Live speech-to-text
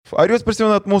Ar jūs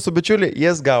prisimenat mūsų bičiulį?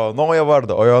 Jis gavo naują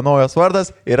vardą, o jo naujas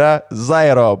vardas yra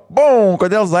Zairo. Bum!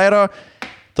 Kodėl Zairo?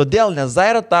 Todėl, nes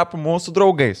Zairo tapo mūsų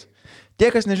draugais. Tie,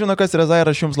 kas nežino, kas yra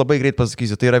Zairo, aš jums labai greit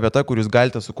pasakysiu. Tai yra vieta, kur jūs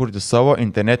galite sukurti savo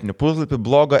internetinį puslapį,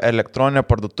 blogą, elektroninę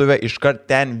parduotuvę iškart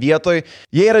ten vietoj.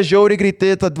 Jie yra žiauriai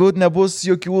greiti, tad nebus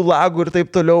jokių lagų ir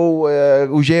taip toliau.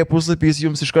 Užėję puslapys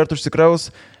jums iškart užsikraus.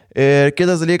 Ir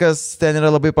kitas dalykas, ten yra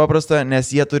labai paprasta,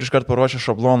 nes jie turi iškart paruošę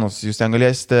šablonus. Jūs ten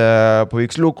galėsite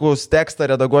paveiksliukus,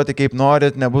 tekstą redaguoti kaip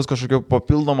norit, nebus kažkokio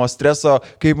papildomo streso,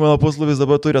 kaip mano puslapis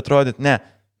dabar turi atrodyti. Ne,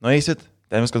 nueisit.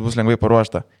 Ten viskas bus lengvai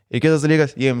paruošta. Ir kitas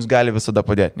dalykas, jie jums gali visada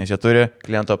padėti, nes jie turi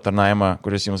kliento aptarnavimą,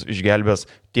 kuris jums išgelbės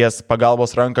ties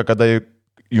pagalbos ranką, kada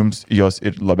jums jos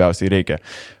ir labiausiai reikia.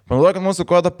 Panaudokit mūsų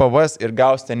kodą PVS ir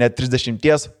gausite net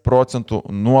 30%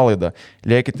 nuolaidą.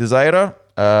 Liekit į Zairo,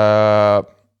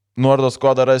 nuorodos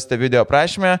kodą rasite video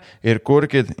aprašyme ir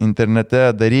kurkit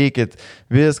internete, darykit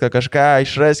viską, kažką,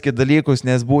 išraskit dalykus,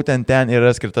 nes būtent ten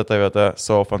yra skirta ta vieta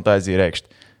savo fantazijai reikšti.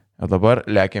 O dabar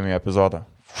lėkime į epizodą.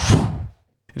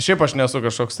 Ir šiaip aš nesu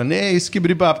kažkoks ten,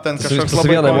 skibri-bap, ten kažkoks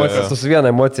labai emocija. Su viena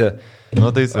emocija.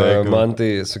 Nu, tai sveiki. Man tai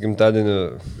su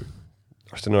gimtadieniu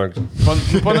 18.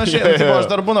 Panašiai, aš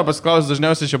dar būna pasiklausiu,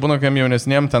 dažniausiai čia būna kam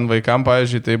jaunesniem, ten vaikam,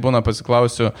 pavyzdžiui, tai būna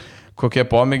pasiklausiu, kokie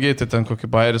pomėgiai, tai ten kokį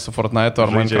bairį su Fortnite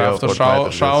ar Minecraft'o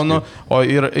šaunu, o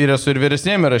ir esu ir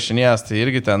vyresniem įrašinėjęs, tai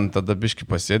irgi ten tada biški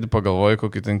pasėdi, pagalvoju,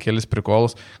 kokį ten kelis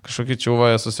prikolus, kažkokį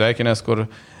čiūvą esu sveikinęs, kur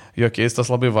jo keistas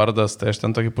labai vardas, tai aš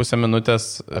ten tokį pusę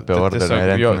minutės apie vardą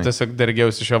tiesiog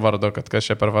dergiausi šio vardo, kad kas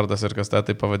čia per vardas ir kas tą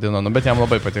tai pavadino, bet jam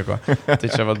labai patiko. Tai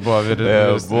čia buvo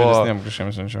vyresniem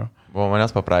kažkam siunčiau. Buvo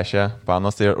manęs paprašė,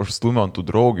 panas tai užstūmė ant tų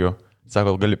draugių,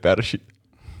 sako, gal gali peršyti.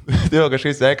 Tai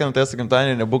kažkai sveikinam, tai su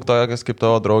gimtadienį, nebūk tokias kaip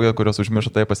tavo draugė, kurios užmiršo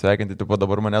tai pasveikinti, tipo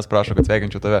dabar manęs prašo, kad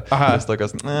sveikinčiau tave. Aha. Nes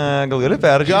tokias, gal gali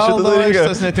peržiūrėti šitą dalyką.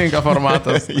 Tas netinka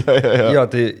formatas. Jo,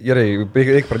 tai gerai,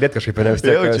 reikia pradėti kažkaip, ne vis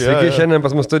tiek. Sveiki, šiandien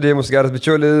pas mus studijai mūsų geras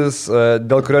bičiulis,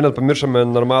 dėl kurio net pamiršome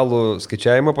normalų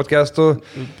skaičiavimo podcastų.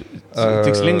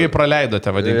 Tikslingai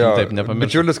praleidote, vadinkim taip, nepamiršome.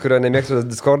 Bičiulis, kurio nemėgsta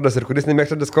Discordas ir kuris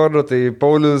nemėgsta Discordo, tai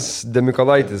Paulius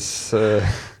Demikolaitis.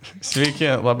 Sveiki,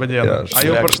 labą dieną.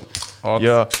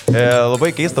 Labai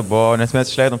keista buvo, nes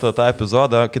mes išleidom tą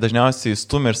epizodą, kai dažniausiai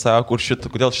stumia ir sako,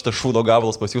 kodėl šitas šūdo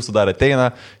gabalas pas jūsų dar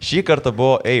ateina. Šį kartą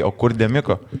buvo, o kur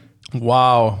Demiko?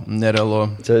 Wow,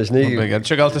 nerealu.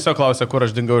 Čia gal tiesiog klausė, kur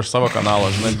aš dingau iš savo kanalo,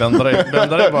 žinai, bendrai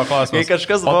buvo klausimas.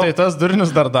 O tai tas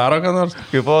durnius dar daro, ką nors?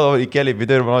 Kai buvo įkėlė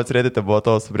video ir mano atsiredite, buvo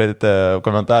tos subredite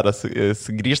komentaras,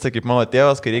 grįžta kaip mano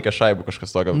tėvas, kai reikia šaibų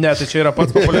kažkas tokio. Ne, tai čia yra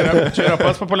pats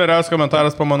populiariausias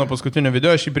komentaras po mano paskutinio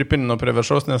video, aš jį pripininau prie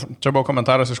viršaus, nes čia buvo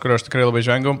komentaras, iš kurio aš tikrai labai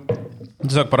žengiau.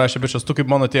 Tiesiog parašė bičias, tu kaip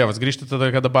mano tėvas, grįžti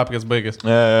tada, kada babkės baigės.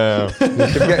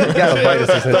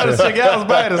 Geras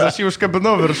bairis, aš jį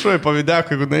užkabinau viršui.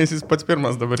 Pavydėku, jeigu jis pats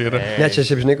pirmas dabar yra. Ne, čia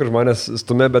šiaip žinai, kur žmonės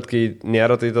stumia, bet kai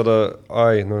nėra, tai tada,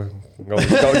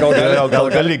 gal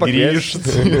gali grįžti,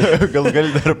 gal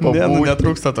gali dar pabūti. Ne,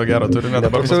 netrūksta to gero turinio.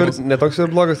 Netoks ir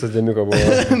blogas tas Demiko buvo.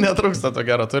 Netrūksta to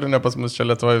gero turinio, pas mus čia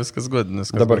Lietuvoje viskas gudinis.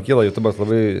 Dabar kyla YouTube'as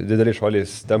labai dideliais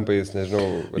šuoliais, tempais, nežinau,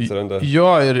 atsiranda. Jo,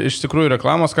 ir iš tikrųjų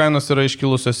reklamos kainos yra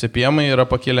iškilusios CPM-ai, yra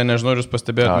pakėlę, nežinau, ar jūs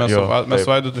pastebėjote, mes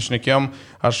Vaidotu šnekėjom,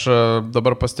 aš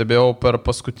dabar pastebėjau per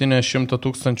paskutinę 100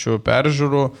 000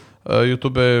 peržiūrų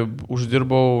YouTube'e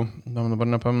uždirbau, dabar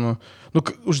nepamenu,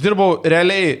 uždirbau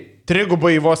realiai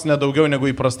trigubai vos nedaugiau negu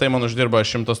įprastai man uždirba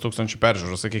 100 000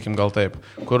 peržiūrų, sakykim gal taip,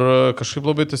 kur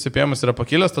kažkaip labai tas CPM-as yra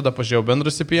pakilęs, tada pažiūrėjau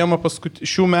bendrą CPM-ą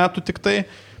šių metų tik tai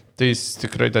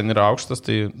tikrai ten yra aukštas,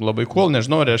 tai labai cool,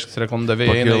 nežinau, reiškia,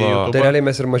 reklamdavėjai eina į YouTube. Tai realiai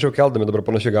mes ir mažiau keldami dabar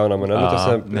panašiai gauname, ne?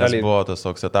 Nes buvo tas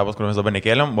toks etapas, kur mes dabar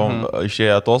nekėlėm, buvom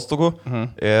išėję atostogų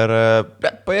ir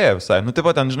paėjo visai, taip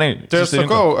pat ten, žinai. Tai aš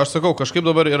sakau, kažkaip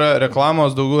dabar yra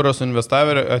reklamos, daugiau yra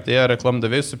suinvestavę, atėję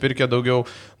reklamdavėjai, supirkė daugiau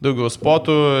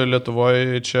spotų,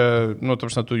 Lietuvoje čia,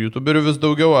 tų YouTuberių vis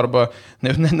daugiau, arba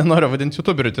nenoriu vadinti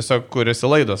YouTuberių, tiesiog kuriasi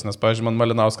laidos, nes, pavyzdžiui, man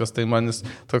Malinauskas, tai manis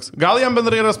toks, gal jam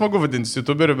bendrai yra smagu vadinti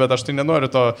YouTuberių, bet aš tai nenoriu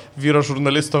to vyro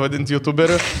žurnalisto vadinti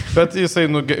YouTuberiu, bet jisai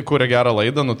kūrė gerą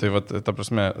laidą, tai ta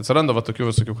prasme, atsiranda tokių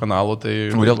visokių kanalų, tai...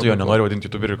 Kodėl tu jo nenori vadinti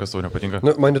YouTuberiu, kas tau nepatinka?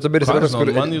 Man YouTuberis yra tas, kur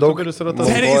daug...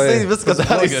 Jisai viską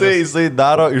daro, jisai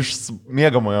daro iš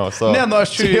mėgamojo savo. Ne,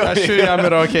 aš jam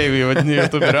yra okei, vadinti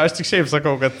YouTuberiu, aš tik šiaip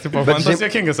sakau, kad man tas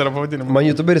juokingas yra pavadinimas. Man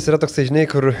YouTuberis yra toks, žinai,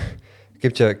 kur...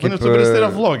 Kaip čia? Kaip... YouTuberis tai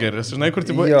yra vlogeris, žinai, kur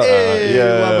tai buvo,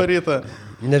 labą rytą.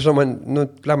 Nežinau, man,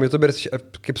 pliam, YouTuberis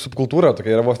kaip subkultūra,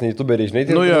 tokia yra vos ne YouTuberiai, žinai.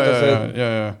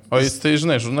 O jis tai,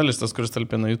 žinai, žurnalistas, kuris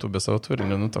talpina YouTube savo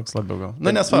turinį, toks labiau gal.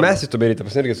 Nesvarbu. Mes YouTuberiai, taip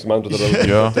irgi su man tu dabar.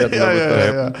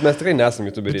 Mes tikrai nesam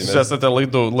YouTuberiai. Jūs esate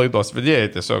laidos vedėjai,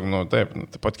 tiesiog, taip,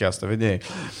 podcast'o vedėjai.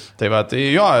 Tai va, tai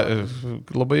jo,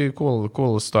 labai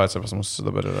cool situacija pas mus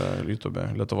dabar yra YouTube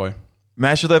Lietuvoje.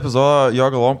 Mes šitą epizodą jo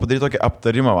galvom padaryti tokį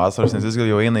aptarimą vasaros, nes jis gal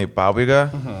jau eina į pabaigą.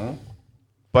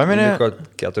 Pameni? Liko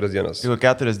 4 dienas. Liko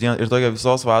 4 dienas ir tokia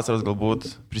visos vasaros galbūt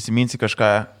prisiminsi kažką.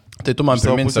 Tai tu man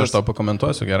priminsi, aš tau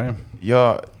pakomentuosiu, gerai?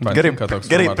 Jo, gerai,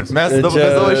 mes dabar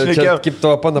savo išnekėjome. Kaip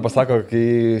tavo pana pasako, kai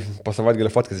po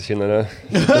savaitgalio fotkas išeina, ne?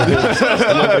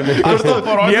 Aš tau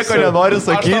parodysiu. Nieko nenori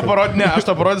sakyti. Aš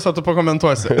tau parodysiu, o tu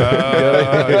pakomentuosi.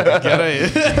 Gerai.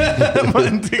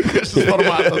 Man tinka šis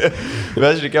formatas.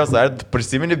 Mes reikėjau, ar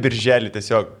prisimeni birželį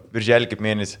tiesiog, birželį kaip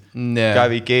mėnesį. Ne. Ką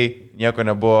veikiai, nieko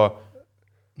nebuvo.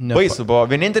 Baisu buvo.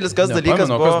 Vienintelis dalykas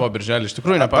buvo... Kas buvo birželį, iš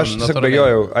tikrųjų nepamenu. Aš tiesiog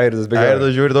bėgiojau, Airidas bėgiojo.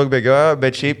 Airidas žiūri daug bėgiojo,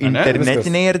 bet šiaip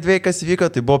internetiniai erdvėje, kas vyko,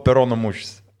 tai buvo Perono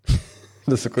mūšis.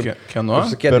 Kieno?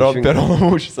 Perono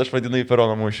mūšis, aš vadinu į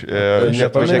Perono mūšį.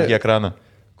 Pažiūrėk į ekraną.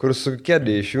 Kur su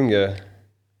kėdė išjungė.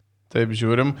 Taip,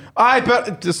 žiūrim.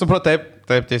 Supratau,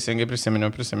 taip, teisingai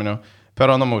prisiminiau.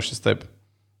 Perono mūšis, taip.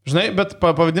 Žinai, bet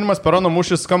pavadinimas Perono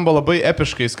mūšis skamba labai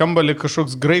epiškai, skamba lyg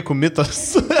kažkoks graikų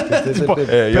mitas.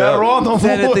 Perono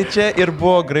mūšis. Tai čia ir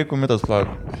buvo graikų mitas, plauk.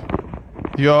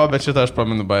 Jo, bet šitą aš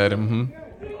paminu bairį.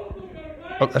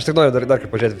 Aš tik noriu dar kaip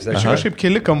pažiūrėti visai. Kažkaip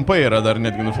keli kampai yra dar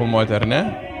netgi nufilmuoti, ar ne?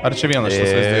 Ar čia vienas šitas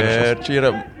vaizdas?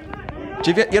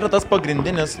 Čia yra tas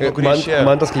pagrindinis, kurį išėjo.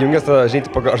 Man tas, kai jungęs, žinai,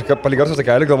 aš paligarsiu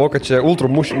sakelį, galvoju, kad čia ultrų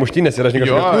muštynės yra, žinai,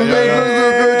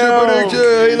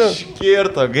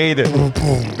 Škirto gaidė.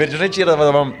 Bet žinai, čia yra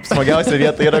smagiausia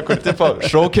vieta, yra, kur tipo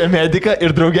šaukia mediką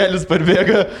ir draugelis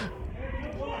parbėga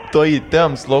to į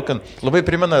Thames laukan. Labai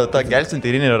primena tą gelstintį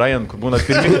Irinį Ryan, kur būna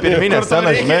pirminė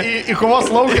scena, žinai. Į kovos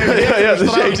lauką.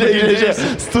 Žiūrėk,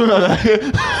 stumia.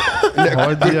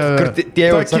 Kur tie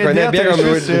jau sako, nebėgam.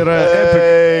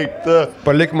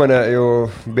 Palik mane, jau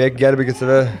bėg, gelbėkit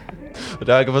save.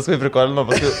 Reikia paskui prikolino,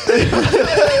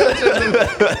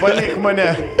 Palik mane.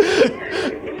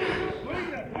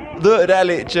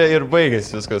 Realiai, čia ir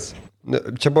baigėsi viskas.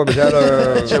 Čia buvo birželio...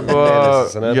 Čia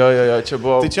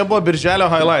buvo... Tai čia buvo birželio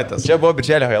highlightas. Čia buvo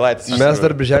birželio highlightas. Mes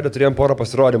dar birželio turėjom porą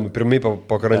pasirodymų. Pirmieji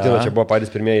po karantino čia buvo patys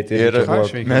pirmieji. Tai ir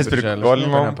mes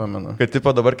prikolinom, kad tipo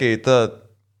dabar, kai ta...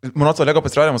 Manots Olego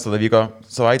pasirodymas tada vyko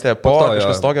savaitę po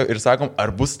kažkas tokio ir sakom, ar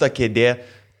bus ta kėdė,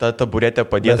 ta taburetė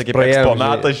padėta kaip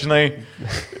eksponatą, žinai,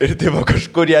 ir tai va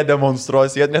kažkur jie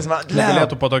demonstruos, nes man...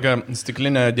 Galėtų po tokią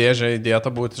stiklinę dėžę įdėta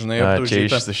būti, žinai,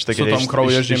 su tom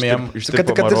kraujo žymėm.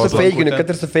 Kad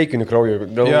ir su feikiniu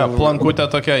krauju. Plankutė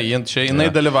tokia, čia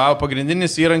jinai dalyvavo,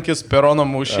 pagrindinis įrankis Perono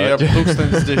mūšyje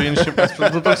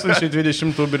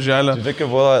 2020 birželio. Žiūrėk, kai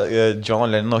buvo Džono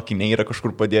Lenino akiniai yra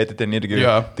kažkur padėti ten irgi,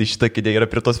 tai šita kėdė yra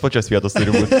prie tos pačios vietos turi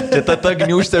būti. Tai ta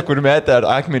gniūžtė, kur metė ar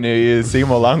akmenį į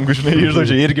Seimo langų, žinai,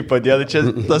 išdaužė irgi padėti. Čia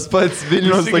tas pats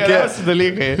Vilnius tokie. Geriausi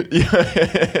dalykai.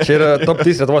 Čia yra top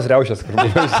 3 Lietuvos riaušės.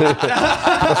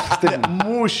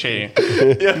 Mūšiai.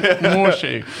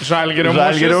 Žalgirio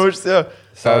mūšis.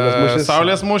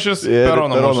 Saulės mūšis,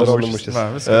 Perono mūšis.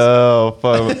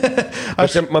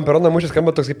 Man Perono mūšis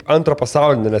skamba toks kaip antro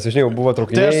pasaulinio, nes žinai, buvo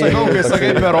traukiniai. Tai aš sakau, kai sakai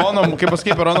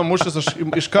Perono mūšis, aš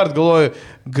iškart galvoju,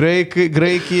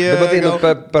 Graikija.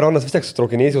 Bet Peronas vis tiek su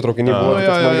traukiniais, jau traukiniai buvo.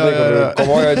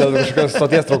 Kovojo dėl kažkokios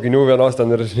stoties traukinių vienos ten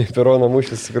ir Perono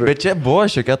mūšis. Bet čia buvo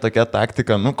šiokia tokia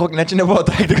taktika. Nu, ne, čia nebuvo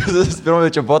taktika.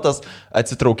 Pirmiausia, čia buvo tas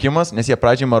atsitraukimas, nes jie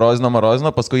pradžiai marozino,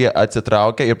 paskui jie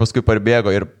atsitraukė ir paskui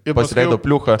parbėgo ir pasileido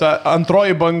pliuchą. Ta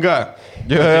antroji banga.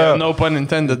 No pun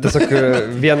intended. Tiesiog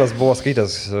vienas buvo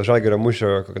skaitęs Žalgirio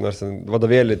mūšio kokį nors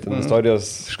vadovėlį, istorijos.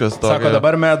 Sako,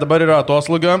 dabar yra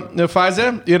atoslūgio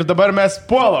fazė ir dabar mes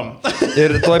puolam.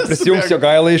 Ir tuoj prisijungs jo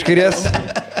gailą iš kairės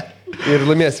ir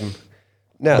laimėsim.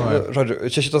 Ne, žodžiu,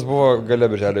 čia šitas buvo gale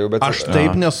birželio jau, bet... Aš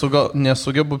taip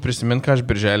nesugebu prisiminti, ką aš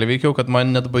birželį veikiau, kad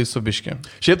man net baisu biški.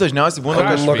 Šiaip dažniausiai būna, kad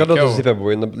aš veikiau. Nuo kada tu zipė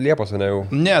buvai? Liepos, ne jau?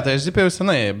 Ne, tai aš zipėjau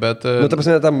senai, bet... Nu, ta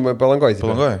prasme, tam Palangoj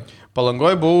zipė.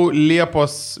 Palangoj buvau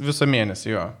Liepos visą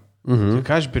mėnesį, jo. Tai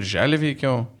ką aš birželį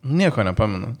veikiau? Nieko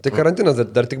nepamenu. Tai karantinas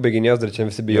dar tik baiginės, dar čia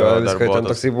visi bijojo, viską ten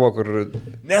toksai buvo, kur...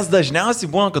 Nes dažniausiai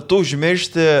būna, kad tu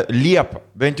užmiršti Liepą,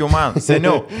 bent jau man,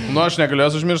 seniau. Aš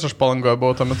negalėjau užmiršti, aš Palangoje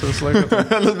buvau tuo metu visą laiką.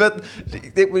 Bet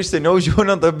taip iš seniau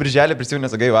žiūrint, birželį prisimenu,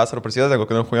 nesakai, vasarą prasideda,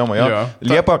 kokią nuhujomą jo.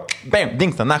 Liepa, bam,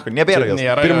 dingsta, nahu, nebėra jos.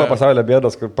 Pirmą pasaulio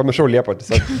bėdas, kur pamiršau Liepą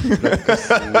tiesiog.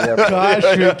 Ką aš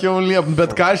veikiau Liepą,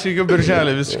 bet ką aš veikiau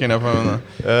birželį, visiškai nepamenu.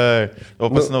 O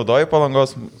pasinaudoji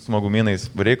Palangos smagumynais,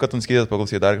 reikia, kad Tunskytės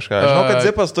paklausyti dar kažką. Aš žinau, kad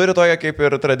Zipas turi tokią kaip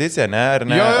ir tradiciją, ne? Ar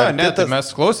ne? Jo, tai mes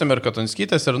klausėm ir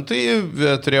Katunskitės, ir tai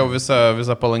turėjau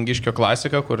visą palangiškio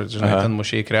klasiką, kur, žinai, ten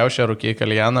mušiai kriaušę, rūkiai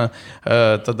kaljaną,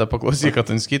 tada paklausyk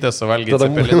Katunskitės, suvalgiai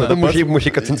cepeliną. Tada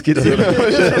mušiai Katunskitės.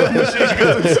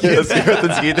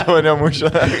 Katunskitė mane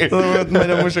mušė.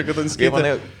 Mane mušė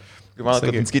Katunskitė. Kai mano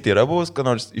Katunskitė yra buvus, ką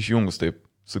nors išjungus taip.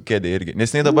 Su kėdė irgi. Nes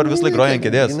jinai dabar vis laik groja ant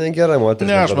kėdės. Jinai gera moteris.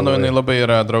 Ne, aš manau, jinai labai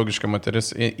yra draugiška moteris.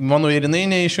 Manau, ir jinai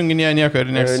neišjunginėja nieko ir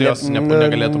nieks jos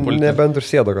negalėtų pulti. Nebent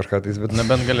užsėdo kažką tais, bet...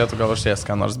 Nebent galėtų gal užsės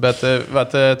ką nors. Bet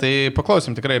tai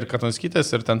paklausim tikrai ir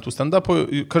Katunskitės, ir ten tų stand-upų.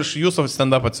 Jūsų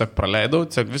stand-upą tiesiog praleidau.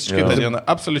 Tiesiog visiškai kitą dieną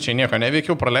absoliučiai nieko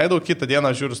neveikiau. Praleidau, kitą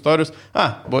dieną žiūriu storius.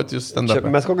 Buvot jūs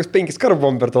stand-upą. Mes kokius 5 kartus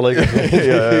buvom per tą laiką.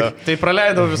 Tai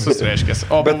praleidau visus, reiškia.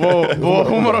 O buvau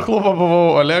humoro klubo, buvau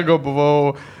Olego, buvau...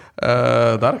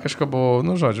 Dar kažką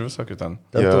buvau, žodžiu, visokių ten.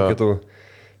 Tų kitų.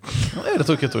 Ir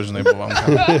tų kitų, žinai, buvom.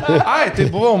 Tai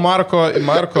buvau Marko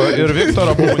ir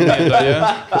Viktoro Bubunidoje.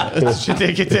 Šitie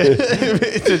kiti.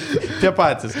 Tie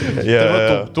patys.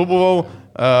 Tu buvau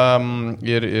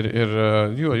ir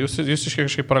jūs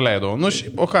kažkaip praleidau.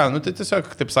 O ką, tai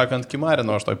tiesiog, taip sakant,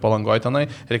 kimarino aš toj Palangoje tenai,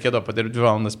 reikėdavo padirbti 2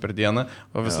 valandas per dieną,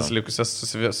 o visas likusias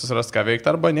susirast ką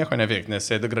veikti arba nieko neveikti, nes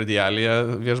sėdi Gradialyje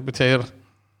viešbutė ir...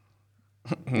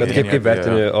 Bet kaip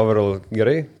vertini overall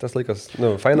gerai tas laikas?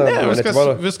 Faina,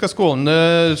 viskas cool.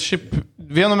 Šiaip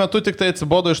vienu metu tik tai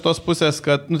atsibodo iš tos pusės,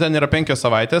 kad ten yra 5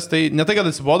 savaitės, tai ne tai, kad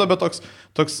atsibodo, bet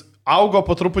toks augo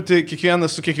po truputį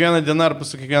su kiekviena diena arba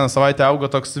su kiekviena savaitė augo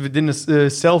toks vidinis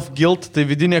self-guilt, tai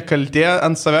vidinė kaltė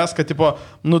ant savęs, kad tipo,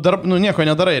 nieko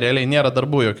nedarai, realiai nėra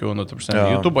darbų jokių,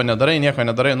 YouTube'o nedarai, nieko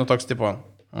nedarai, toks tipo...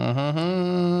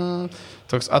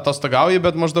 Toks atostogauji,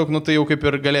 bet maždaug, tai jau kaip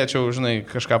ir galėčiau, žinai,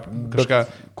 kažką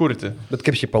kurti. Bet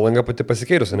kaip šį Palanga pati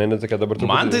pasikeirusi, ne tokia dabar tu...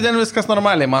 Man tai ten viskas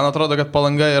normaliai, man atrodo, kad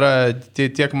Palanga yra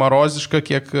tiek maroziška,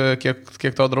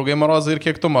 kiek to draugai marozai ir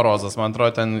kiek tu marozas. Man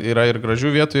atrodo, ten yra ir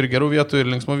gražių vietų, ir gerų vietų,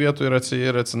 ir linksmų vietų,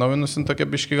 ir atsinaujinusi tokia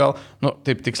biški gal.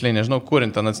 Taip tiksliai nežinau,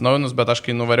 kurint ten atsinaujinus, bet aš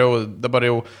kai nuvariau, dabar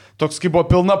jau toks kaip buvo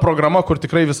pilna programa, kur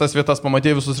tikrai visas vietas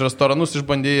pamatėjai, visus restoranus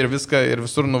išbandėjai ir viską, ir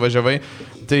visur nuvažiavai.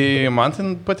 Tai man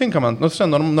ten patinka,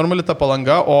 normali ta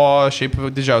Palanga, o šiaip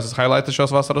didžiausias highlightas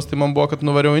šios vasaros tai man buvo, kad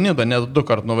nuvariau į Nidą, net 2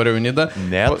 kartus nuvariau į Nidą.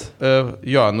 Net?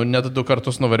 Net 2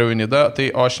 kartus nuvariau į Nidą, tai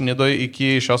o aš Nidoje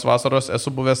iki šios vasaros esu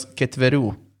buvęs 4.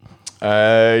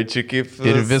 Čia kaip...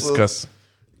 Ir viskas.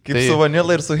 Kaip su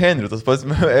Vanila ir su Henriu, tas pats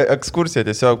ekskursija,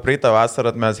 tiesiog praeitą vasarą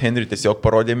mes Henriui tiesiog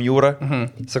parodėm jūrą.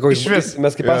 Sakau, mes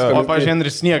kaip pasakojom. O, pavyzdžiui,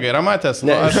 Henris sniegą yra matęs?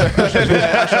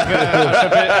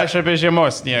 Aš apie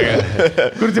žiemos sniegą.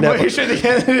 Kur tipo išėdė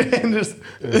Henris?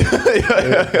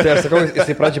 Tai aš sakau,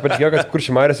 jisai pradžiai patikėjo, kad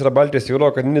Kuršių marios yra Baltijos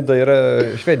jūra, o kad Nida yra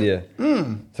Švedija.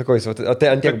 Sakau,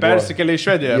 tai ant tiek buvo. Persikėlė į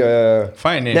Švediją?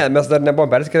 Fainiai. Ne, mes dar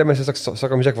nebuvom persikėlę, mes tiesiog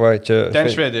sakom, žiūrėk, va, čia...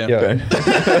 Ten Švedija.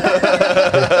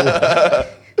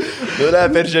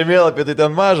 Per žemėlapį, tai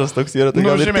ten mažas toks yra. Tai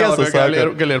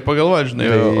gali ir pagalvoti, žinai.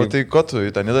 O tai ko tu į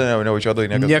tą Nidą nevažiuodavai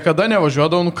niekada? Niekada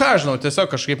nevažiuodavau, ką žinau,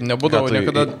 tiesiog kažkaip nebūdavau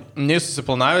niekada nei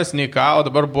susiplanavęs, nei ką, o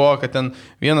dabar buvo, kad ten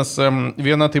viena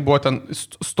tai buvo ten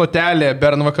stotelė,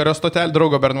 Bernvakario stotelė,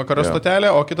 draugo Bernvakario stotelė,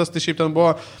 o kitas tai šiaip ten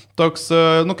buvo toks,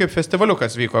 kaip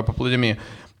festivaliukas vyko paplūdimy.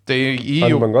 Tai į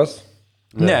jų... Ant bangos?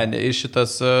 Ne,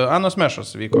 šitas Anos Mešos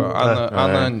vyko,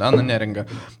 Ana Neringa.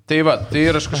 Tai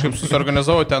ir aš kažkaip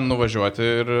susiorganizavau ten nuvažiuoti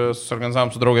ir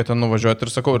susiorganizavom su draugė ten nuvažiuoti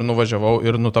ir sakau, ir nuvažiavau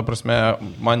ir, ta prasme,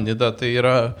 man Nida tai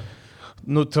yra...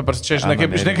 Čia, žinai,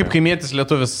 kaip kaimietis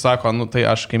lietuvis sako, tai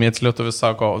aš kaimietis lietuvis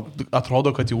sako,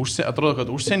 atrodo, kad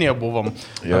užsienyje buvom,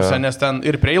 nes ten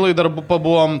ir Preiloj dar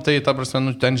pabuvom, tai ta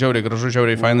prasme, ten žiauriai gražu,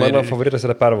 žiauriai fainai. Mano favoritas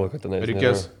yra Pervalka tenais.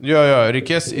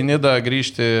 Reikės į Nidą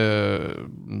grįžti,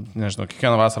 nežinau,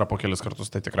 kiekvieną vasarą po kelis kartus,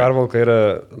 tai tikrai. Pervalka yra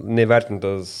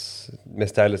neįvertintas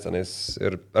miestelis tenais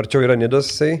ir arčiau yra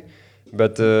Nidos jisai,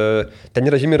 bet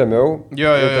ten yra žymiai ramiau.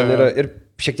 Jo. Ten yra ir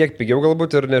šiek tiek pigiau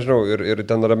galbūt ir nežinau, ir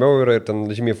ten ramiau yra, ir ten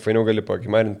žymiai fainiau gali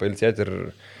pakimarinti, pailsėti.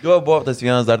 Jo, buvo tas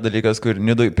vienas dar dalykas, kur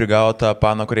Nidui prigavo tą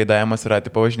paną, kur įdavimas yra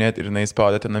pavažinėti ir jinai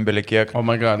spaudė ten ambelį kiek. Oh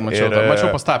my god,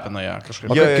 mačiau pastapiną ją kažkaip.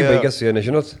 O kaip baigėsi su ja,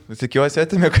 nežinot? Tikiuosi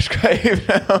atėmė kažką.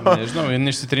 Nežinau,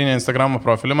 jin išsitrynė Instagram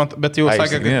profilį, bet jau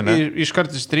sakė, kad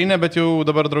iškart išsitrynė, bet jau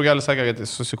dabar draugelis sakė, kad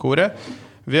jis susikūrė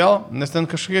vėl, nes ten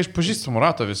kažkokie iš pažįstamų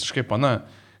rato visiškai pana.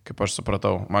 Kaip aš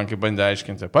supratau, man kaip bandė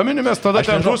aiškinti. Paminimės, tada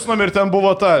ten žūsnom ir ten buvo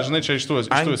ta, žinai, čia iš tų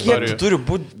istorijų. Kiek turi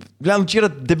būti, blem, čia yra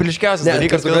debiliškiausias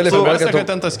dalykas, kad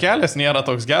ten tas kelias nėra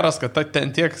toks geras, kad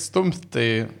ten tiek stumti, tai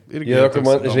irgi...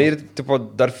 Žinai, ir tipo,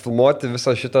 dar filmuoti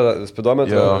visą šitą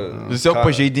spidometrą. Tiesiog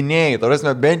pažeidinėjai,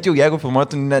 tarsi, bent jau jeigu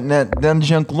filmuotų, net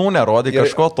ženklų nerodai,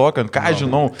 kažko tokio, ką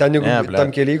žinau.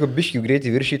 Tam keliai, jeigu biškių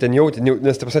greitį viršį, ten jauti,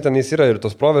 nes taip ten jis yra ir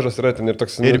tos provėžos yra, ten ir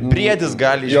toks... Ir briedis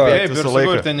gali išbėgti visą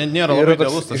laiką. Ir ten nėra labai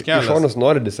realus. Iš šonus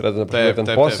noridis yra, ten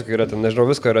posūkiai yra, ten nežinau,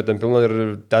 visko yra, ten pilna ir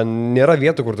ten nėra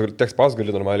vietų, kur tu tekst paus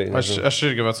gali normaliai. Aš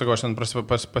irgi, bet sakau, aš ten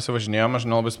pasivažinėjom, aš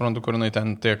nelabai suprantu, kur jinai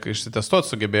ten tiek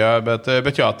išsitestuoti sugebėjo,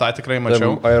 bet jo, tą tikrai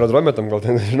mačiau. Aerodrome tam gal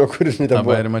ten, nežinau, kuris jinai ten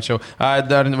buvo. Ir mačiau.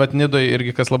 Dar, Nidoj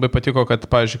irgi kas labai patiko, kad,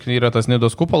 pavyzdžiui, kai yra tas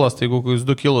Nidos kupolas, tai jeigu jūs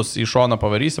 2 kilus į šoną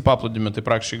pavarysi paplūdimi, tai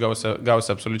praktiškai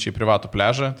gausi absoliučiai privatų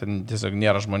pliažą, ten tiesiog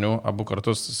nėra žmonių, abu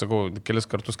kartus, sakau, kelis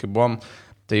kartus, kai buvom.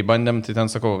 Tai bandėm, tai ten,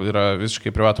 sakau, yra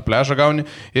visiškai privatų pliažą gauni.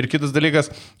 Ir kitas dalykas,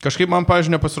 kažkaip man,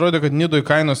 pavyzdžiui, nepasirodė, kad Nidoj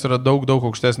kainos yra daug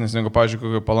aukštesnės negu, pavyzdžiui,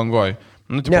 kokio Palangoje.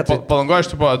 Palangoje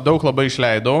aš daug labai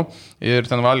išleidau ir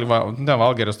ten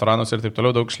valgė restoranuose ir taip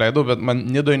toliau daug išleidau, bet man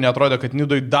Nidoj neatrodė, kad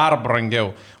Nidoj dar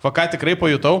brangiau. Va ką tikrai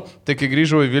pajutau, tai kai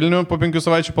grįžau į Vilnių po 5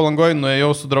 savaičių Palangoje,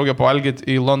 nuėjau su draugė pavalgyti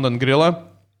į London Grillą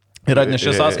ir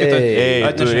atnešė sąskaitą.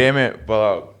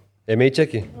 Ėmėjai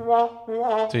čekį?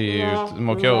 Tai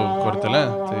mokėjau kortelę,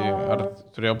 tai ar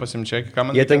turėjau pasimti čekį, ką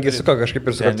man... Jie tengi suko kažkaip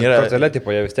ir su kortelė,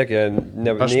 tipo, jie vis tiek, jie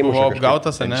neįmušė. Aš buvau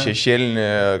apgautas, ne? Šešėlinį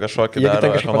kažkokį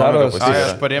ekonomiką.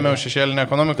 Aš parėmiau šešėlinį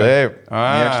ekonomiką? Taip.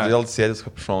 Aš dėl sėdės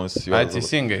kapišonus.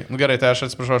 Teisingai. Gerai, tai aš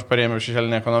atsiprašau, aš parėmiau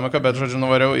šešėlinį ekonomiką, bet, žodžiu,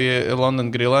 nuvariau į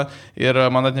London Grillą ir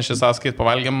man atnešė sąskaitą,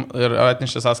 pavalgėm ir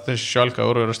atnešė sąskaitą 16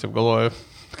 eurų ir aš taip galvoju.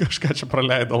 Kažką čia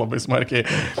praleido labai smarkiai.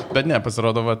 Bet ne,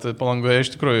 pasirodo, Palangoje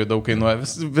iš tikrųjų daug kainuoja.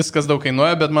 Viskas daug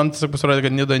kainuoja, bet man tiesiog pasirodė,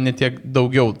 kad Nidoje netiek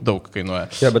daug kainuoja.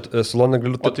 Ja, bet su London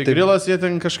Grillu... O tai grillas jie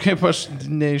ten kažkaip aš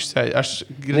neišsiai. Aš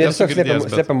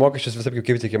slėpia mokesčius visai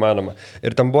kaip tik įmanoma.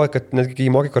 Ir tam buvo, kad netgi kai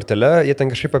įmokė kortelę, jie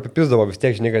ten kažkaip apipizdavo vis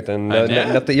tiek, žinai, kad ten...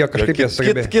 Net jo kažkaip jie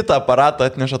sugebėjo. Kitą aparatą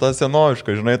atneša tą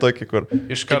senovišką, žinai, tokį, kur...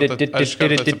 Iš karto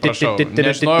atsiprašau.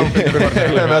 Nežinojau, kad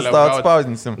kortelę mes tau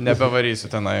atspausdinsim.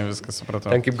 Nebevarysiu tenai, viskas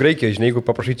supratau. Kaip Graikijoje, žinai, jeigu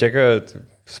paprašai čeką,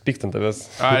 spyktant tavęs.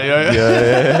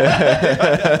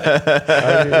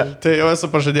 Tai jau esu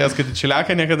pažadėjęs, kad į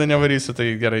Čiliaką niekada nevarysiu, tai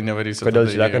gerai nevarysiu. Kodėl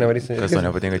Čiliaką nevarysi? Kas tau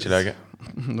nepatinka Čiliakė?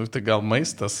 Tai gal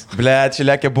maistas. Ble,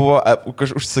 Čiliakė buvo,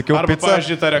 užsakiau arba, pizzą. Arba,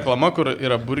 pavyzdžiui, ta reklama, kur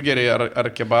yra burgeriai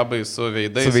ar kebabai su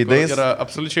veidais. Su veidais. Yra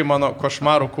absoliučiai mano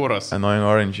košmarų kūras. Annoying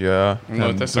Orange, jo.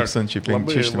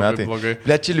 2005 metai.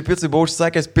 Ble, Čili pizzai buvau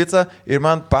užsakęs pizzą ir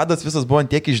man padas visas buvo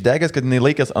tiek išdegęs, kad jinai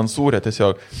laikęs ant sūrė tiesiog.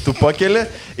 Tu pakeli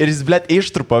ir jis, blėt,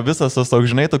 ištrupa visas,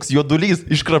 žinai, toks juodulys,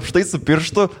 iškrapštai su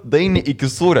pirštu, daini iki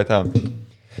sūrė ten.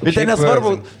 Ir ten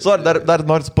nesvarbu, dar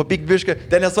noriu papykti biškai,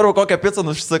 ten nesvarbu, kokią pizzą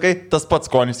nusisakai, tas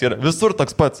pats skonis yra, visur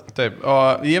toks pats. Taip, o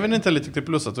jie vienintelį tik tai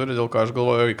pliusą turi, dėl ko aš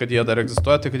galvoju, kad jie dar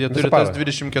egzistuoja, tai kad jie turi tas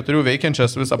 24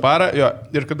 veikiančias visą parą, jo,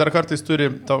 ir kad dar kartais turi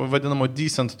to vadinamo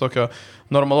decent tokio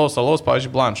normalaus alaus,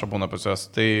 pavyzdžiui, blanšą būna pas juos.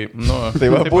 Tai, nu,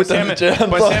 tai va, būtent čia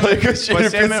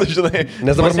pasiėmė, žinai.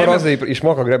 Nes dabar Marozai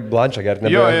išmoko blanšą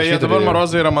gerti. Jo, jie dabar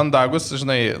Marozai yra mandagus,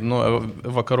 žinai, nu,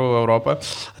 vakarų Europą.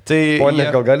 Tai Pone,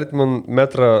 gal galit man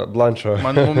metrą blanšo?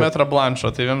 Man metrą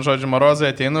blanšo. Tai vien žodžiu,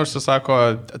 Marozai ateina ir užsisako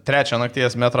 3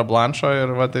 nakties metrą blanšo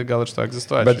ir va, tai gal iš to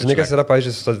egzistuoja. Bet žinai, kas yra,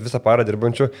 pavyzdžiui, su visą parą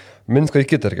dirbančių Minsko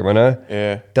iki, tarkim, ne?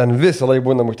 Ten visą laiką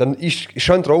būna, ten iš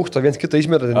antro aukšto viens kitą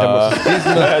išmeta, ten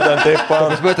taip.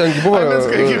 Bet tengi buvo...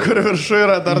 Kur viršų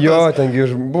yra dar tas... Jo, tengi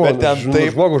buvo... Bet ten taip...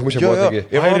 Žmogų užmušė buvo, taigi.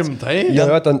 Ai, rimtai? Jo,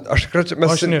 ten... Aš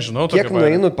nežinau, kiek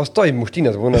nueinu, pastoji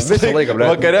muštynės būna visą laiką, ble.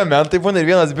 Vakare, man tai būna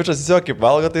ir vienas bičas tiesiog kaip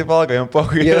valgo, jam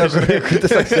pohui. Kur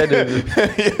tiesiog sėdė.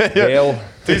 Vėl.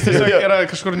 Tai jis tiesiog yra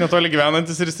kažkur netoli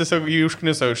gyvenantis ir jis tiesiog jį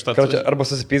užkniso iš tą. Arba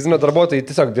susipizino, darbuotojai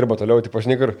tiesiog dirba toliau, tipo, aš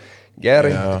niekur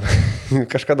gerai,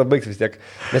 kažkada baigs vis tiek.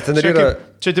 Nes ten yra...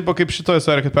 Čia tipo kaip šitoje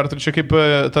istorijoje, kad pertraukiu, čia kaip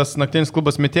tas naktinis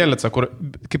klubas Metėlica, kur,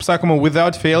 kaip sakoma,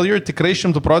 without failure tikrai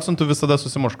 100% visada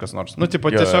susimuš kas nors. Nu,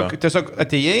 tipo, tiesiog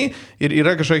atėjai ir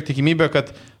yra kažkokia tikimybė, kad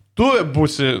tu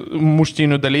būsi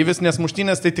muštynių dalyvis, nes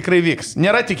muštynės tai tikrai vyks.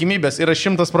 Nėra tikimybės, yra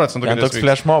 100%. Ten toks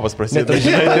flashmobas prasideda.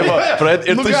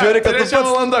 Ir tu žiūri, kad tu pats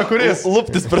valanda, kuris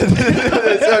luptis pradeda.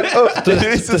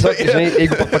 Žinai,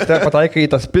 jeigu pataikai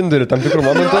į tą spindurį tam tikrų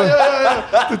momentų.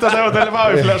 Tu tada jau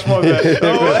dalyvauji flashmobė.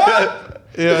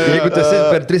 Jeigu tu esi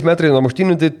per 3 metrai nuo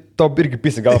muštynių, tai to irgi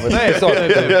pisi galva. Taip.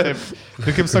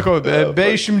 Tai kaip sakau, be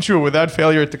išimčių, without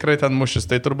failure tikrai ten mušis,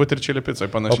 tai turbūt ir čili picoj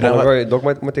panašiai. O palangoje daug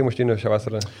matai muštynių šią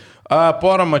vasarą?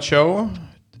 Porą mačiau,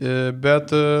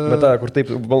 bet... Bet kur taip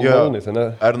balonais, ne?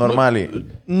 Ar normaliai?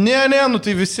 Ne, nu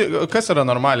tai visi, kas yra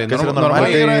normaliai?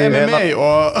 Normaliai yra MMA,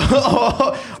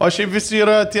 o šiaip visi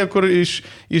yra tie, kur iš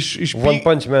One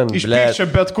Punch Man. Iš pykčio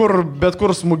bet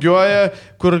kur smūgiuoja,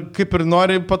 kur kaip ir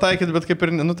nori pataikyti, bet kaip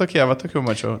ir, nu tokie, va tokių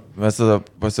mačiau. Mes tada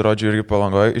pasirodžiu irgi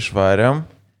Palangoje, išvarėm.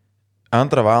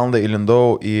 2 valandą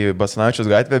įlindau į Basanavičiaus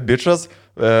gatvę, bičas,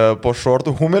 po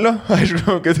šortų humelio,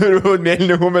 aišku, kad turiu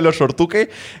mėlyni humelio šortukai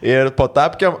ir po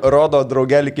tapkiam rodo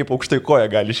draugelį, kaip aukštai koja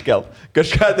gali iškelt.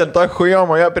 Kažką ten to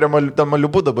hujomoje prie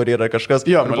Malibu dabar yra kažkas,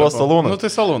 jo, buvo salūnas. Nu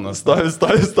tai salūnas.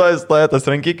 Stoja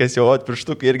tas rankikės, jau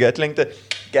pirštukai irgi atlenkti,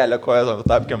 kelia koją tam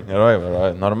tapkiam. Heroj,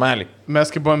 normaliai. Mes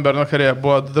kaip buvom Bernakarėje,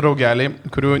 buvo draugeliai,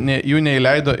 kurių jų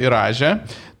neįleido į ražę.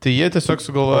 Tai jie tiesiog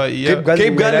sugalvoja...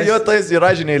 Kaip gali jo tais į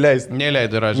ražį neįleisti?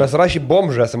 Neįleido į ražį. Mes rašy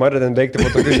bomžą, esame ten veikti po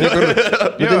tokių, žinai, kur...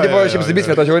 Ten buvo šiaip zabys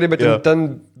vieta žiauriai, bet ten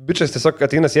bičas tiesiog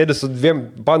ateina sėdi su 2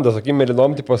 bandos, sakykim,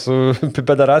 mėlynom, tipo su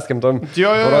pedaraskėm tom.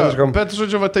 Jo, bet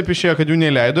žodžiu, va taip išėjo, kad jų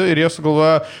neįleido ir jie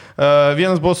sugalvoja,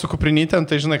 vienas buvo su kuprinytė,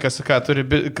 tai žinai, kas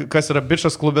yra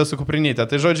bičas klube su kuprinytė.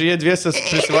 Tai žodžiu, jie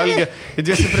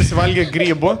dviesi prisivalgė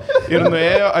grybų ir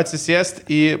nuėjo atsisėsti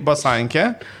į basankę.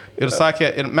 Ir sakė,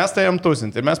 ir mes tai jam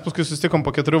tūsinti. Ir mes paskui susitikom po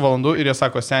 4 valandų ir jie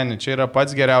sako, seni, čia yra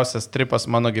pats geriausias tripas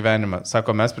mano gyvenime.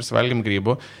 Sako, mes prisivalgėm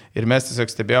grybų ir mes tiesiog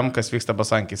stebėjom, kas vyksta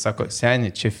basankiai. Sako, seni,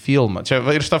 čia filmas.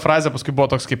 Ir šitą frazę paskui buvo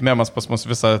toks kaip memas pas mus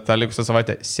visą tą likusią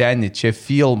savaitę. Seni, čia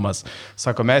filmas.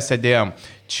 Sako, mes sėdėjom,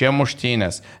 čia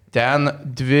muštynės. Ten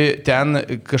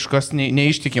kažkas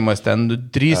neištikimas, ten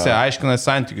 3 aiškina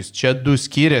santykius, čia 2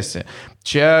 skiriasi.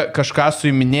 Čia kažką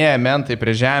suiminėja mentai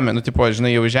prie žemę, nu, tipo,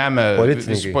 žinai, jau žemė...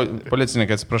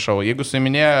 Policininkai, atsiprašau. Jeigu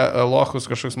suiminėja lochus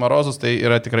kažkoks marozus, tai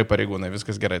yra tikrai pareigūnai,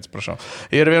 viskas gerai, atsiprašau.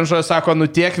 Ir vien žodžiu sako, nu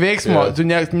tiek veiksmo, tu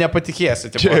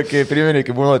nepatikėsi. Tipo. Čia, kai primeni,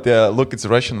 kai būna tie Look It's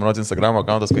Russian, mano Instagram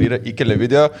akantas, kur yra įkelia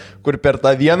video, kur per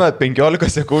tą 15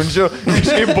 sekundžių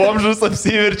kažkaip bomžus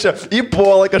apsiverčia,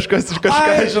 įpuola kažkas iš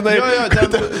kažką, žinai. Jo,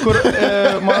 ten, kur,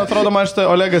 man atrodo, man šitą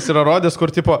Olegas yra rodęs,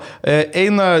 kur, tipo,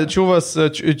 eina čiūvas...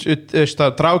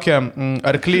 traukia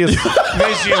arklys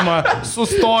vežimą,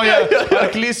 sustoja,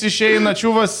 arklys išeina,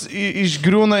 čiūvas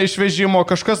išgriūna iš vežimo,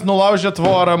 kažkas nulaužia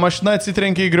tvorą, mašina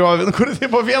atsitrenkia į griovį, kur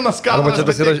tipo vienas kalnas. Arba čia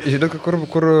tas yra, žinai,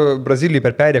 kur Brazilijai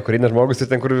per perėją, kur eina žmogus ir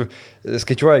ten, kur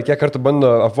skaičiuoja, kiek kartų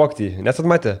bando apvogti.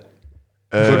 Nesat matę?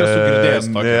 Kur esu girdėjęs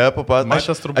tokį.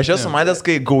 Aš esu matęs,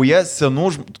 kai gauja senų,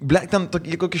 ten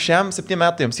kokį 7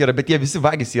 metų jiems yra, bet jie visi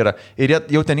vagis yra. Ir jie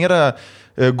jau ten yra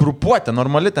grupuotė,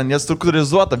 normali, ten jie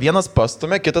struktūrizuota. Vienas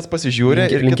pastumė, kitas pasižiūrė.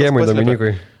 Linkėjimai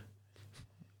Dominikui.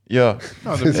 Jo.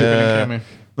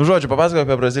 Nu, žodžiu, papasakok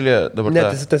apie Braziliją dabar. Ne,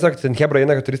 tiesiog ten hebra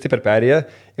eina, kad turistai per perėją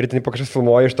ir ten kažkas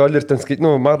filmuoja iš toli ir ten,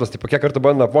 nu, matos, po kiek kartų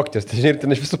bando apvogtis. Ir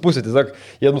ten iš visų pusės, tiesiog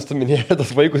jie nustuminėja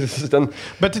tas vaikus ten.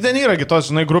 Bet ten yragi tos,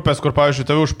 žinai, grupės, kur, pavyzdžiui,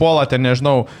 tave užpuola ten,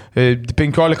 nežinau,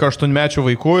 15-8 mečių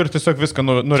vaikų ir tiesiog viską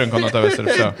nurinko nuo tavęs ir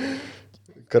viso.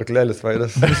 Karklelis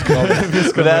vaidas.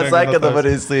 Viską sakė, dabar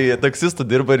jisai taksistų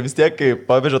dirba ir vis tiek, kai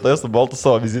pavežė toje su baltu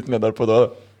savo vizitinę dar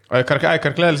paduoda.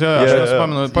 Karklelis, jo, aš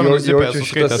pamenu, jaučiu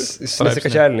šitas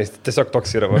nesikačialiniais, tiesiog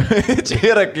toks yra. Čia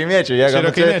yra kaimiečiai jėga. Čia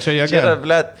yra kaimiečiai jėga. Čia yra,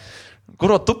 blėt,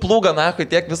 kur tu plūga, nahui,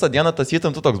 tiek visą dieną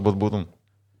tasytum, tu toks būtum.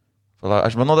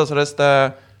 Aš manau, tas rasta...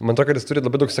 Man to, kad jis turi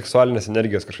labai daug seksualinės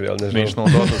energijos kažkodėl, nežinau.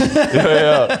 Neišnaudotas.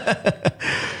 Jo.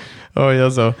 O,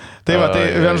 Jėzau. Tai va, tai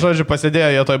vien žodžiu pasėdėjo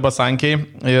jie toj basankiai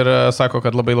ir sako,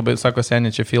 kad labai, sako,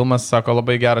 seniai čia filmas, sako,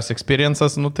 labai geras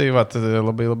experiences, nu tai va,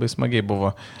 labai smagiai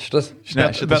buvo. Šitas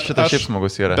šiaip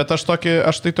smagus yra. Bet aš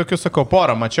tai tokiu sakau,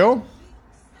 porą mačiau,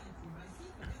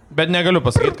 bet negaliu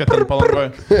pasakyti, kad ten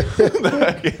Palangoje.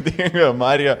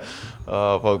 Marija.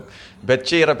 Bet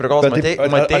čia yra prikolas,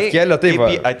 matei,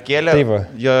 atkėlė.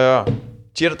 Jo.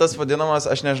 Čia ir tas vadinamas,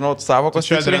 aš nežinau, savokos.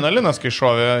 Čia adrenalinas, kai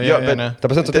šovė. Jo, bet ta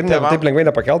prasme, tu taip lengvai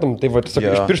nepakeltum, tai va, tiesiog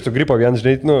iš pirštų gripo vien,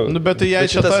 žinai, nu. Nu, bet tai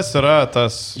jei čia tas yra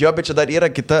tas... Jo, bet čia dar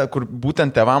yra kita, kur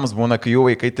būtent tėvams būna, kai jų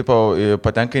vaikai, tipo,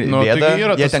 patenka į bėdą,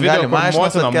 jie ten gali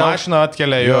mašiną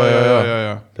atkelia, jo.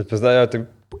 Bet pasidėjo, tai...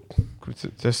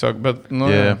 Tiesiog, bet,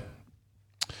 nu...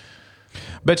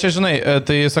 Bet čia, žinai,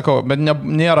 tai sakau, bet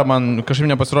nėra man, kažkaip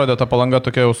nepasirodė ta Palanga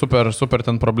tokia jau super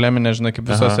ten probleminė, žinai, kaip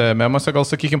visose memuose, gal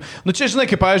sakykim. Nu čia, žinai,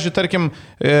 kaip, pavyzdžiui, tarkim,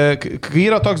 kai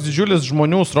yra toks didžiulis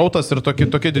žmonių srautas ir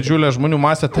tokia didžiulė žmonių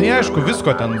masė, tai aišku,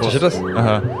 visko ten bus. Šitas?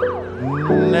 Aha.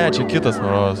 Ne, čia kitas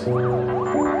maros.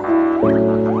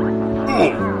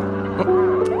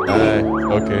 Ai,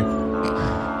 okei.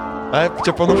 Ai,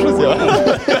 čia panašus jau.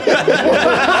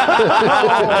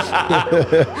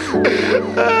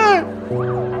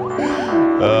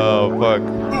 Oh, fuck.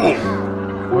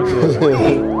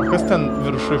 Kas ten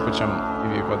viršui pačiam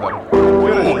įvyko dar?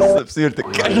 Dviračiais apsivirti.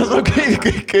 Aš nežinau,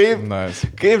 Nice.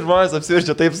 kaip žmonės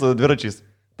apsivirčia taip su dviračiais.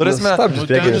 Stabdžius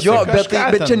priekinius. Jo,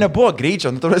 bet čia nebuvo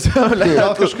greičio.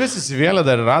 Gal kažkas įsivėlė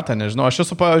dar ratą, nežinau. Aš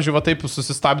esu, pavyzdžiui, va taip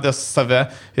susistabdęs save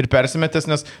ir persimetęs,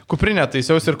 nes kuprinę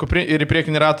taisiausi ir į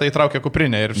priekinį ratą įtraukė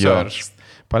kuprinę ir viso.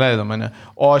 Paleido mane.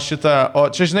 O čia,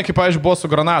 žinai, kaip, pavyzdžiui, buvo su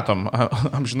granatom,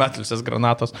 amžinatilsės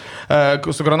granatos,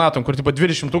 su granatom, kur, tipo,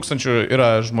 20 000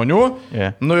 yra žmonių,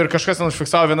 nu ir kažkas ten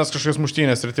užfiksavo vienas kažkokias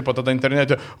muštynės ir, tipo, tada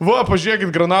internete, va,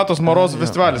 pažiūrėkit, granatos Morozų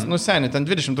festivalis. Nu, seniai, ten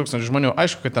 20 000 žmonių,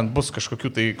 aišku, kad ten bus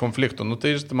kažkokių tai konfliktų, nu,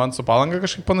 tai man su Palanga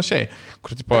kažkaip panašiai,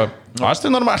 kur, tipo, aš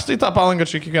tai normaliai, aš tai tą Palangą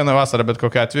čia kiekvieną vasarą, bet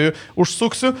kokiu atveju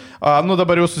užsuksiu, nu,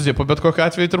 dabar jau suzipu, bet kokiu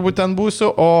atveju turbūt ten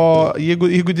būsiu, o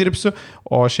jeigu dirbsiu,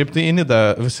 o šiaip tai į Nidą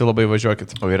visi labai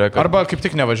važiuokit. Arba kaip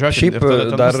tik nevažiuokit. Šiaip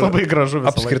dar labai gražu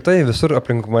visą apskritai laiką. Visur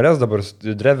aplink Marias dabar,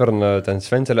 Dreverna, ten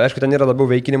Svencelė, aišku, ten yra labiau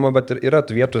veikinimo, bet yra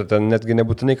tų vietų, ten netgi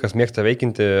nebūtinai kas mėgsta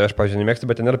veikinti, aš, pavyzdžiui, nemėgstu,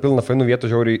 bet ten yra pilna fainų vietų,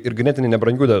 žiauriai ir ganėtinai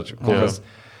nebrangių dar.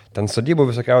 Ten sodybų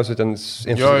visokiausių, ten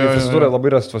infrastruktūra labai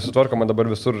yra susitvarkoma dabar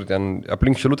visur, ten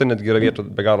aplink Šilutę netgi yra vietų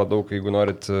be galo daug, jeigu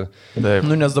norit.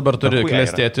 Nu, nes dabar turi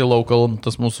klestėti local,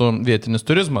 tas mūsų vietinis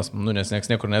turizmas, nu, nes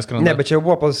nieks niekur neskrenda. Ne, bet čia jau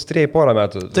buvo pastarieji porą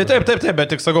metų. Taip, bet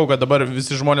tik sakau, kad dabar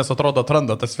visi žmonės atrodo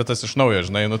atranda tas vietas iš naujo,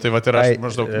 žinai, nu tai va ir aš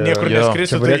maždaug niekur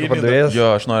neskrisiu.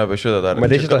 Jo, aš noriu apie šitą dar.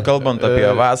 Kalbant apie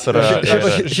vasarą.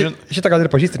 Šitą gal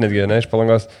ir pažįsti netgi, ne, iš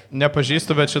Palangos.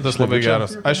 Nepažįstu, bet šitas labai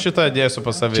geras. Aš šitą dėsiu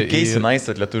pas save.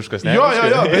 Ne? Jo,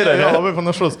 labai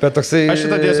panašus. Bet toksai... Aš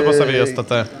šitą dėsiu pas savį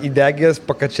STT. Įdegęs,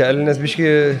 pakačelinės, biški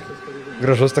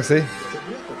gražus toksai.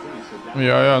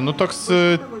 Jo, nu toks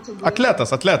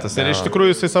atletas. Ir iš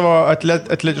tikrųjų jisai savo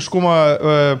atletiškumą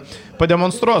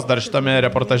pademonstruos dar šitame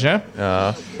reportaže.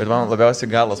 Ja, bet man labiausiai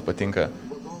galas patinka.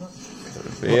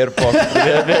 Ir po...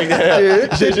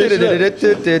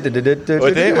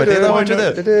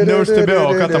 Neužstebėjau,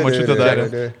 ką ta močiutė darė.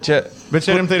 Bet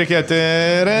čia rimtai reikėjo.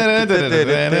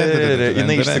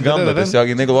 Jinai išsigando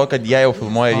tiesiog, jinai galvoja, kad jie jau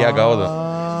filmuoja ir ją gaudo.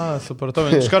 Supratau,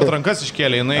 iš karto rankas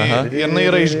iškėlė, jinai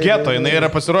yra iš geto, jinai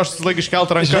yra pasiruošęs laik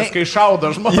iškelti rankas, kai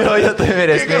šaudo žmonės. Jo, tai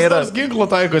vyresnė yra. Kas ginklų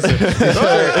taikosi.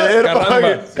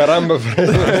 Karamba.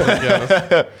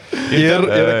 Ir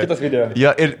kitas video.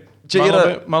 Jo, ir čia yra...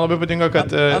 Man labai patinka,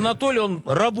 kad... Anatolij, on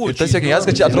рабочий. Tas jėgas,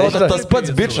 kad čia atrodo, kad tas pats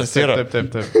bičas yra.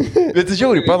 Taip. Bet jis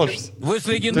žiauriai panašus. Вы с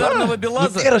легендарного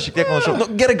Белаза? Yra šiek tiek panašus. Nu,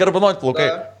 gerai, garbanoti plaukai.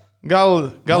 Gal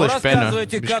iš penio.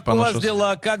 Рассказывайте, как у вас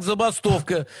дела, как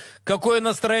забастовка, какое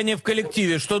настроение в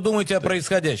коллективе, что думаете о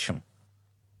происходящем?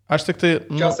 Aš tik tai...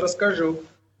 Сейчас расскажу.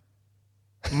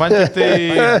 Man tik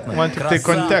tai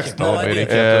konteksto labai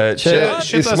reikėtų.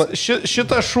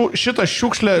 Šitą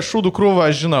šiukšlę šūdų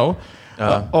krūvą aš žinau.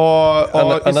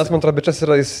 Anas man atrodo, bičias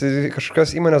yra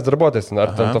kažkokios įmonės darbuotojas,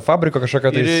 ar ten to fabriko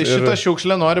kažkokia tai. Ir šitą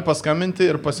šiukšlę nori paskambinti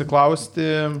ir pasiklausti,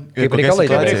 kaip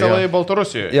reikalai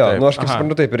Baltarusijoje. Jo, nu aš kaip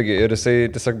suprantu taip irgi, ir jisai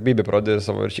tiesiog bybė parodė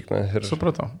savo ir šikną.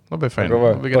 Supratau, labai fain.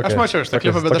 Aš mačiau šitą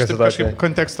klipą, bet aš taip kažkaip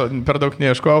konteksto per daug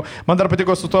neieškojau. Man dar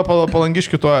patiko su tuo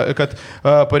palangiškiu, kad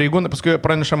pareigūnai, paskui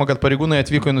pranešama, kad pareigūnai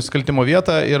atvyko į nusikaltimo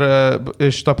vietą ir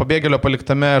šito pabėgėlio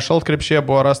paliktame šaltkrepšyje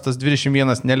buvo rastas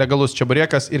 21 nelegalus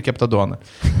čeburėkas ir kepta duona.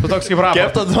 Tu toks kaip raportas.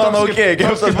 Kepta duona, okei,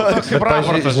 toks kaip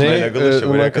raportas.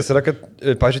 Žinai, kas yra, kad,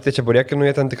 pažiūrėjau, tie čeburėkai, nu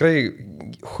jie ten tikrai,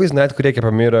 net kurie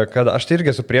kepami yra, kad aš tai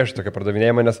irgi esu prieš tokio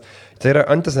pardavinėjimą, nes tai yra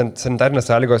antisanitarinės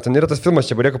sąlygos, ten yra tas filmas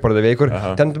čeburėkų pardavėjai, kur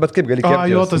ten bet kaip gali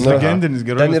kepti. Jo, tas legendinis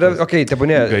geras. Ten yra, okei,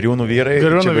 tebūnė. Gariūnų vyrai,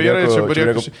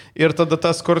 čeburėkų. Ir tada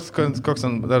tas, koks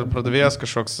ten dar pradavėjas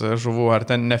kažkoks žuvų, ar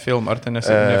ten ne film, ar ten ne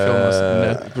filmas.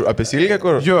 Apie silkę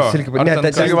kur? Jo.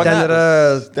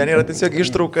 Ten yra tiesiog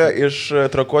ištrauka iš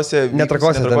Trakuose.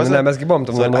 Netrakuose, mes gyvom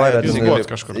tam nuvarę.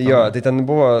 Jo, tai ten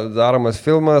buvo daromas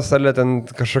filmas, ar ten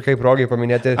kažkokiai progai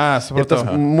paminėti. Ir tas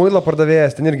muilo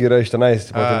pardavėjas ten irgi yra iš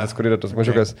tenais, tas, kur yra tas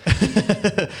mažiukas.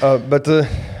 Bet,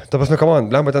 ta prasme,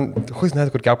 kamon, lemba ten, net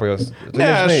kur kepa jos.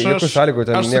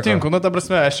 Aš sutinku, nu ta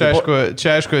prasme,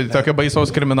 čia aišku, tokio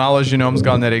baisaus kriminalo žinioms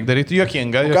gal nereikia daryti,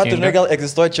 juokinga. Ką tu žinai, gal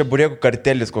egzistuoja čia burėkų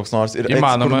kartelis koks nors ir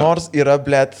įmanoma. Kur nors yra,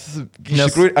 blėt, iš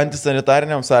tikrųjų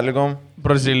antisanitariniam sąlygom.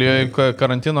 Brazilijoje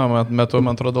karantino metu,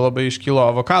 man atrodo, labai iškilo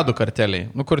avokadų karteliai.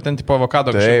 Nu, kur ten tipo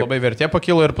avokado labai vertė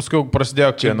pakilo ir paskui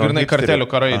prasidėjo grinai kartelių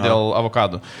karai dėl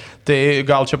avokadų. Tai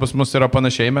gal čia pas mus yra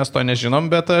panašiai, mes to nežinom,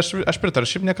 bet aš pritar,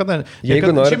 šiaip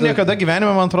niekada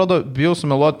gyvenime, man atrodo, bijau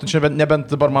sumeluoti, čia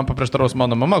nebent dabar man paprieštaraus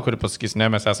mano mama, kuri pasakys, ne,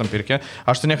 mes esam pirkę.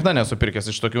 Aš tai niekada nesu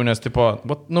pirkęs iš tokių, nes tipo,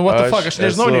 nu, what the fuck, aš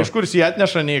nežinau, nei iš kur jį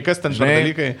atneša, nei kas ten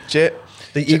dalykai.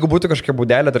 Tai jeigu būtų kažkokia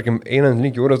būdelė, tarkim, einant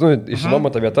link jūros,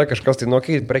 išsinuomota vieta, kažkas tai, nu,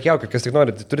 prekiauk, kas tik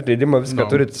nori, turite leidimą, viską,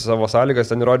 turite savo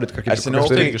sąlygas, ten įrodyti, kokie aš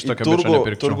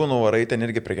turgų nuvarai, ten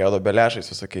irgi prekiaudo belešais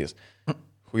visokiais.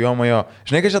 Hujomajo.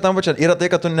 Žinai, kad čia tampa, čia yra tai,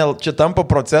 kad čia tampa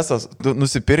procesas,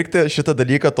 nusipirkti šitą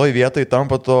dalyką toj vietoj,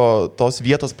 tampa tos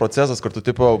vietos procesas, kur tu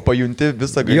tipo pajunti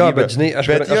visą galybę. Jo, bet žinai, aš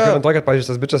garantuoju, kad, pavyzdžiui,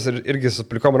 tas bičas irgi su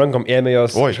plikom rankom ėmė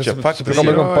jos, su plikom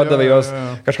rankom padavė jos,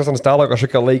 kažkas ant stalo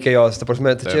kažkokią laikė jos, ta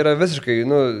prasme, tai čia yra visiškai,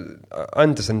 nu,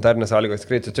 antisanitarinės sąlygos,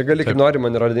 tikrai, čia gali kaip nori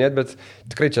man įrodinėti, bet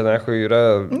tikrai čia nehu yra...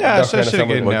 Ne, aš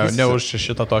irgi ne už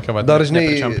šitą tokią vadinę. Dar, žinai,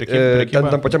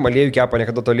 tam pačiam aliejų kepa,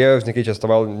 niekada to aliejus nekeičia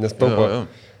stoval, nes taupo.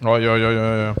 O.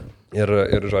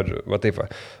 Ir žodžiu, va taip.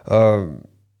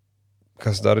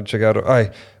 Kas dar čia gero?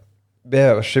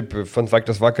 Beje, šiaip fun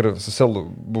factas, vakar su Selu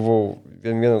buvau,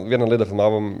 vieną laidą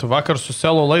filmavom. Tu vakar su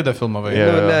Selu laidą filmavai?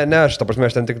 Ne, aš ta prasme,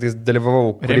 aš ten tik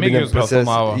dalyvavau. Remigijus gal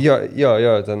filmavo? Jo,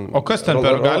 ten. O kas ten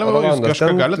per galima? Jūs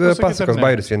kažką galite pasakyti? Pasakos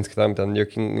bairis vienas kitam ten,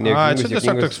 jokingai. Čia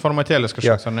tiesiog toks formatėlis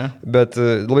kažkoks, ar ne? Bet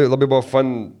labai buvo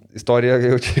fun istorija,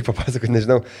 jau čia papasakot,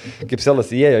 nežinau, kaip Selas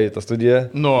įėjo į tą studiją.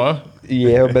 Nu.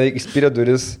 Įėjo, beveik įspyrė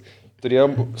duris, turėjo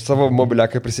savo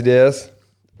mobiliaką prisidėjęs.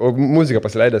 O muziką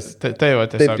pasileidęs. Tai va,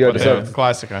 tiesiog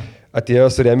klasika. Atėjo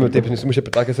su Remiu, taip nusimušė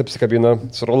pitakės, apsikabino,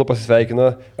 su Rolu pasisveikino,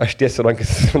 aš tiesiu rankas,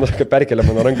 perkelė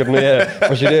mano ranką ir nuėjo,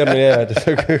 pažiūrėjo ir nuėjo.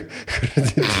 Tiesiog.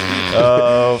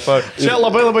 Čia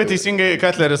labai teisingai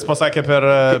Katleris pasakė per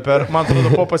man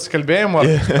atrodo, po pasikalbėjimo,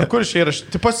 kur čia yra,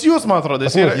 tai pas jūs, man atrodo,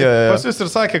 pas jūs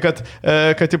ir sakė,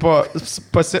 kad tipo,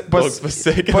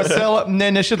 pasela,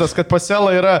 ne šitas, kad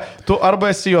pasela yra, tu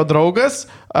arba esi jo draugas,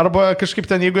 arba kažkaip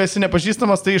ten, jeigu esi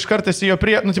nepažįstamas, tai iškart esi jo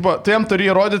nu, tipo, tu jam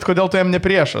turi įrodyti, kodėl tu jam ne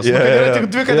priešas. Yra tik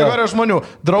dvi kategorijos žmonių.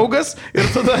 Draugas ir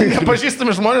tada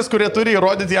nepažįstami žmonės, kurie turi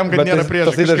įrodyti jam, kad nėra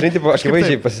priešas. Tai dažnai, tipo, aš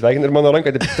akivaizdžiai pasisveikinu ir mano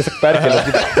ranką tiesiog perkelia.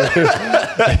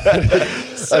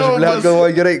 Aš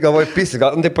galvoju, pisi,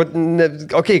 gal,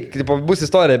 tipo, bus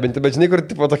istorija, bet žinai, kur,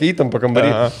 tipo, tokia įtampa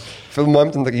kambarį.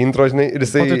 Filmuojam ten tokį intro, žinai, ir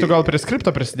jisai... O tai tu gal prie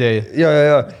skripto prisidėjai? Jo.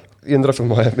 Indra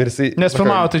filmuoja ir jisai... Nes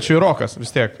filmavo, tai čia Rokas vis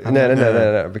tiek. Ne,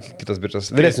 kitas bičas.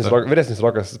 Vyresnis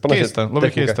Rokas. Keista, labai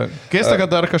keista. Keista,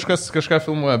 kad dar kažką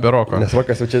filmuoja be Roko. Nes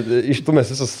Rokas jau čia ištumės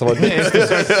visus savo...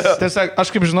 Tiesiog, aš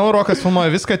kaip žinau, Rokas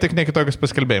filmuoja viską, tik ne kitokius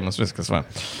paskelbėjimus, viskas va.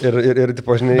 Ir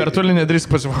tipo, žinai... Bertulį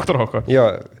nedrįsk pasivokti Roko. Jo,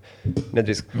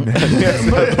 nedrįsk. Ir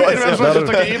mes žodžiu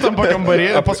tokia įtampa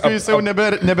kambarį, o paskui jis jau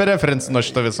nebereferencino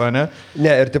šito viso, ne?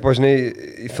 Ne, ir tipo, žinai,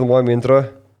 filmuojam intro.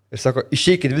 Ir sako,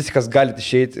 išeikit viskas, galite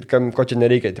išeiti ir ko čia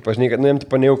nereikia. Tipo, žinai, kad, nu, jam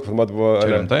tipo nejauk filmuot buvo. Čia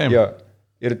rimtai? Jo.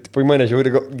 Ir tipo, į mane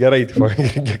žiūri gerai, tipo,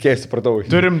 kiek supratau.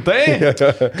 Tu rimtai?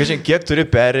 Kažin, kiek turi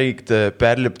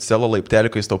perlipti Selo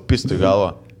laiptelį, kai jis tau pistų į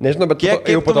galvą? Nežinau, bet kiek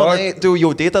jau po to... Tu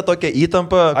jautei tą tokią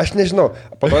įtampą? Aš nežinau.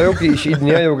 Po to jau, kai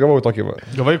išeidinėjau, jau gavau tokį va.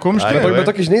 Gavai kumštį? Bet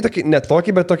tokį, žinai, tokį, ne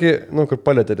tokį, bet tokį, nu, kur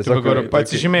palėtė. Tiesiog, kur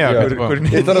pasižymėjo.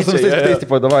 Ir tada su visais kitais,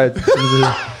 tipo, davai.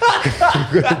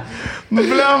 Nu,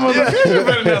 bliamu,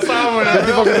 per nesąmonę.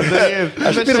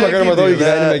 Aš pirmą kartą matau į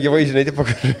gyvenimą gyvai, žinai, tipo,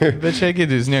 bet čia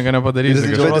gydys, nieko nepadarys.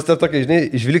 Bet jis tokį, žinai,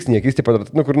 žvilgsnį, akis, tipo,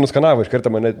 nu, kur nuskanavo, iš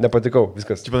karto man nepatikau,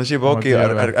 viskas. Čia panašiai buvo, kai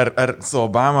ar su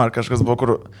Obama, ar kažkas buvo,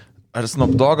 kur... Ar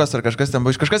Snoop Doggas, ar kažkas ten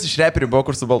buvo. Kažkas iš reperių buvo,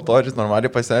 kur su baltočiais normaliai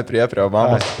pasėmė prie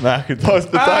Obamos. Na, kai tos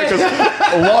pitakas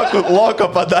loko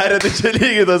padarė, tai čia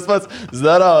lygiai tas pats.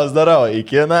 Zdarau,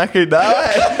 iki, na, kai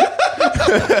davai.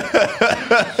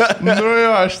 Nu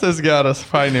jo, aš tas geras,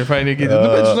 fainai gydyti. Nu,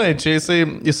 bet žinai, čia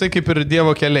jisai kaip ir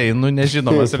Dievo keliai, nu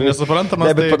nežinomas ir nesuprantamas.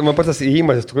 Ne, bet man pats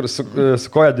įėjimas,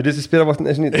 su koja duris įspiramas,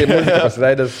 nežinai, tai muzika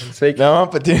pasileidęs, sveiki. Ne, man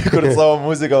patinka, kur savo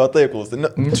muziką va taip klausai.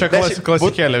 Čia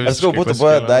klasikėlė visai. Aš gal būtų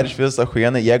buvę dar iš viso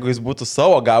ahujenai, jeigu jis būtų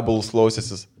savo gabalus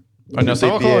klausęsis. O ne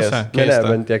savo klausę? Ne,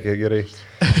 bent tiek gerai.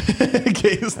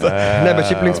 Keista. Ne, bet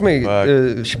šiaip linksmai,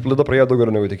 šiaip laida praėjo daug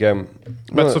geriau negu tikėjom.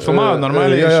 Bet sufilmavo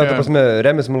normaliai. Jo, ta prasme,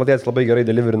 Remis Maladėtis labai gerai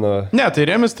deliverino. Ne, tai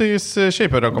Remis, tai jis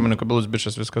šiaip yra komunikabilus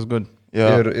bičas, viskas good.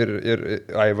 Ir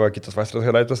kitas vasaros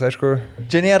highlightas, aišku.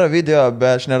 Čia nėra video,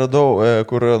 bet aš neradau,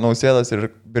 kur Nausėdas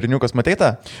ir berniukas, matei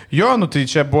tą? Jo, nu tai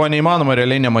čia buvo neįmanoma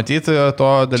realiai nematyti to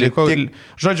dalyko.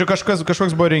 Žodžiu,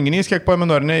 kažkoks buvo renginys, kiek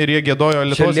pamenu, ar ne, ir jie gėdojo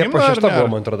Lietuvos himną. Čia Liepos 6 buvo,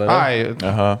 man atrodo.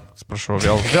 Aha. Atsiprašau,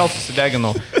 vėl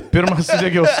susideginau. Pirmas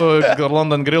susidegiau su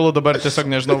London Grillu, dabar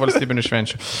tiesiog nežinau valstybinių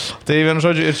švenčių. Tai vien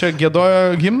žodžiu, ir čia gėdojo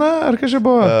himną, ar kažkaip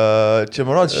buvo? Čia,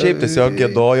 manau, šiaip tiesiog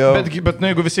gėdojo. Bet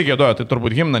nu, jeigu visi gėdojo, tai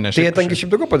turbūt himną ne šiaip. Tai jie tankiai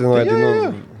šimtukų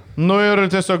padainuoja. Nu ir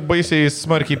tiesiog baisiai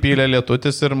smarkiai pylė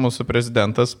lietutis ir mūsų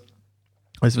prezidentas.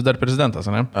 Jis vis dar prezidentas,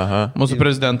 ne? Aha. Mūsų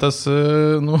prezidentas,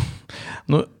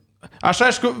 aš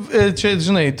aišku, čia,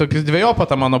 žinai, tokia dviejopą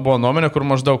ta mano buvo nuomonė, kur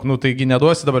maždaug, taigi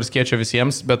neduosi dabar skėčio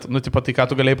visiems, bet, tipo, tai ką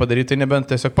tu galėjai padaryti, tai nebent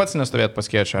tiesiog pats nestovėt pas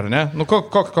skėčio, ar ne?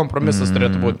 Koks kompromisas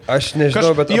turėtų būti? Aš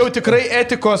nežinau, bet... Jau tikrai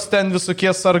etikos ten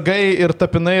visokie sargai ir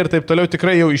tapinai ir taip toliau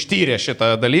tikrai jau ištyrė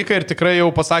šitą dalyką ir tikrai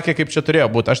jau pasakė, kaip čia turėjo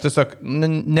būti. Aš tiesiog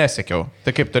nesekiau,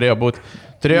 tai kaip turėjo būti.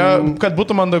 Turėjo, kad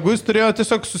būtų mandagus, turėjo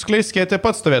tiesiog suskleisti skėtį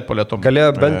pats stovėti po lietum.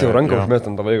 Galėjo bent jau ranką užmesti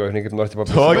ant vaiko, žinai, kaip nors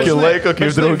papasakoti. Tokį laiką,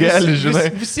 kaip draugelį, žinai.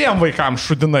 Visiems vaikams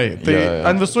šudinai. Tai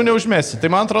ant visų neužmesi. Tai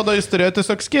man atrodo, jis turėjo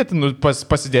tiesiog skėti,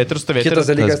 pasidėti ir stovėti.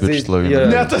 Kitas dalykas,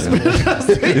 ne tas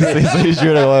biržas. Jisai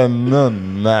žiūrė,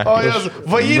 na. O jas,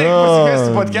 vairį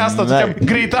pasikviesti podcast'ą, tokiam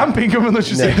greitam 5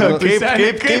 minučių sėdėti.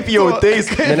 Kaip jau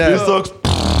teis, visoks...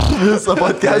 Visą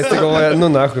podcastą. Tai galvoja,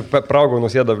 nahui, praugau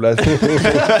nusėdą, blė.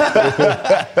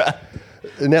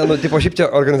 Ne, tipo, šiaip čia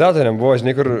organizatoriam buvo,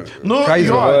 žinai, kur... ką jis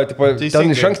galvoja, tipo,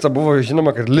 ten iš anksto buvo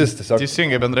žinoma, kad lis tiesiog.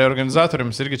 Teisingai, bendrai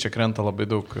organizatoriams irgi čia krenta labai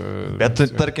daug... Bet,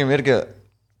 tarkim, irgi,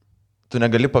 tu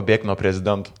negali pabėgti nuo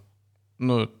prezidentų.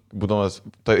 Būdamas,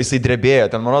 jisai drebėjo,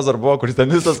 ten Manos dar buvo, kuris ten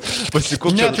visas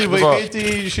pasikūpčia. Ne, tai vaikai, tai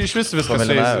iš vis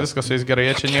viskas su jais gerai,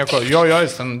 čia nieko, jo,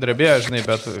 jis ten drebėjo, žinai,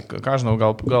 bet, ką žinau,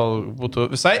 gal būtų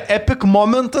visai epic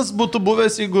momentas būtų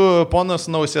buvęs, jeigu ponas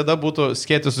Nausėda būtų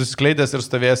skėti susiskleidęs ir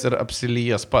stovėjęs ir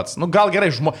apsilyjęs pats. Gal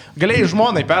gerai, galėjai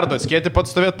žmonai perduoti skėti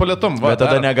pats stovėti po lietum. Bet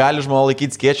tada negali žmona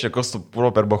laikyti skėčio, kas tu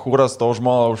per bahūras, tau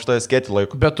žmona už tai skėti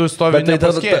laiko. Bet tu stovi ne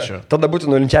po skėčio. Tada būtų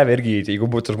nulinčiavę irgi,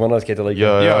 jeigu būtų žmona skėti laiko.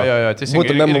 Jo,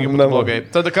 teisingai. Blogai.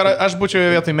 Tada aš būčiau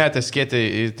vietoj metę skėti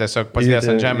tiesiog pasidėjęs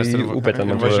ant žemės ir upę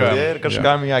ten važiuoja. Ir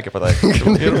kažkam į akį pataikė.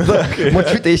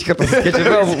 Močiutė iškarto skėčiai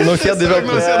vėl, Nausėdai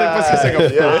pasisekė.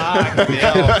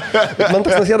 Man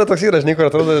toks Nausėda toks yra, žinai, kur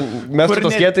atrodo, mes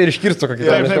to skėtį ir iškirsto kokį.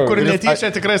 Kur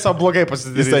netyčia tikrai savo blogai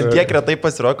pasidarys. Jis ant tiek retai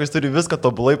pasirodo, jis turi viską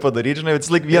tobulai padaryti, žinai,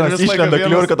 vis laik vienas išlenda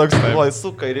kliurka toks,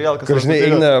 suka ir vėl kažkas. Žinai,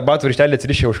 eina batų ryštelį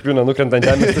atsirišė, užkliūna, nukrenta ant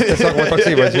žemės, tiesiog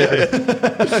toksai važiuoja.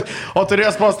 O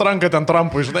turės post ranką ten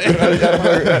Trumpui, žinai.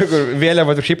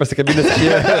 Vėliava šiaip pasikabinės.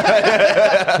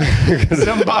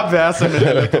 Zimbabvė esame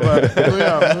Lietuva.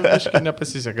 Aiškiai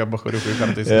nepasiseka bahuriukui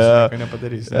kartais, nieko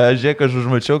nepadarys. Žiūrėk, aš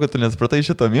užmačiau, kad tu nespratai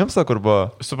šito mėmsą, kur buvo.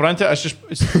 Supranti, aš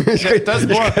tas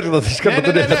buvo... Ne,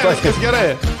 viskas gerai.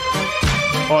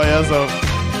 O, Jėzau.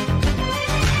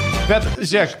 Bet,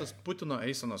 žiūrėk, šitas Putino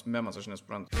eisenos memas, aš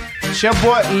nesuprantu. Čia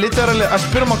buvo literally, aš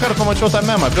pirmą kartą pamačiau tą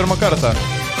memą, pirmą kartą.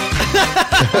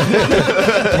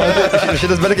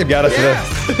 Šitas bet kaip geras yra.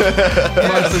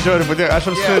 Man sužiūrė, patinka, aš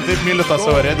apskritai taip myliu tą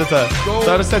savo Redditą.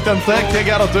 Tarsi ten tiek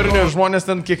gero turinio ir žmonės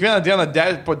ten kiekvieną dieną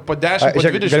po 10, po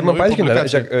 20. Galima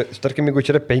paaiškinti, tarkim, jeigu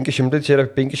čia yra 500, čia yra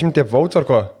 500 votes ar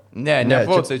ko? Ne,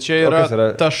 votes, čia yra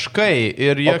taškai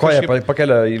ir jie kažkaip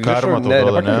pakelia į karmą.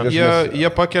 Jie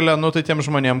pakelia, tai tiem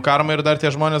žmonėm karmą ir dar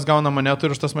tie žmonės gauna monetų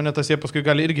ir už tas monetas jie paskui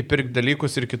gali irgi pirkti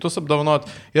dalykus ir kitus apdovanot.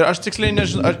 Ir aš tiksliai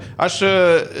nežinau, aš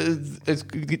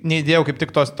neįdėjau kaip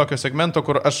tik tokio segmento,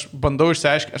 kur aš bandau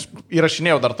išsiaiškinti, aš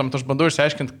įrašinėjau dar tam, aš bandau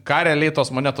išsiaiškinti, ką realiai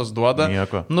tos monetos duoda.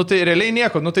 Nieko. Tai realiai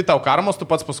nieko, tai tau karmos, tu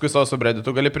pats paskui savo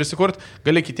subredditu gali prisikurti,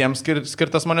 gali kitiems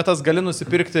skirtas monetas, gali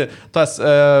nusipirkti tas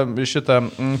šitą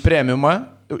premiumą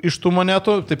iš tų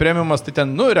monetų, tai premiumas, tai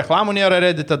ten, reklamų nėra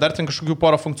Reddite, dar ten kažkokių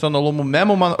porą funkcionalumų,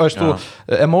 memų, aš tų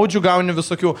emojių gauni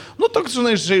visokių, toks,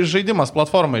 žinai, žaidimas,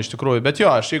 platforma iš tikrųjų, bet jo,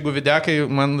 aš jeigu videkai,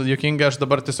 man juokinga, aš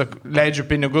dabar tiesiog leidžiu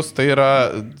pinigus, tai yra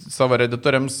savo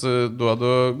redditoriams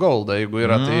duodu goldą, jeigu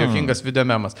yra, tai juokingas video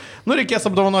memas. Reikės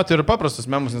apdovanoti ir paprastus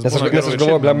memus, nes aš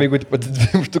galvoju, blem, jeigu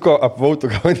 2 štuko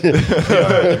apvautų gauni.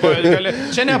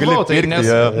 Čia ne apvautai,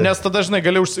 nes tada, žinai,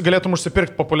 galėtum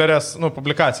užsipirkti populiarias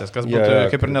publikacijas, kas būtų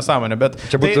kaip ir nesąmonė, bet...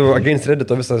 Čia būtų against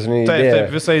Reddito visas, žinai, idėja.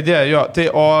 Taip, visa idėja, jo. Tai,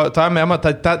 o tą memą,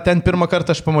 ten pirmą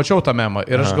kartą aš pamačiau tą memą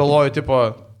ir aš galvoju, tipo...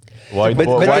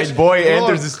 White boy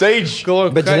enters the stage.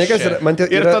 Bet žinai, kas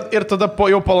yra... Ir tada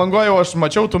jau Palangoje aš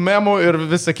mačiau tų memų ir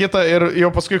visą kitą ir jau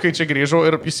paskui, kai čia grįžau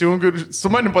ir įsijungiu, su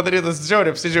manim padarytas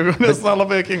žiauriai apsidžiaugiu, nes man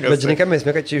labai jokingas. Bet žinai, ką mes,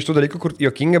 kad čia iš tų dalykų, kur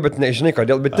jokinga, bet nežinai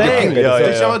kodėl, bet jokinga.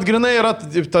 Tai čia atgrinai yra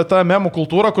ta memų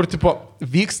kultūra, kur tipo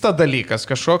vyksta dalykas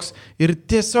kažkoks ir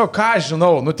tiesiog, ką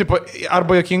žinau, tipo,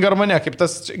 arba jokinga arba ne, kaip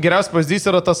tas geriausias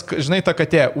pavyzdys yra tas, žinai, ta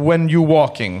katė, when you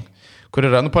walking. kur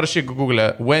yra, parašyk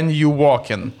Google, when you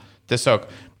walking. Tiesiog.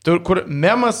 Kur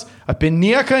memas apie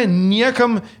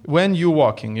niekam when you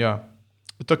walking, jo.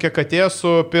 Tokia katė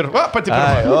su pati pirma.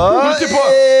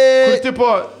 Kur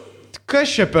tipo, kas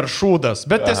čia per šūdas,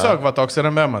 bet tiesiog toks yra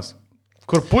memas.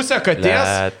 Kur pusė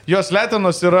katės, jos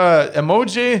letinos yra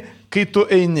emojiai, kai tu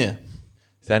eini.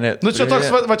 Seniai, čia toks,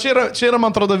 čia yra,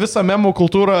 man atrodo, visa memų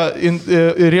kultūra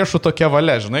riešų tokia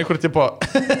valia, žinai, kur tipo,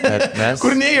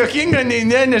 kur nei jokinga, nei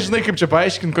nežinai, kaip čia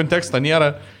paaiškinti, konteksto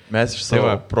nėra. Mes iš savo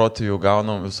protijų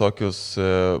gaunam visokius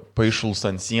paišulus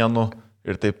ant sienų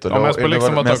ir taip toliau. O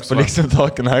mes paliksim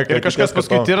tokį, ir kažkas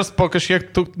paskui tirs po kažkiek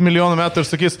milijonų metų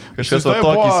ir sakys, kažkas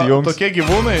tokį įsijungs. Tokie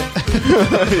gyvūnai.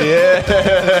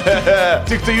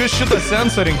 Tik tai jūs šitą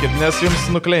sensorinkit, nes jums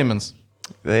nukleimins.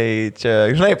 Tai čia,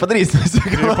 žinai, padarysim.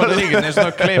 Padarykit,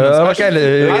 nežinau, kleimins.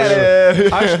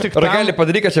 Aš tik Ragelį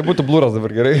padaryk, kad čia būtų blūras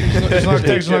dabar gerai.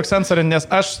 Žinok, sensorį, nes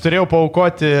aš turėjau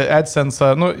paaukoti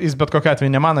AdSense, jis bet kokiu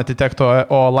atveju ne man atitektų,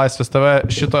 o Laisvės TV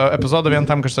šito epizodo vien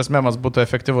tam, kad šitas memas būtų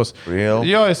efektyvus.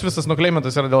 Jo, jis visas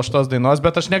nukleimintas yra dėl šitos dainos,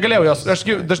 bet aš negalėjau jos, aš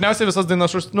dažniausiai visas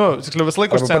dainas, tiksliau visą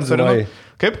laiką užsensorinu.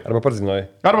 Kaip? Arba pats dainuoji.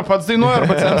 Arba pats dainuoji,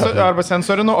 arba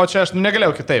sensorinu, o čia aš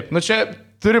negalėjau kitaip. Čia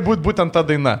turi būti būtent ta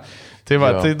daina. Tai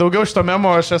tai daugiau šito memo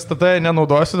aš STT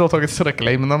nenaudosiu, dėl to, kad jis yra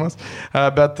kleiminamas,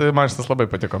 bet man šitas labai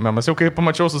patiko memas. Jau kai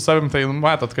pamačiau su savim, tai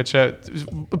matot, kad čia...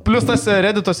 Plus tas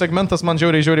Reddito segmentas man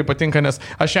žiauriai patinka, nes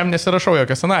aš jam nesirašau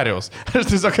jokio scenarijaus. Aš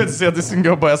tiesiog atsisėdu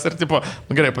įsijungiau OBS ir tipo,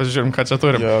 gerai, pasižiūrim, ką čia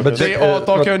turim. O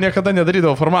tokio niekada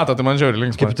nedarydavau formato, tai man žiauriai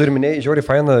linksma. Kaip turi minėjai, žiauriai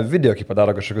faina video, kaip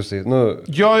padaro kažkokius tai...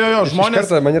 Jo,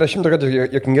 žmonės... Man yra 100 kartų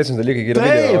jokingesnis dalykai, kai yra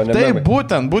video, o ne memai.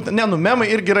 Būtent.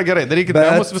 Memai irgi yra gerai, darykit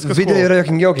memus, viskas. Video yra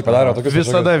jokingiau, kaip padaro.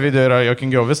 Visada video yra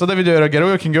jokingiau. Visada video yra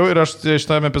geriau jokingiau ir aš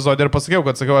šitame epizode ir pasakiau,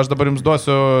 kad aš dabar jums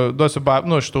duosiu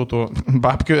šitų tų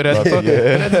babkių, Reddito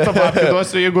babkių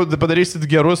duosiu, jeigu padarysit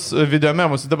gerus video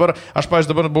memus. Dabar aš,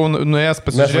 dabar buvau nuėjęs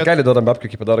pasižiūrėti. Mes Rakelį duodam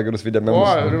babkių, kaip padaro gerus video memus. O,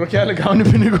 Rakelį gauni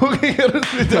pinigų, kai gerus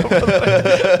video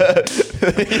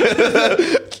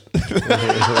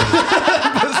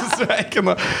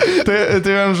pasisveikino.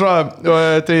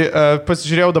 Tai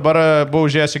pasižiūrėjau dabar, buvau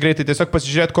žiūrėjęs greitai, tiesiog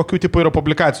pasižiūrėti, kokių tipų yra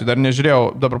publikacijų. Dar nežiūrėjau,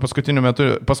 dabar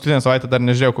paskutinę savaitę dar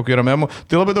nežiūrėjau, kokių yra memų.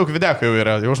 Tai labai daug videkų jau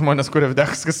yra, jau žmonės kuria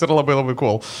videkas, kas yra labai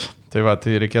cool. Tai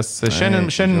tai reikės,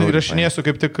 šiandien įrašinėsiu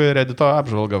kaip tik Reddito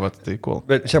apžvalgą, tai cool.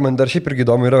 Bet čia man dar šiaip irgi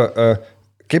įdomu yra,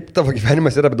 kaip tavo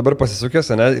gyvenimas yra dabar pasisukęs,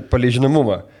 palei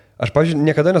žinomumą. Aš, pavyzdžiui,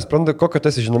 niekada nesprantu, kokio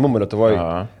tas žinomumo Lietuvoje.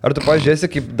 Ar tu, pavyzdžiui, esi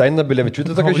kaip Daina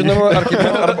Bilevičiūtė tokia žinoma, ar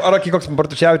kaip koks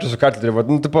Bartuševičius su Kartlerį,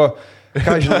 tipo,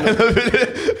 ką žinoma?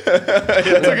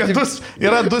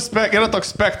 Yra toks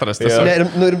spektras. Kas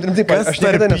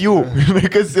tarp jų?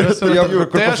 Kas yra tarp jų?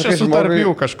 Tai aš esu tarp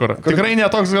jų kažkur. Tikrai ne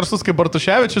toks garsus kaip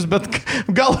Bartuševičius, bet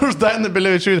gal už Dainą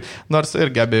Bilevičiūtę, nors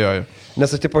irgi abejoju.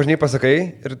 Nes aš tipo, žinai, pasakai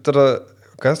ir tada,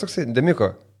 kas toksai,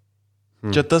 Demiko?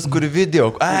 Čia tas, kur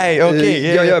video. Ai, okei.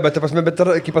 Jo, bet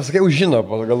kaip pasakai, žino,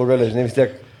 galų galę, žinai, vis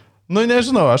tiek.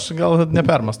 Nežinau, aš gal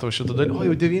nepermastau šitą dalį. O,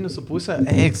 jau 9,5.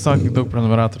 Eik, sakyk, daug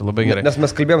prenumeratorių, labai gerai. Nes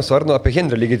mes kalbėjom su Arnu apie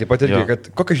Henrį lygiai taip pat irgi,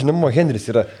 kad kokio žinomumo Henris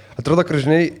yra. Atrodo, kad,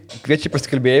 žinai, kviečia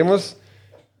pasikalbėjimus,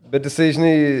 bet jisai,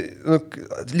 žinai,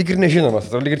 lyg ir nežinomas.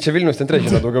 Lyg ir čia Vilnius centre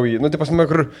žino daugiau jį. Tai pasime,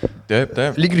 kur... Taip.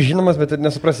 Lyg ir žinomas, bet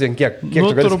nesuprasi, kiek tu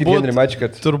gali sakyti Henrį Mačiui,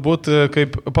 kad... Turbūt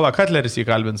kaip... Katleris jį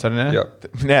kalbins, ar ne? Jo.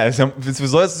 Ne, vis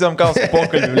vizuojas jam kalbas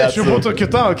pokalbį. Čia būtų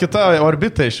kita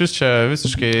orbita, iš vis čia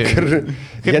visiškai...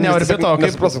 Kaip ne orbita, o kaip...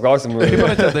 Nesuprasiu klausimų. Kaip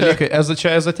yra tie dalykai?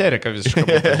 Čia ezoterika visiškai.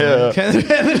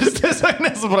 Henris tiesiog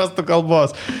nesuprastų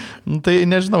kalbos. Tai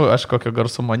nežinau, aš kokio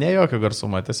garsumo, ne jokio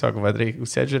garsumo. Tiesiog,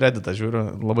 sėdžiu Redditą, žiūriu,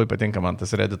 labai patinka man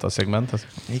tas Reddito segmentas.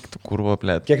 Eik tu kurvo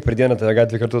plėt. Kiek per dieną tave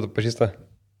gatvį kartu pažįsta?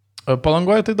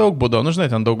 Palangoje tai daug būdavo,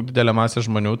 žinai, ten daug didelė masė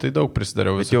žmonių, tai daug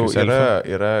prisidariau visų.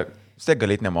 Yra, vis tiek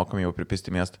galėt nemokamai jau pripisti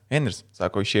miestą. Henris,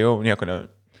 sako, išėjau, nieko ne...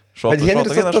 Bet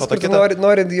Henris tas, kur tu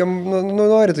nori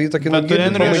tu jį tokį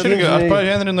nugirti. Aš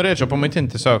Henrį norėčiau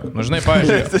pamaitinti tiesiog. Žinai,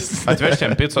 pavyzdžiui, atvežti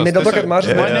jam pizzos. Ne dėl to, kad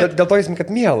mažas, dėl to jis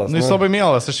kad mielas. Jis labai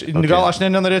mielas. Gal aš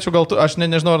nenorėčiau, aš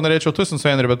nežinau, ar norėčiau tusinti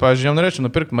su Henriu, bet, pavyzdžiui, jam norėčiau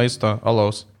nupirkti maisto,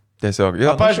 alaus. Tiesiog.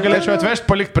 Pavyzdžiui, galėčiau atvežti,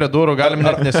 palikti prie durų, galim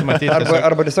net nesimatyti.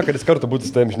 Arba tiesiog, kad jis kartu būtų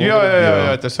su tavim, žinai. Jo,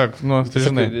 tiesiog, tai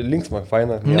žinai. Linksma,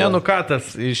 faina. Ne, ką tas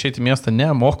išeiti į miestą,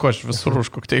 moku aš visur už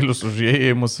kokteilius, už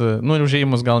įėjimus. Už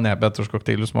įėjimus gal ne, bet už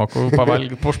kokteilius moku,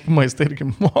 pavalgyti, po maistą irgi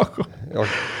moku.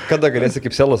 Kada galėsi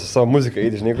kaip selas su savo muzika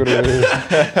eiti, žinai, kur...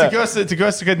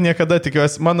 Tikiuosi, kad niekada,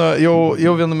 mano,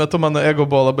 jau vienu metu mano ego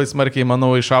buvo labai smarkiai,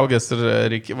 manau, išaugęs ir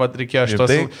reikėjo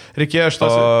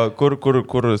šitos...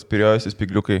 Kur spiriuojasi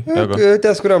spigliukai?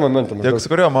 Ties kurio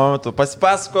momentu.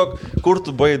 Pasipasakok, kur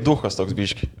tu buvai duhas toks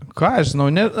biški. ką aš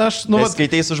žinau,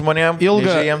 skaitei su žmonėm,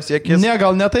 jiems į akis. Ne,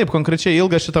 gal ne taip, konkrečiai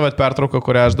ilgą šitą pertrauką,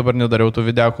 kurią aš dabar nedariau tų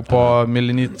videokų po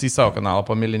Milinytės, į savo kanalą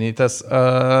po Milinytės.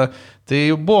 Tai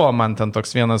buvo man ten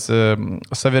toks vienas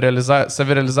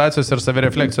savirealizacijos ir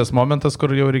savirefleksijos momentas,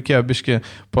 kur jau reikėjo biški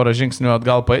porą žingsnių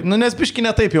atgal paeiti. Nes biški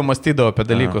netaip jau mąstydavo apie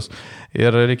dalykus.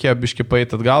 Ir reikėjo biški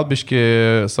paeiti atgal, biški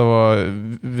savo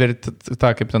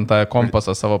tą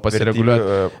kompasą savo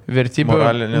pasireguliuoti.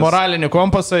 Moralinį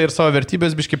kompasą ir savo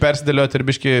vertybės biški persidėlioti ir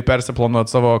biški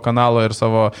persiplanuoti savo kanalo ir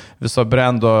savo viso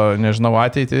brando, nežinau,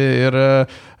 ateitį.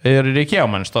 Ir reikėjo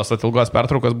man šitos atilgos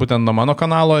pertraukos būtent nuo mano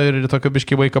kanalo ir tokio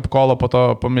biški wake up call po to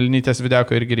po Milinytės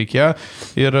videoko irgi reikėjo.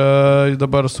 Ir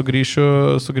dabar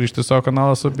sugrįžti savo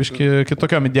kanalą su biški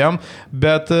kitokiom idėjom.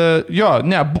 Bet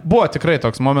buvo tikrai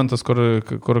toks momentas, kur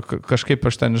kažkaip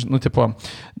aš ten,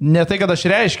 ne tai, kad aš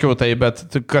reiškiau tai, bet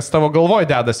kas tavo galvoj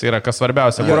dedasi yra, kas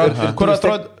svarbiausia. Kur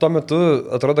atrodo... Tuo metu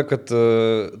atrodo, kad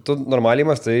tu normaliai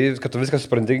mąstai, kad tu viską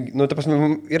supranti.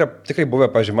 Yra tikrai buvę,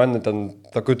 pažiūrėjau, man ten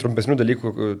tokių trumpesnių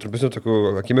dalykų, trumpesnių tokių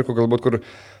akimirkų galbūt, kur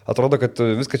atrodo, kad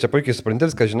viską čia puikiai supranti,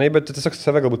 viską žinai, bet tu tiesiog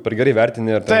save galbūt per gerai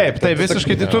vertini. Taip,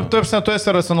 visiškai. Tu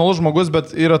esi racionalus žmogus,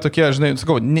 bet yra tokie, žinai,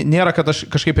 sakau, nėra, kad aš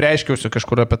kažkaip reiškiausi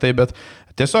kažkur apie tai, bet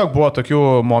tiesiog buvo tokių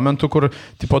momentų, kur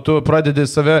tu pradedi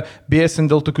save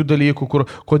bėsinti dėl tokių dalykų, kur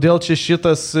kodėl čia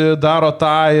šitas daro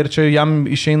tą ir čia jam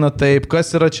išeina taip,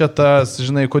 kas yra čia tas,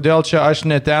 žinai, kodėl čia aš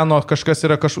neteno, kažkas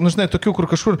yra kažkur, žinai, tokių, kur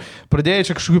kažkur pradėjai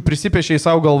čia kažkokių prisipiešiai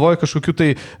savo galvoj, kažkokių tai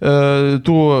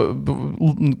tų,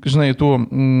 žinai,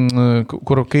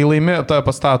 kur kai laimi, tą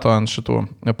pastato ant šitų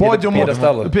podiumų,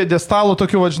 piedestalų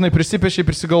tokių, žinai, prisipiešiai,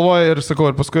 prisigalvoja ir sakau,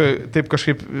 ir paskui taip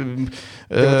kažkaip...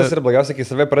 Tas yra blogiausia, kai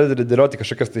save pradedi dėlioti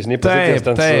kažkokias, tai žinai,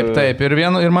 pozicijas. Taip.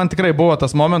 Ir man tikrai buvo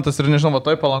tas momentas ir nežinau,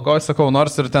 toj Palankoje, sakau,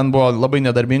 nors ir ten buvo labai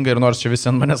nedarbinga ir nors čia visi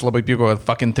ant manęs labai pyko, kad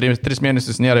fucking 3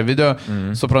 mėnesius nėra video,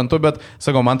 suprantu, bet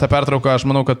sakau, man ta pertrauka, aš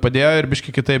manau, kad padėjo ir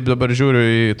biški kitaip dabar žiūriu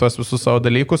į tuos visus savo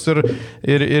dalykus ir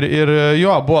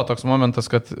jo, buvo toks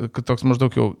momentas, kad toks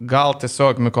maždaug jau, gal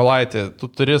tiesiog Mykolaitį, tu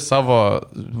turi savo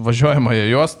važiuojamąją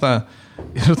juostą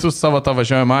ir tu savo tą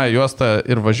važiuojamąją juostą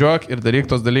ir važiuok ir daryk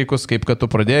tos dalykus, kaip kad tu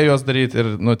pradėjai juos daryti ir,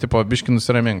 biški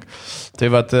nusiramink. Tai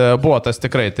vat, buvo tas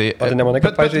tikrai. Tai,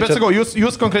 bet sakau,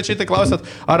 jūs konkrečiai tai klausėt,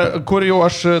 ar kur jau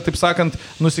aš, taip sakant,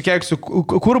 nusikeiksiu,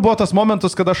 kur buvo tas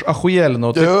momentas, kad aš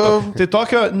ahujelinau. Tai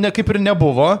tokio kaip ir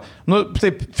nebuvo,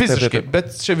 taip fiziškai,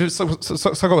 bet čia,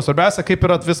 sakau, svarbiausia, kaip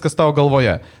yra viskas tavo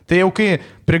galvoje. Tai jau kai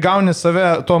prigauni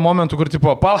save tuo momentu, kur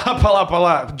tipo,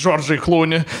 pala, Džordžai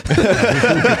Klūni.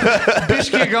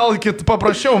 Biškiai gal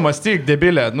paprašiau mąstyk,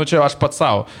 debilė, čia aš pats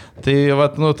savo. Tai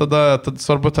vat, tada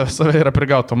svarbu save yra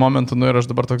prigauti tuo momentu, ir aš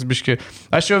dabar toks biškiai.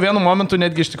 Aš jau vienu momentu,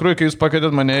 netgi iš tikrųjų, kai jūs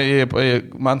pakvietėt mane,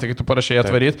 man tai, kai tu parašai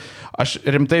atvaryti, aš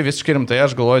visiškai rimtai,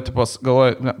 aš galvoju,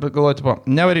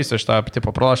 nevarysiu aš tą,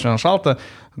 pralaš vieną šaltą,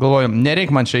 galvoju,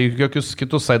 nereik man čia jokius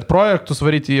kitus side projektus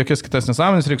varyti, jokias kitas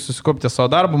nesąmonės, reikia susikopti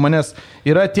savo darbą, manęs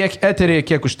yra tiek eteriai,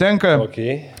 kiek užtenka.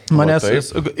 Okay.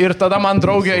 Ir tada man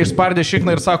draugė išspardė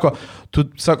šikną ir sako,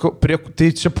 prie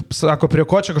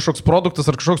ko čia kažkoks produktas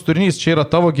ar kažkoks turinys, čia yra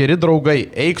tavo geri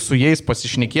draugai, eik su jais,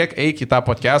 pasišnekėk, eik į tą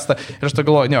podcastą. Ir aš tai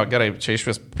galvoju, gerai, čia iš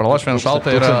vis pralaš vieną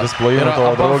šaltą yra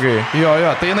tavo draugai.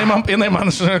 Jo, tai jinai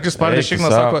man išspardė šikną,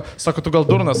 sako, tu gal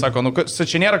durnas, sako,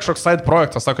 čia nėra kažkoks side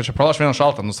projektas, sako, čia pralaš vieną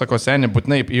šaltą, sako, seniai,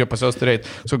 būtinai jo pas jos turėti.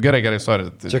 Sakau, gerai, sorry.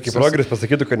 Čia kaip progres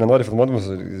pasakytų, kad nenori filmuodamas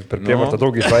per prievartą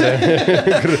draugai išvarė.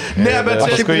 Ne, bet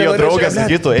čia kai jo draugas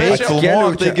sakytų, eik,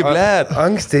 filmuok, taigi, blėt.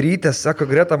 Anksti rytas, sako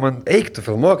Greta, man eik, tu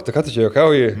filmuok, tu ką tu čia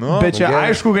juokauji. Bet čia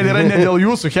aišku, kad yra ne dėl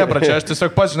jūsų, hebra, čia aš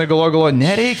tiesiog pats, žinai, galvoju,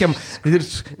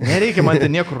 nereikia man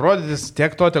ten niekur rodytis,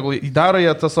 tiek to, daro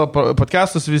jie tas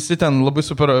podcastus, visi ten labai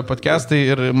super podcastai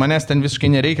ir manęs ten visiškai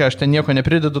nereikia, aš ten nieko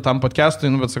nepridedu tam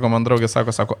podcastui, bet sako, man draugė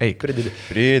sako, eik.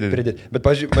 Pridėti. Bet,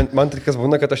 pavyzdžiui, man tai kas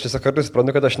būna, kad aš tiesiog kartais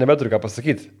suprantu, kad aš nebeturiu ką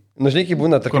pasakyti. Žinai, kai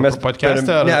būna, tarkim, mes...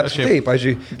 Podcast'e ar... Taip,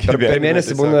 pavyzdžiui, per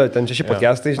mėnesį būna ten 6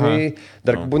 podcastai, žinai,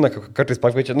 dar būna kartais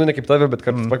pakviečia, ne kaip tave, bet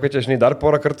kartais pakviečia, žinai, dar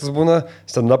porą kartus būna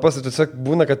stand-upas ir tiesiog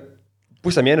būna, kad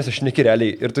pusę mėnesio šneki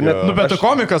realiai. Ir tu net... bet tu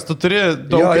komikas, tu turi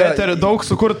daug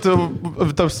sukurti,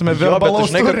 tapsime, verbalaus turinio. Bet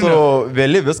žinai, kad tu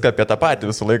vėli viską apie tą patį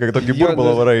visą laiką, tokį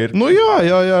burbalą varai.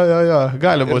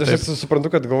 Gali būti. Aš suprantu,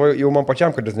 kad galvoju, jau man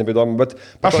pačiam kartais nebeįdomu, bet...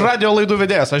 Aš radio laidų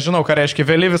vedėjas, aš žinau, ką reiškia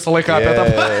vėli visą laiką apie tą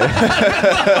patį.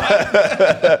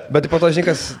 Bet po to, žinai,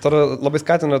 kas labai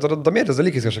skatina, domėtis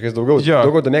dalykais kažkokiais daugiau.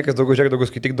 Daugiau domėkis, daugiau žiūrėk, daugiau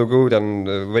skaityk, daugiau ten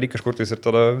varyk kažkur tais ir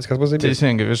tada viskas bus taip.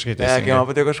 Teisingai, visiškai teisingai. Man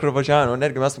patiko kažkur važiavau,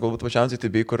 netgi mes galbūt važiavome,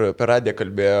 kur per radiją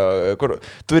kalbėjo, kur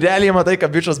tu realiai matai,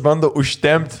 kad bičas bando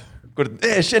užtempti, kur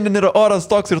šiandien yra oras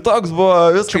toks ir toks buvo,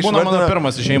 viskas. Čia būna mano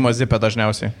pirmas išėjimas zipė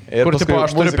dažniausiai. Kur, tipo,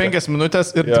 aš turiu 5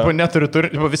 minutės ir tipo, neturiu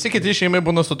turinio. Visi kiti išėjimai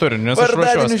būna su turiniu, nes aš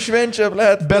ruošiuosi. Švenčia,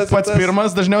 blėt. Bet pats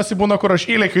pirmas dažniausiai būna, kur aš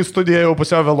įlėkiu į studiją jau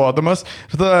pusiau vėluodamas.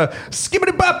 Tada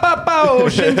skibri papapau,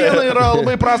 šiandieną yra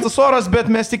labai prastas oras,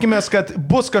 bet mes tikimės, kad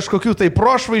bus kažkokių tai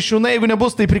prošvaišių. Na, jeigu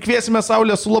nebus, tai prikviesime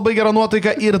Saulę su labai gera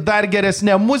nuotaika ir dar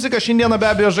geresnė muzika. Šiandieną be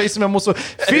abejo žaisime mūsų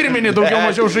firminį daugiau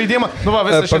mažiau žaidimą. Nu, va,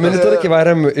 Paminėtų, kai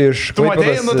varėm iš Tu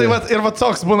matėjai, Klaipėdos. nu tai va, ir va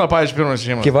toks būna, pavyzdžiui, pirmas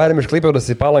žymas. Kai varėm iš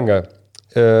Klaipėdos į Palangą,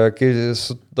 kai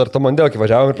su dar Tomandėl, kai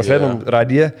važiavom ir pasėdėm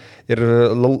radiją ir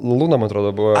Luna, man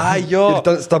atrodo, buvo. Jo. Ir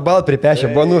ten stabal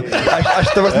pripešė, buvo, nu,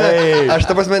 aš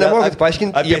tavas mane nemoku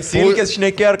paaiškinti. Apie silkės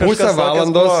šnekė ar kažkas. Pusę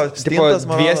valandos, tipo,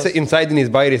 dviese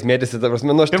insidiniais bairiais mėtėsi, ta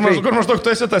prasme, nu aš Ir tikrai... maždaug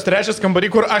tu esi tas trečias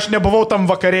kambarį, kur aš nebuvau tam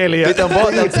vakarėlėje. Tai ten buvo,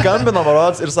 net skambino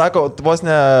marods ir sako, vos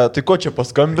ne, tai ko čia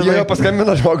paskambino? Jo,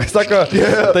 paskambino žmogus, sako,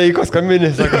 tai ko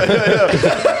skambini, sako.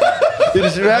 Ir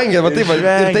žvengia, va taip,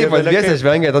 dviese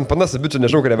žvengia, ten panas abičių,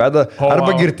 nežinau, kurie veda,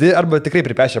 arba girti, arba tikrai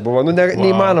pripešę buvo, nu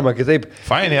neįmanoma kitaip.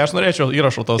 Fainai, aš norėčiau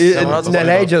įrašo tos.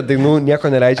 Neleidžia dainų, nieko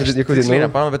neleidžia, jokių dainų.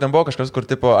 Nepamenu, bet ten buvo kažkas, kur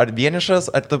tipo, ar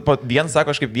vienišas, ar vienas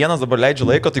sako, kažkaip vienas dabar leidžia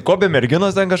laiko, tai ko be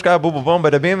merginos ten kažką buvo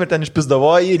bomba rebėjim ir ten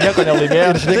išpizdavo jį, nieko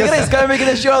nelaimėjo. Tikrai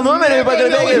skambinkite šio numerį,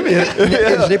 pakalbėkime.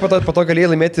 Ir žinai, po to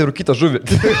galėjai laimėti ir kitą žuvį.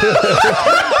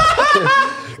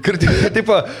 Kur,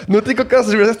 tipo, nu tai kokias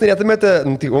žuvies norėtumėte,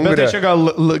 nu tai Bet ungurė. tai čia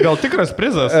gal tikras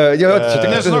prizas. Jo, čia tik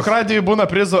Nežinau, radijai būna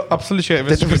prizų absoliučiai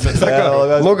visi.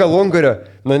 Sako, nu gal ungurio,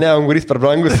 nu ne, ungurys per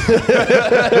brangus.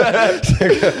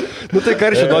 Nu tai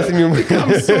karšį duosim jums.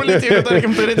 Kam siūlyti, jeigu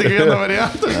tarkim turi tik vieną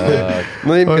variantą.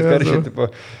 Nu imkit karšį,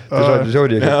 tipo, tai žodžiu,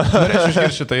 žiauriai. Norėčiau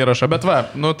išgirsti šitą įrašą, bet va,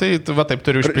 nu tai va taip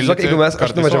turiu Žinok, užpildyti. jeigu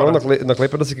aš nuvažiavau nuo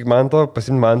Klaipėdos iki Manto,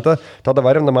 pasimti Mantą, tada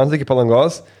varėm nuo Manto iki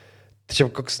Palangos. Tai čia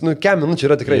koks, nu, kem minučių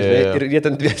yra tikrai, žinai, ir jie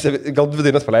ten dviese, gal 2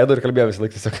 dainas paleido ir kalbėjo visą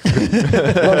laiką tiesiog.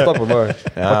 Stopą, buvo.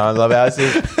 Labiausiai.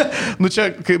 Nu čia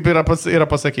kaip yra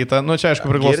pasakyta, nu čia aišku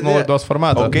priklauso nuo laidos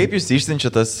formato. O kaip jūs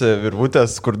išsiunčia tas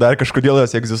virvutės, kur dar kažkodėl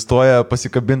jos egzistuoja,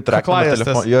 pasikabinti raktą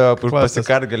telefoną? Jo,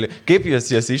 pasikart gali. Kaip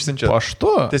jūs jas išsiunčia?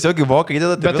 Paštu. Tiesiog į voką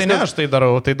įdedate. Bet tai ne aš tai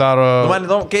darau, tai daro... Nu, man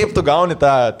įdomu, kaip tu gauni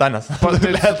tą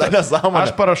nesąmonę.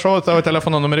 Aš parašau tavo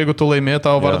telefono numerį, jeigu tu laimėjai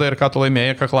tavo vardą ir ką tu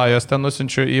laimėjai, kaklajas ten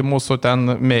nusinčiu į mūsų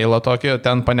ten mailą tokį,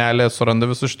 ten panelė suranda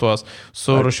visus šitos,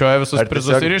 surūšiuoja visus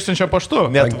prizus ir išsiunčia paštu.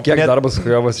 Kiek darbas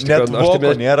sujovas iš tikrųjų. Net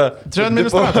voko nėra. Čia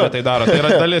administratorė tai daro, tai yra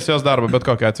dalis jos darbo, bet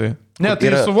kokiu atveju. Ne,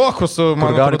 tai suvoku su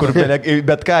mano... Kur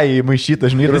bet ką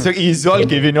įmaišyta, žinai, tiesiog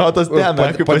įsiolkiai viniotas ten.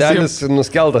 Padelis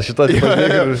nuskeltas šitą.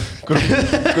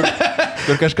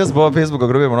 Kur kažkas buvo Facebook'o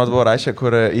grupėje, manot, buvo rašę,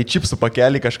 kur į čipsų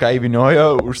pakelį kažką įviniojo,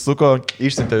 užsuko,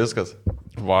 išsiuntė viskas.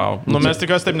 Wow. Nu mes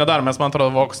tikiuosi taip nedarom, mes man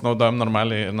atrodo voks naudojam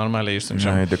normaliai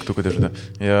išsiunčiam. Ne, degtukų dėžutė.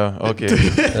 Jo, okei.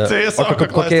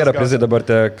 Kokie yra prizai dabar,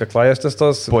 te kaklajas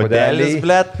testos? Podelis,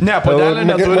 blėt. Ne, podelį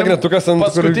neturim. Magnetukas ant...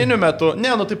 Paskutiniu metu.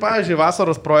 Ne, nu tai pavyzdžiui,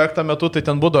 vasaros projektą metu, tai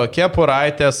ten būdavo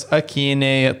kepuraitės,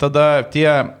 akiniai, tada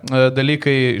tie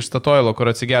dalykai iš Statoilo,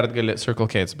 kur atsigert gali, Circle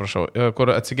K, atsiprašau,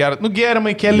 kur atsigert, nu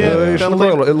gėrimai keli. Iš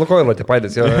Lukoilo tie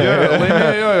paidės, jo.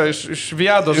 Laimėjo, iš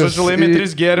Viados, žodžiu, laimė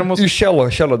 3 gėrimus. Iš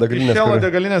Šelo degalinės.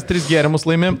 Degalinės 3 gėrimus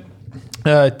laimi.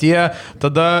 Tie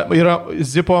tada yra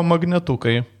zipo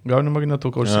magnetukai. Gauni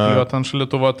magnetuką, užsiklijuoti ant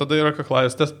šaldytuvo, tada yra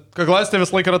kaklajastė. Kaklajastė vis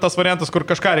laik yra tas variantas, kur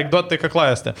kažką reikia duoti, tai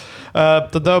kaklajastė.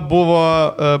 Tada buvo,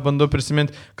 bandau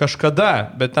prisiminti, kažkada,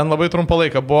 bet ten labai trumpą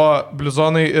laiką buvo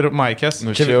bluzonai ir maikės.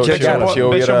 Nu, čia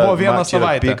buvo vieną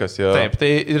savaitę. Pikas, taip, tai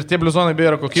ir tie bluzonai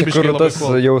beje yra kokybiškai. Kur tas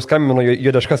jau skambino,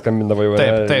 Juodeškas skambindavo jau.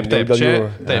 Taip,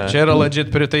 čia yra legit,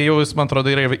 tai jau jis, man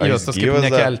atrodo, yra įvestas kaip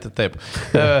nekelti. Taip.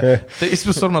 Tai jis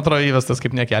visur, man atrodo, įvestas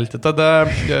kaip nekelti. Tada,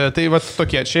 tai va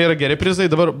tokie, čia yra geri prizai,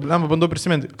 dabar bandau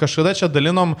prisiminti, kažkada čia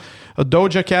dalinom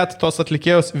Doja Cat tos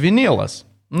atlikėjos vinilas.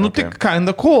 Nu okay. Tai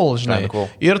kinda cool, žinai. Cool.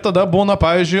 Ir tada būna,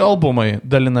 pavyzdžiui, albumai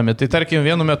dalinami. Tai tarkim,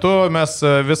 vienu metu mes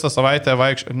visą savaitę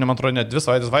man atrodo, net 2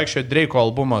 savaitės vaikščiojo Drake'o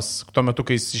albumas. Tuo metu,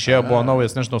 kai jis išėjo, buvo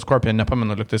naujas, nežinau, Scorpion,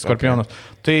 nepamenu, liktai Scorpionas.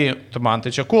 Okay. Tai man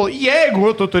tai čia cool.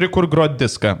 Jeigu tu turi kur grot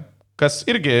diską. Kas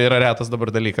irgi yra retas dabar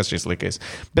dalykas šiais laikais.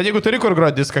 Bet jeigu turi kur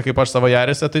groti diską, kaip aš savo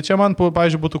Jarise, tai čia man,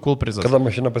 pavyzdžiui, būtų cool prizas. Kada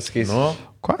mašina pasikeis? Nu,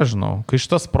 ką aš žinau, kai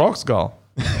šitas sprogs gal.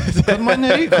 Kad man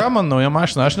nereikia, ką man nauja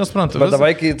mašina, aš nesuprantu. Bet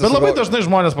labai dažnai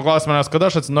žmonės paklausia manęs,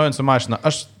 kada aš atsinaujinsiu mašiną.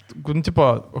 Aš tipo,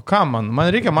 o ką man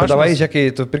reikia mašinos. Davai, žiūrėkai,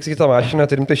 tu pirksi kitą mašiną,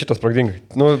 tai rimtai šitas sprogdingai.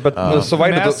 Nu, bet su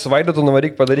Vaidotu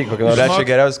nuvaryk padaryk kokį nors. Bet čia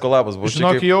geriausias kolabas bus.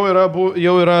 Žinok,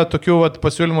 jau yra tokių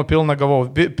pasiūlymų pilna gavau.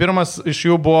 Pirmas iš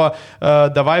jų buvo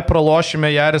davai pralošime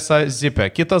Jarisą Zipę.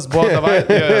 Kitas buvo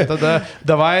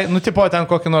davai, nu tipo ten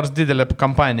kokį nors didelę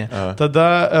kampaniją. Tada,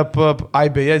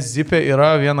 beje, Zipė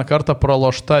yra vieną kartą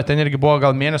pralošta. Ten irgi buvo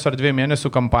gal mėnesio ar 2 mėnesių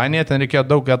kampanija, ten reikėjo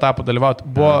daug etapų dalyvauti.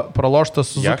 Buvo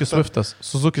praloštas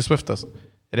Suzuki Swiftas.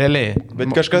 Realiai.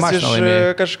 Bet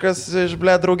kažkas iš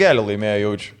ble draugelį laimėjo,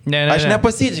 jaučiu. Ne. Aš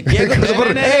nepasidžiu.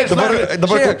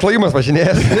 Dabar klojimas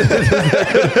važinėjęs.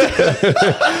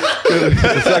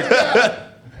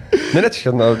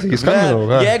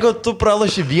 Jeigu tu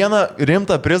pralaši vieną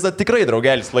rimtą prizą, tikrai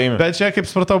draugelis laimė. Bet čia, kaip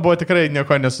supratau, buvo tikrai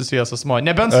nieko nesusijęs asmo.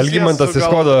 Nebent Algimantas iš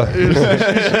Skodo.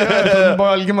 Buvo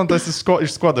Algimantas iš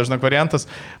Skodo, žinok, variantas.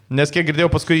 Nes kiek girdėjau,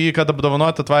 paskui jį, kad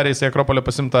apdovanoti, atvarė į Akropolį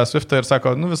pasimtą Swiftą ir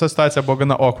sako, visa situacija buvo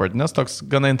gana awkward, nes toks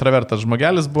gana introvertas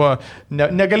žmogelis buvo,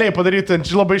 negalėjai padaryti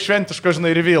labai šventiško,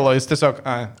 žinai, revealo, jis tiesiog,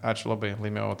 ačiū labai,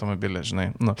 laimėjau automobilį, žinai.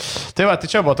 Tai va,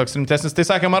 tai čia buvo toks rimtesnis. Tai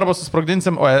sakėm, arba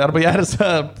susprogdinsim, arba Jarisą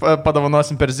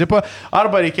padovanosim per Zipą,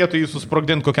 arba reikėtų jį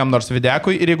susprogdinti kokiam nors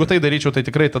videkui ir jeigu tai daryčiau, tai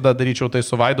tikrai tada daryčiau tai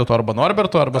su Vaidotu arba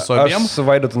Norbertu, arba su abiem. Aš su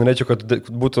Vaidotu norėčiau, kad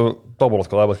būtų tobulas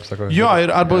kolabas, kaip sakau. Jo,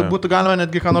 ir arba būtų galima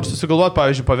netgi ką nors susigalvoti,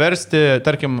 pavyzdžiui, paversti,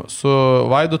 tarkim, su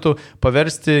Vaidotu,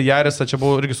 paversti Jarisą, čia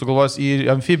buvau irgi sugalvojęs į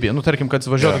amfibiją, tarkim, kad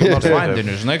jis važiuotų nors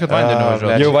vandeniu, žinai, kad vandeniu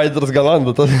važiuotų. Jau Vaidotas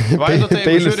Galandu, Vaidotai,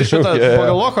 jeigu žiūri šitą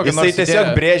pagalvoko, kad jisai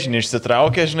tiesiog brėžinį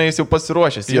išsitraukė, žinai, jis jau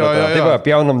pasiruošęs. Tai va,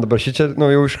 pjaunam dabar šį čia,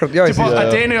 jau iškart jau.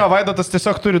 Ateinėjo Vaidotas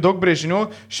tiesiog turi daug brėžinių,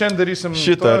 šiandien darysim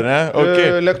šitą, ar ne?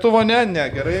 Okay. Lėktuvo ne,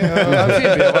 gerai.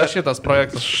 Amfibija, va, šitas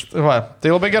projektas. Va,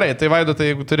 tai labai gerai. Tai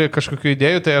Vaidotai, jeigu turi kažkokių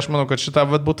idėjų, tai aš manau, kad šitą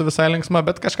būtų visai linksma,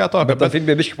 bet kažką to. Bet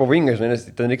amfibija biškai pavojinga, žinai, nes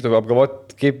ten reiktų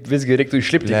apgalvoti, kaip visgi reiktų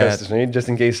išlipti, žinai,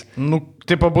 just in case.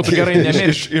 Taip, būtų gerai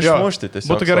nemirti. Išmušti tiesiog.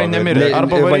 Būtų gerai nemirti.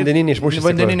 Arba vandeninį išmušti.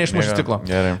 Vandeninį išmušti stiklo.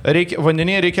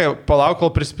 Vandeninį reikia palaukti,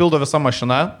 kol prispildo visa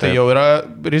mašina, tai jau yra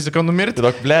rizika numirti.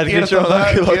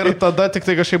 Ir tada tik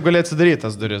tai kažkaip gali atsidaryti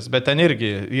tas duris, bet ten irgi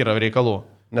yra reikalų.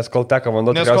 Nes kol teka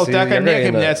vanduo,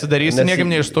 niekaip neatsidarysi, niekaip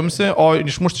neišstumsi, o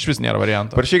išmušti iš vis nėra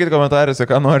varianto. Parašykit komentaruose,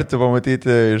 ką norite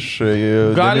pamatyti iš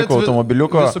dalyko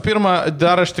automobiliuko. Visų pirma,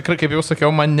 dar aš tikrai, kaip jau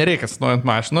sakiau, man nereikia atsinaujinti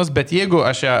mašinos, bet jeigu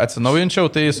aš ją atsinaujinčiau,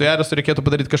 tai su Jarisu reikėtų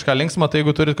padaryti kažką linksmą, tai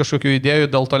jeigu turit kažkokių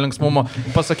idėjų dėl to linksmumo,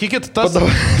 pasakykit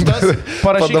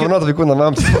Padovanot vaikų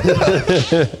namams.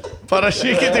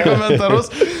 Parašykite į komentarus.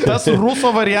 Tas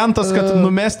ruso variantas, kad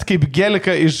numest kaip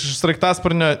geliką iš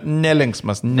sraigtasparnio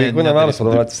nelinksmas. Vaikų namams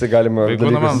padovanoti visi galima.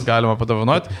 Vaikų namams galima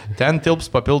padovanoti. Ten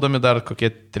tilps papildomi dar kokie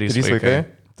 3 vaikai.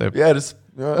 Taip. Jaris.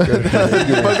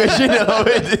 Bagažinė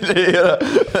labai didelė yra.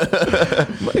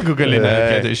 Jeigu gali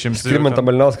nereikėti išimti. Skirmantą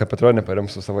Malinauską Petronį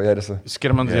parems su savo Jarisą.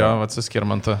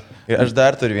 Skirmantą. Aš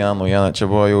dar turiu vieną naujieną, čia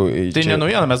buvo jau... Tai ne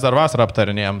naujieną, mes dar vasarą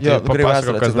aptarinėjom. Tai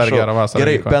papasakok, kas dar gerą vasarą.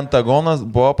 Gerai, Pentagonas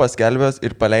buvo paskelbęs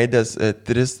ir paleidęs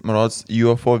 3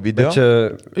 UFO video. Čia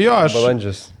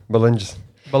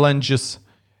balandžis.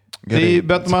 Gerai, tai,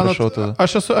 bet man,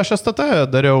 aš STT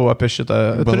dariau apie šitą,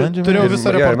 turėjau visą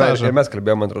reportažą. Ir mes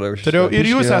kalbėjome, man atrodo, ir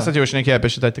jūs esate jau šnekėję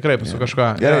apie šitą, tikrai su kažką.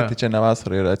 Gerai, tai čia ne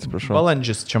vasara yra, atsiprašau.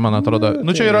 Balandžis, čia man atrodo.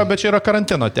 Čia yra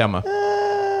karantino tema.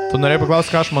 Tu norėjai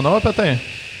paklausti, ką aš manau apie tai?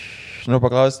 Aš noriu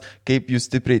paklausti, kaip jūs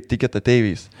stipriai tikit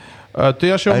ateiviais.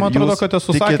 Tai aš jau, man atrodo, kad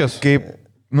esu sakęs.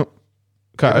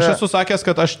 Aš esu sakęs,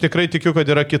 kad aš tikrai tikiu, kad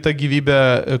yra kita gyvybė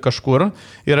kažkur.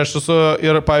 Ir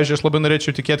pavyzdžiui, aš labai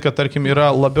norėčiau tikėti, kad, tarkim, yra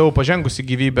labiau pažengusi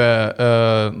gyvybė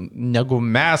negu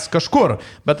mes kažkur.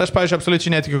 Bet aš, pavyzdžiui,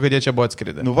 absoliučiai netikiu, kad jie čia buvo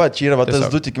atskridę. Čia yra tas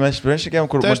 2 tik mes išpriešikėm,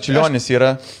 kur Marčiulionis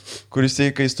yra, kuris,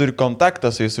 kai jis turi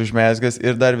kontaktą su jais užmesgęs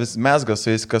ir dar vis mesgas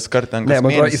su jais kas kartą. Ne,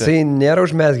 man atrodo, jisai nėra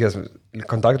užmesgęs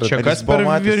kontaktą. Čia kas per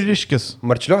vyriškis?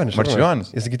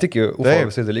 Marčiulionis. Jis tiki UFO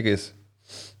visais dalykais.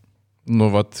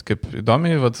 Kaip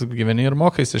įdomiai, gyveni ir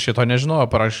mokaisi, šito nežinau,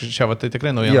 čia, tai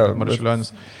tikrai naujiena, Marčiulionis.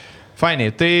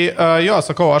 Fainiai, tai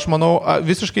sakau, aš manau,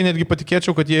 visiškai netgi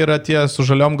patikėčiau, kad jie yra tie su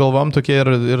žaliom galvom, tokie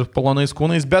ir polonais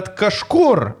kūnais, bet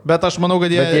kažkur, bet aš manau,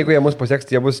 kad jie... Bet jeigu jie mus pasieks,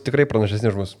 jie bus tikrai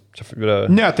pranašesni už mus.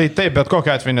 Ne, tai taip, bet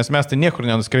kokiu atveju, nes mes tai niekur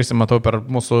nenuskrisim, matau, per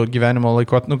mūsų gyvenimo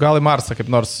laikot, gal į Marsą,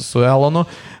 kaip nors su Elonu,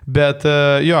 bet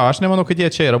aš nemanau, kad jie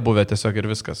čia yra buvę tiesiog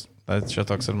ir viskas. Tai čia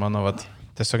toks ir mano,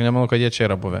 tiesiog nemanau, kad jie čia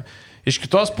yra buvę. Iš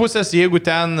kitos pusės, jeigu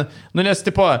ten, nes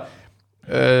tipo,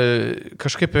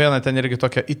 kažkaip viena ten irgi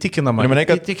tokia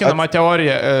įtikinama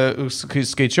teorija,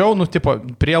 skaičiau, tipo,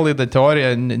 prielaida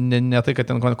teorija, ne tai, kad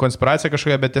ten konspiracija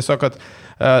kažkokia, bet tiesiog, kad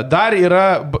dar yra,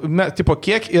 tipo,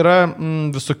 kiek yra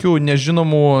visokių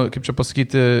nežinomų, kaip čia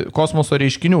pasakyti, kosmoso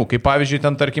reiškinių, kaip pavyzdžiui,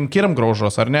 ten, tarkim,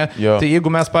 kirmgraužos, ar ne? Jo. Tai jeigu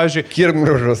mes, pavyzdžiui...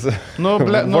 Kirmgraužos.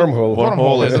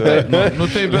 Wormhole.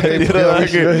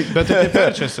 Bet tai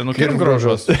verčiasi,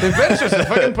 kirmgraužos. Tai verčiasi,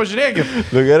 fakint, pažiūrėkit.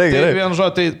 Gerai. Tai vien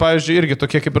žodžiu, tai, pavyzdžiui, irgi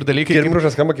tokie kaip ir dalykai.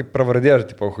 Kirmgraužas skamba kaip pravardė,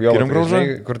 tipo, Kirmgraužą,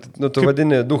 kur tu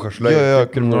vadini duchą šliai.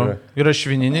 Kirmgraužą. Yra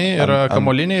švininiai, yra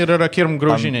kamoliniai ir yra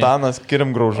kirmgraužiniai. Antanas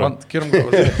Kirmgraužą.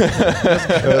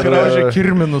 Graužia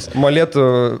kirminus. Molėtų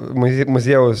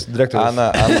muziejaus direktorius.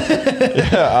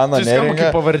 Ana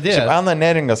Neringa. Ana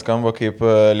Neringa skamba kaip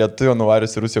lietuvių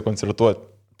nuvarius į Rusiją koncertuoti.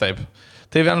 Taip.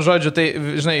 Tai vien žodžiu, tai,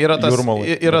 žinai,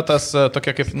 yra tas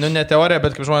tokia kaip, ne teorija,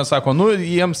 bet kaip žmonės sako,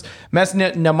 jiems, mes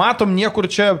nematom niekur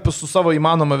čia su savo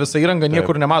įmanoma visą įrangą,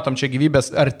 niekur nematom čia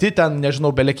gyvybės arti ten,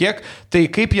 nežinau, belekiek,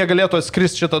 tai kaip jie galėtų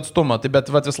atskristi šitą atstumą, tai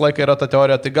bet visą laiką yra ta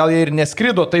teorija, tai gal jie ir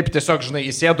neskrido, taip tiesiog, žinai,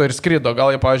 įsėdo ir skrido,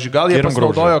 gal jie, pavyzdžiui,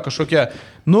 pasinaudojo kažkokie,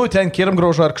 ten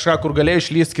kirmgraužą ar kažką, kur galėjo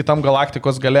išlysti kitam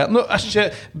galaktikos gale. Aš čia,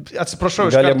 atsiprašau,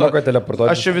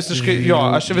 aš čia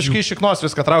visiškai iš šiknos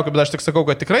viską traukiu, bet aš tik sakau,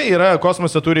 kad tikrai yra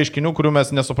kosmose tų reiškinių, kurių mes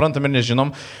nesuprantam ir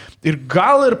nežinom. Ir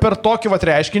gal ir per tokį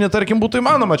reiškinį, tarkim, būtų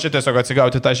įmanoma čia tiesiog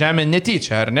atsigauti tą Žemę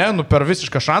netyčia, ar ne? Per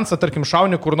visišką šansą, tarkim,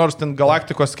 šauni kur nors ten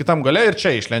galaktikos kitam gale ir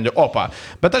čia išlendi. Opa.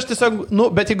 Bet aš tiesiog,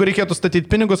 bet jeigu reikėtų statyti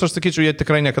pinigus, aš sakyčiau, jie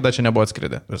tikrai niekada čia nebuvo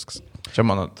atskridę. Viskas. Čia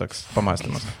mano toks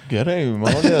pamąstymas. Gerai,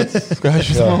 malodės. Ką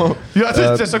aš žinau? Jo,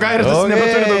 tai tiesiog Airidas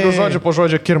nebeturi daugiau žodžių po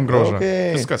žodžio kirmgraužą.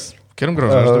 Viskas.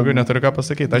 Kirmgraužą, aš daugiau neturiu ką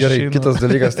pasakyti. Gerai, kitas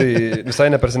dalykas, tai visai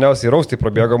neperseniausiai raustai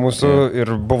prabėgo mūsų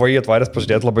ir buvo jį atvaręs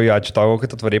pažiūrėti, labai ačiū tau,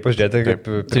 kad atvarėjai pažiūrėti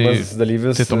kaip pirmas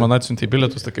dalyvis. Tai tu man atsiuntei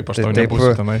bilietus, tai kaip aš tau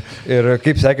nebūsiu tenai. Ir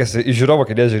kaip sekėsi, iš žiūrovo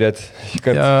kėdės žiūrėti.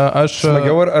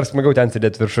 Smagiau ar smagiau ten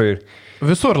sėdėti viršui?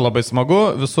 Visur labai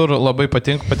smagu, visur labai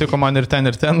patiko man ir ten,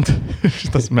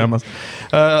 šitas memas.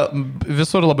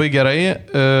 Visur labai gerai,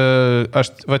 aš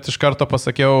iš karto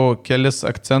pasakiau kelis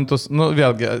akcentus,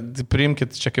 vėlgi,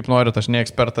 priimkit čia kaip norit, aš nei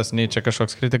ekspertas, nei čia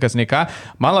kažkoks kritikas, nei ką.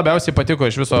 Man labiausiai patiko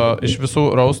iš visų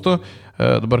raustų,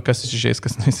 dabar kas išeis,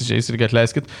 kas neįsižeis irgi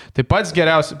atleiskit, tai pats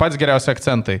geriausi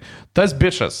akcentai. Tas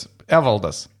bičas,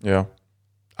 Evaldas. Jo.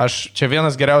 Aš čia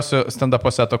vienas geriausių stand-up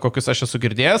seto, kokius aš esu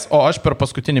girdėjęs, o aš per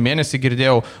paskutinį mėnesį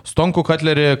girdėjau Stonkų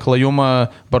Katlerį, Klajumą,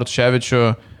 Bartuševičių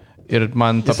ir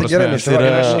man ta prasme,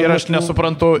 ir aš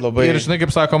nesuprantu, labai... ir žinai,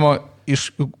 kaip sakoma,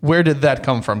 where did that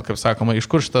come from, kaip sakoma, iš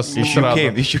kur šitas išrado?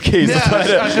 Iš UK. Ne,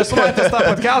 aš esu matęs tą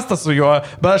podcastą su juo,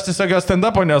 bet aš tiesiog jo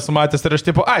stand-upo nesu matęs ir aš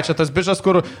tipo, čia tas bičas,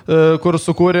 kur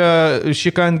sukūrė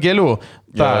Šiką ant gėlių,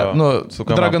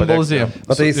 Dragon Ball Z.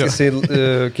 O tai jisai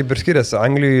kaip ir skiriasi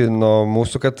Anglijai nuo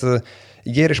mūsų, kad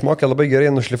jie ir išmokė labai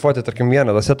gerai nušlifuoti, tarkim,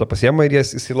 vieną dasetą pasiemą ir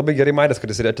jisai labai gerai matęs,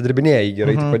 kad jis atidirbinėja jį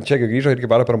gerai, taip čia grįžo ir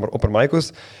varo per open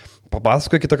mic'us,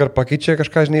 papasakoja, kitą kartą pakeičia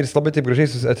kažką, žinai, ir jis labai taip gražiai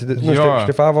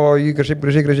šlifavo jį kažkaip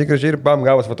gražiai ir bam,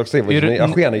 gavosi va toksai, žinai,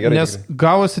 ahuienai gerai. Nes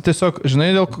gavosi tiesiog, žinai,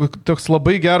 toks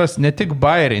labai geras ne tik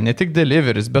bairiai, ne tik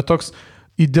deliveris, bet toks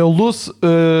idealus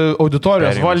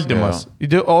auditorijos valdymas.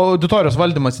 Auditorijos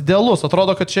valdymas idealus.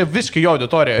 Atrodo, kad čia visiškai jo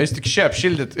auditorija. Jis tik čia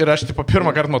apšildyt ir aš tipo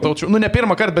pirmą kartą matau. Ne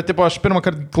pirmą kartą, bet tipo aš pirmą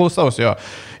kartą klausausi jo.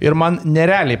 Ir man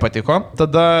nerealiai patiko.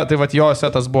 Tada, tai va jo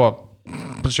setas buvo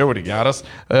žiauriai geras,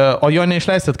 o jo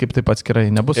neišleistit kaip taip atskirai,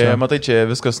 nebus. Matai, čia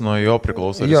viskas nuo jo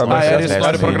priklauso. Jo, jis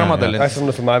nori programą dalinti. Esam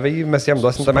nufilmavę jį, mes jam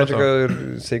duosim tą medžiagą ir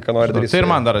jisai ką nori daryti. Tai ir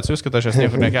man dar atsiųskit, aš jas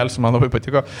niekur nekelsiu, man labai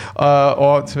patiko. O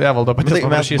Evaldo patys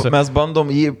paprašysiu. Mes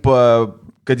bandom jį,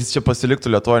 kad jis čia pasiliktų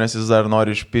Lietuvoje, nes jis dar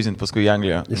nori išpizinti paskui į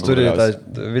Angliją. Jis turi tą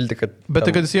viltį, kad... Bet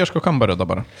tai, kad jis ieško kambario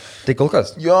dabar. Tai kol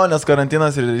kas. Jo, nes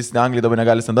karantinas ir jis Anglijoje dabar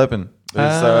negali stand-upin.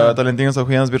 Jis talentingas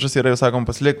ahuienas bičas yra, jau sakom,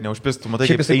 pasilikti, neužpistų. Matai,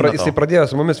 kaip jisai pradėjo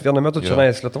su mumis vienu metu čia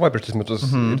Lietuvoje prieš 3 metus.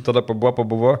 Ir tada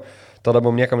pabuvo. Tada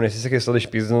mums niekam nesisekė, jis tada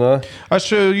išpizdino.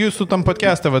 Aš jūsų tam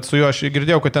podcast'e, su juo aš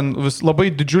girdėjau, kad ten labai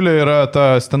didžiulė yra ta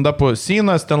stand-up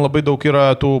scenas, ten labai daug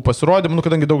yra tų pasirodymų,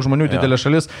 kadangi daug žmonių, didelė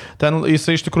šalis, ten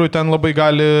jisai iš tikrųjų ten labai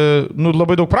gali,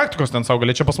 labai daug praktikos ten savo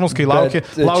gali. Čia pas mus, kai lauki...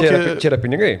 Čia yra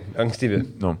pinigai, ankstyvi.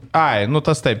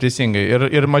 Tas taip, teisingai.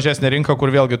 Ir mažesnė rinka,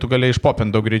 kur vėlgi tu gali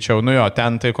išpopinti daug greičiau.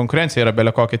 Ten tai konkurencija yra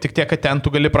belė kokia. Tik tiek, kad ten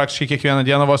tu gali praktiškai kiekvieną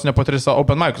dieną vos ne po 3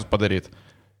 open mic'us padaryti.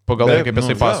 Pagal tai, kaip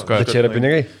jisai pasakoja. Tai čia yra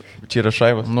pinigai. Čia yra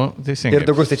šaibas. Nu, teisingai. Ir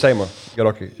daugiau steičiavimo,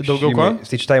 gerokai. Daugiau ko?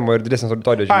 Steičiavimo ir didesnės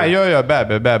auditorijos. Jo, be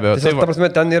abejo. Tai ta prasme,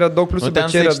 ten yra daug pliusų,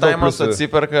 bet čia yra daug pliusų.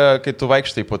 Atsiperka, kai tu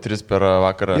vaikštai po 3 per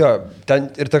vakarą. Jo,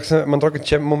 ten ir toks, man atrodo, kad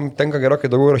čia mums tenka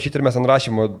gerokai daugiau rašyti ir mes ant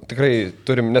rašymo tikrai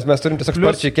turim, nes mes turim tiesiog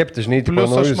sparčiai kepti, žinai,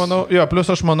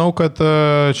 Plius aš manau, kad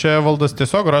čia Valdas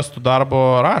tiesiog rastų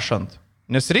darbo rašant.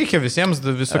 Nes reikia visiems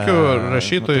visokių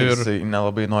rašytojų ir... Jisai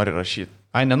nelabai nori rašyti.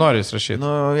 Ai, nenori jis rašyti.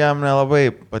 Nu, jam nelabai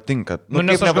patinka.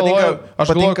 Nes aš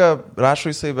patinka,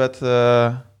 rašo jisai, bet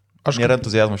nėra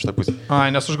entuzijazmo šitą pusę.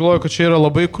 Ai, nes aš galvoju, kad čia yra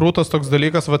labai krūtas toks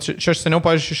dalykas, va čia aš seniau,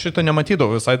 pavyzdžiui, šitą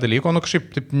nematydavau visai dalyko, nu kažkaip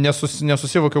taip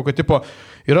nesusivokiau, kad tipo,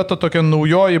 yra ta tokia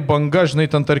naujoji banga, žinai,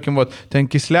 ten tarkim, va, ten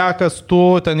Kislekas,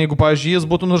 ten jeigu, pavyzdžiui, jis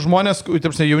būtų žmonės,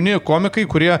 tarpsne, jauni komikai,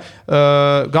 kurie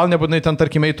gal nebūtinai ten,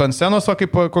 tarkim, eitų ant scenos, va,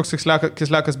 kaip koks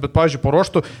Kislekas, bet, pavyzdžiui,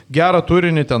 paruoštų gerą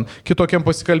turinį ten, kitokiam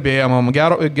pasikalbėjimam,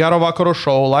 gero vakaro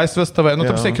šou, Laisvės TV, nu,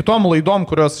 tarpsne, kitom laidom,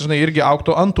 kurios, žinai, irgi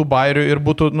auktų ant tų bairių ir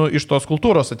būtų, nu, iš tos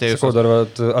kultūros atėjus. Sakau, dar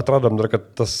atradom, kad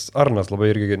tas Arnas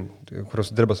labai irgi, kuris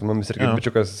dirba su mumis irgi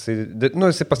bičiukas,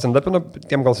 jisai pasendapino,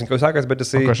 tiem gal sunkiau sekas, bet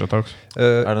jisai... O kas čia toks?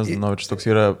 Arnas Danovičius toks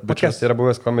yra bičiukas. Yra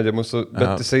buvęs komedija mūsų,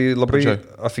 bet jisai labai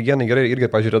aфиgenai gerai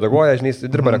irgi, pažiūrėjau, redaguoja, žinai, jis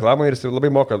dirba reklamoje ir jisai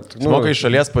labai moka. Moka iš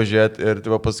šalies pažiūrėti ir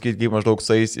pasakyti, kaip maždaug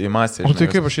sais į masę. O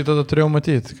tai kaip aš jį tada turėjau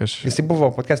matyti? Jisai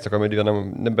buvo podcast'e komedija vienam,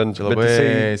 nebent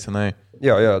labai senai.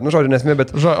 Jo, nu žodžiu, nesmė,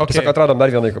 bet tiesiog atradom dar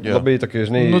vieną labai tokį,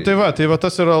 žinai... Nu tai va,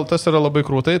 tas yra labai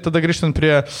krūtai. Tada grįžtant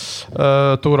prie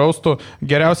tų raustų,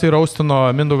 geriausiai raustino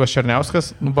Mindaugas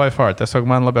Černiauskas, by far, tiesiog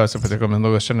man labiausiai patiko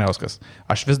Mindaugas Černiauskas.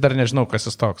 Aš vis dar nežinau, kas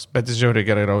jis toks, bet jis žiauriai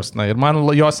gerai raustina. Ir man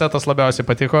jo setas labiausiai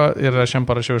patiko ir aš jam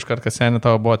parašiau iškart, kad seniai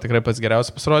tavo buvo tikrai pats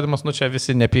geriausias pasirodymas, nu čia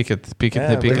visi nepykit.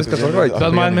 Bet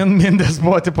man Mindės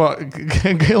buvo, tipo,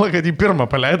 gaila, kad jį pirmą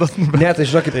paleidot. Ne, tai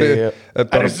žinokit,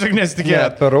 ar jūs tik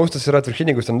nesitikėjot? Per raustus yra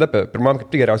atvirkščiai negu stand-up'e. Pirmam kaip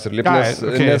tik geriausia ir lipnės,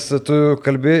 nes tu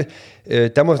kalbi,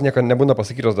 temos niekada nebūna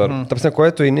pasakytos dar. Tarsi, kuo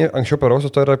tu eini anksčiau per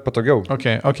raustus, to yra patogiau.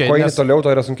 Kuo eini toliau, to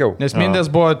yra sunkiau. Nes Mindės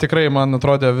buvo tikrai, man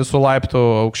atrodė, visų laiptų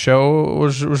aukščiau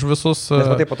už visus.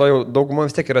 Nes matai, po to jau dauguma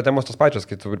vis tiek yra temos tos pačios,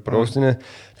 kai tu per raustinį.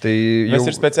 Tai jau...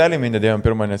 Mes ir specialiai Mindė dėjom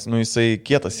pirmą, nes jisai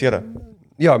kietas yra.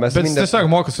 Jo, mes bet jis tiesiog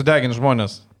moka sudeginti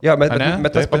žmonės. Jo,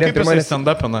 bet tas paliek pirmanis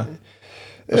stand-upina.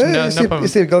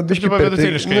 Jisai gal biškai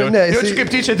vidutiniškai. Jaučiu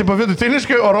kaip tyčia, tipo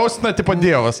vidutiniškai, o raustina, tipo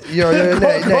dievas. Jo,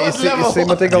 jisai,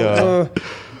 matai, gal...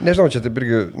 Nežinau, čia taip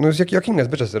irgi, nu, vis tiek jokingas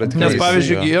bičias yra. Nes,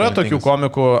 pavyzdžiui, yra tokių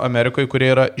komikų Amerikoje,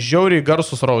 kurie yra žiauriai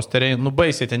garsus rausteriai,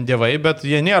 nubaisiai ten dievai, bet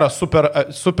jie nėra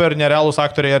super nerealūs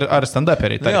aktoriai ar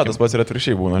stand-uperiai. Ne, tas pats yra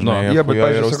atvirkščiai būna, žinai.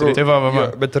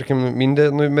 Bet, tarkim,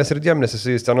 Mindė, nu, mes ir dėm, nes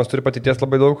jisai scenos turi patirties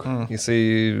labai daug. Jisai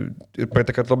ir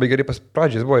praeitą kartą labai gerai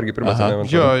pradžiais buvo irgi pirmas.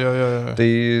 Jo. Tai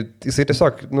jisai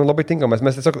tiesiog, nu, labai tinkamas.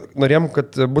 Mes tiesiog norėjom,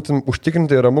 kad būtum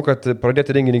užtikrinti ir ramu, kad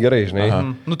pradėti renginį gerai, žinai.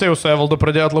 Nu, tai jau su Evaldu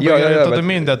pradėjot labai gerai, tada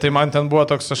Mindė. Tai man ten buvo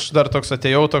toks, aš dar toks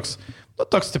atėjau, toks,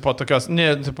 tipo, tokios,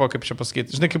 ne, tipo, kaip čia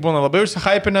pasakyti, žinai, kaip būna labai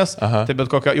užsihypinęs, tai bet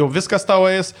kokio, jau viskas tavo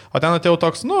eis, o ten atėjau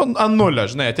toks, nu, ant nulio,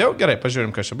 žinai, atėjau, gerai,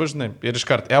 pažiūrim, kas čia bus, žinai, ir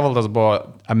iškart Evaldas buvo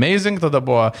amazing, tada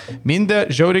buvo Mindė,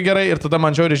 žiauriai gerai, ir tada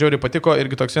man žiauriai patiko,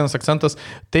 irgi toks vienas akcentas,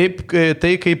 taip,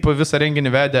 tai kaip visą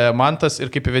renginį vedė Mantas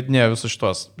ir kaip įvedinėjo visus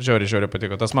šitos, žiauriai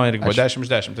patiko, tas man irgi buvo 10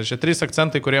 iš 10, tai šie 3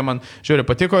 akcentai, kurie man žiauriai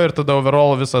patiko, ir tada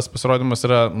overall visas pasirodymas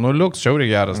yra nuliuks, žiauriai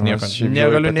geras, nieko,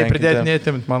 negaliu nei pridėti, nei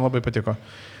atimti, man labai patiko.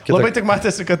 Labai tik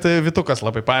matėsi, kad Vitukas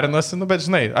labai parinosi, nu, bet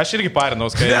žinai, aš irgi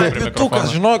parinaus, kai jam prie mikrofono.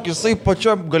 Vitukas, žinok, jisai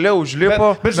pačiam gale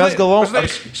užlipo, bet mes galvom...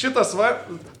 Šitas, va,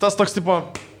 tas toks tipo...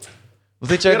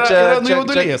 Tai čia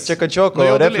Kačioko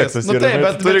refleksas yra,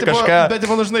 bet turi kažką... Bet,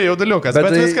 žinai, jaudaliukas,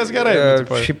 bet viskas gerai.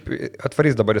 Šiaip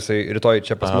atvarys dabar jisai rytoj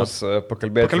čia pas mus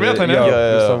pakalbėti. Pakalbėti, ne?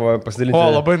 Savo pasidalinti. O,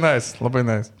 labai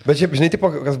nice. Bet šiaip, žinai,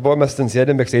 tipo, kas buvo, mes ten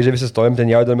sėdėm, backstage visi stojom, ten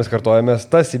jaudėmės, kartojomės,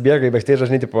 tas įbėga į backstage,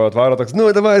 žinai, tipo, atvaro toks, nu,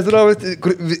 davai, zdravas,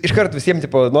 iškart visiems,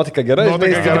 tipo, nuotaika gera,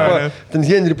 žinai, ten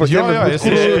Henry pasiėmė.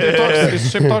 Jis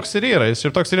šiaip toks ir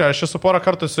yra, aš esu porą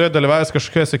kartų su juo dalyvavęs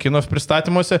kažkokiuose kino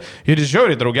pristatymuose ir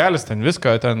žiauriai draugelis ten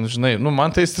viską, ten, žinai, nu,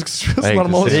 man tai vis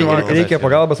normalus. Reikia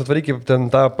pagalbos, atvarykim ten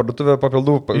tą parduotuvę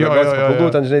papildų,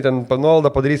 ten, žinai, ten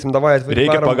panuoldą padarysim, davai atvarykim.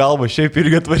 Reikia pagalbos, šiaip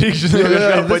irgi atvaryk, žinai,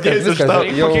 kažką padėsi iš tavo.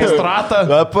 Pakeis ratą,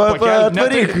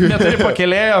 atvaryk. Neturi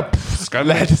pakelėjo,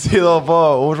 skambėtis įdavo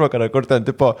užvakarą, kur ten,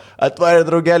 tipo, atvarė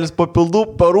draugelis papildų,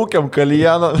 parūkiam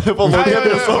kalijaną, aš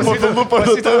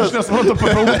nesuprantu,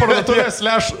 papildų parduotuvė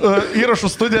 /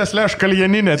 įrašų studija /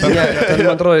 kaljaninė.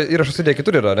 Man atrodo, įrašų studija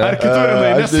kitur yra, ne? Ar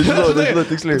kitur, žinai,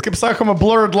 tiksliai. kaip sakoma,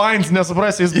 blurred lines,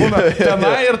 nesuprasi, jis būna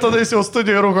tenai ir tada jis jau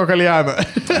studijoje rūko kaljaną.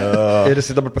 Ir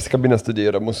jis dabar pasikabinę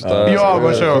studiją yra mūsų tą... Jo,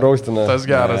 mačiau. Raustina. Tas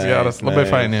geras, labai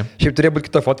fainai. Šiaip turėjo būti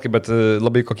kita fotka, bet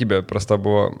labai kokybė prasta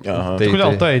buvo.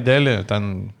 Kodėl tai ideali ten...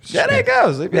 Gerai,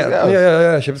 gausi,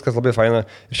 šiaip viskas labai faina.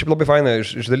 Ir šiaip labai faina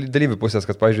iš dalyvių pusės,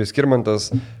 kad, pavyzdžiui,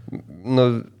 Skirmantas,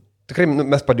 tikrai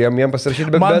mes padėjom jiem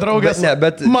pasirašyti, bet...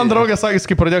 Man draugas sakė,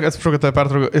 kai pradėjo, atsiprašau, kad tai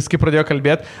pertraukiau, kai pradėjo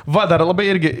kalbėti, dar labai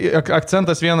irgi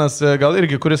akcentas vienas, gal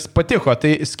irgi, kuris patiko.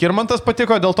 Tai Skirmantas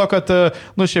patiko dėl to, kad,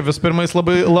 šiaip vis pirma, jis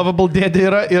labai lovable dėdė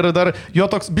yra ir dar jo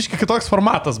toks, biški kitoks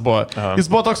formatas buvo. Aha.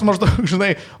 Jis buvo toks maždaug,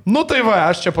 žinai, tai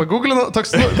aš čia paguglinau,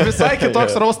 toks visai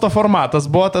kitoks rausto formatas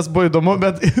buvo, tas buvo įdomu,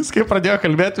 bet jis kai pradėjo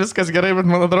kalbėti, viskas gerai, bet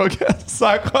mano draugė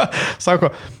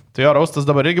sako, tai jo raustas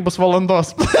dabar irgi bus valandos.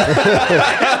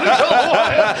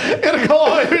 ir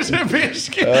galvoju,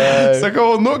 žebiški.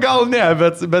 Sakau, gal ne,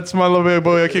 bet man labai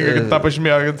buvo jokinga, kad tą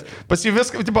pažymėjo. Pas jį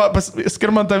viską, pas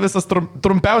Skirmantą visas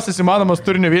trumpiausias įmanomas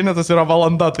turinio vienetas yra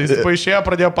valanda. Tai jis paaišėjo,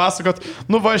 pradėjo pasakot,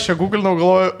 aš čia googlinau,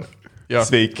 galvoju. Jo.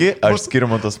 Sveiki, aš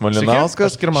Skirmantas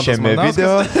Malinauskas. Šiame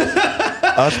video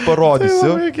aš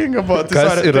parodysiu.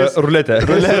 Kas yra ruletė.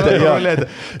 Ruletė.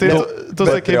 Tai tu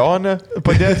sakai,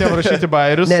 padėti jam rašyti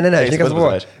bairius. Ne, žinai, kas buvo,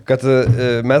 kad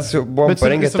mes jau buvom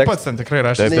parengę tekstą. Bet pats ten tikrai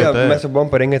rašė. Mes jau buvom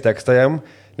parengę tekstą jam,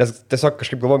 nes tiesiog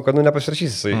kažkaip galvojom, kad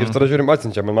nepasirašys jisai. Ir tada žiūrim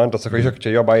atsiunčiam, man tas sako, žiūrėk, čia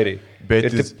jo bairiai.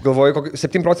 Ir taip galvoju,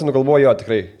 7% galvoju jo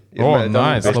tikrai.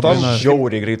 Aš to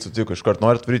žiauriai greit sutiku, iškart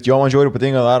norit turėti, jo man žiauriai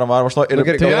patinka, darom. Tai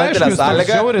aišku, jis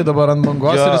žiauriai dabar ant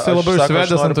bangos ir jisai labai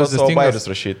užsivedęs ant tos bairius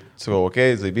rašyti. Sakau,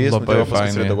 okei, zaibys,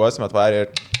 paskui redaguosime, atvarė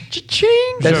ir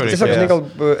čičing. Tiesiog, žinai, gal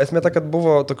esmė ta, kad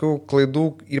buvo tokių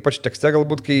klaidų, ypač tekste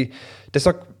galbūt, kai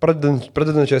tiesiog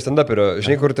pradedančio stand-uperio,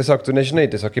 žinai, kur tiesiog tu nežinai,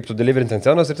 tiesiog kaip tu deliverinti ant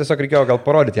scenos ir tiesiog reikėjo gal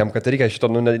parodyti jam, kad reikia šito,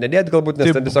 nedėti galbūt,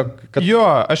 nes ten tiesiog... Kad... Jo,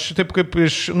 aš taip kaip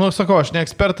sakau, aš ne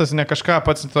ekspertas, ne kažką,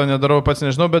 pats to nedarau, pats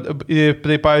nežinau, bet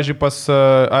tai, pavyzdžiui, pas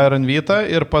Iron Vytą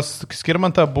ir pas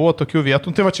Skirmantą buvo tokių vietų,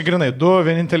 tai va čia grinai, du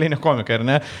vieninteliai nekomikai, ar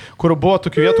ne, kur buvo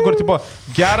tokių vietų, kur tipo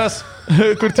geras,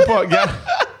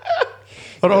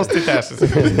 Raustai tęsiasi.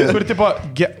 Kur tipo,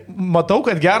 matau,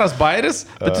 kad geras bairis,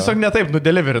 bet tiesiog netaip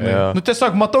nudeliverinai.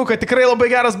 Tiesiog matau, kad tikrai labai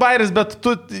geras bairis, bet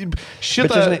tu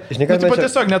šitą... Bet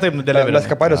tiesiog netaip nudeliverinai. Mes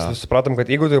kaparės supratom, kad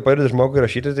jeigu tu padedi žmogui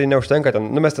rašyti, tai neužtenka ten.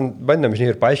 Mes ten bandėm,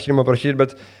 žinai, ir paaiškinimą prašyti,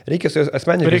 bet reikia su juos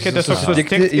asmeniškai. Reikia tiesiog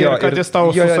susitikti ir kad jis tau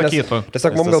susakytų.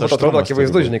 Tiesiog mums galbūt atrodo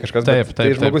akivaizdu, žinai, kažkas. Tai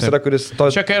žmogus yra, kuris to...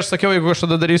 Čia, kai aš sakiau, jeigu aš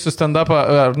tada darysiu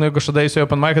stand-upą, jeigu aš tada eisiu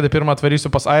open mic, tai pirmą atvarysiu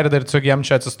pas Airidą ir tiesiog jam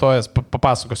čia atsistojęs,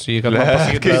 papasakosiu jį, kad man pasakytų.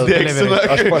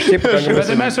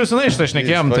 Bet mes jau senai šitą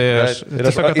šnekėjom, tai aš...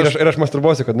 Ir aš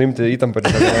masturbuosiu, kad nuimti įtampą.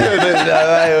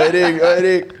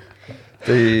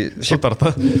 Tai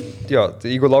sutarta. Jo, tai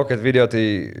jeigu laukiat video,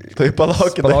 tai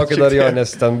palaukit dar jo,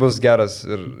 nes ten bus geras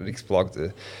ir reiks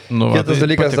plaukti. Kitas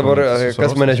dalykas dabar,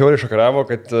 kas mane žiauriai šokiravo,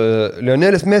 kad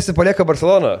Lionelis Messi palieka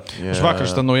Barceloną. Aš vakar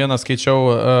šitą naujieną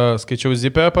skaičiau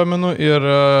Zipę, pamenu, ir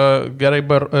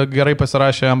gerai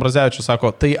pasirašė Ambrazevičius,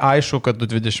 sako, tai aišku, kad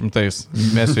 2020-ais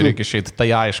Messiui reikia išeiti, tai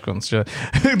aišku.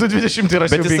 2020 yra šiandien.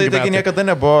 Bet jisai taigi niekada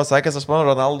nebuvo sakęs, aš manau,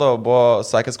 Ronaldo buvo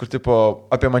sakęs, kur tipo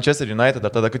apie Manchester United,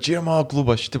 ar tada, kad čia yra mano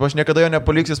klubas, aš niekada jo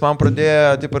nepaliksiu, jis man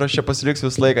pradėjo, taip ir aš čia pasiliksiu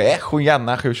visą laiką. Hujan,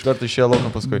 iš karto išėjo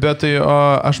laukų paskui. Bet tai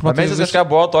aš matau... Mes kažką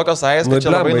buvo tokios sąjęs, kad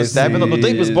čia labai nustebino.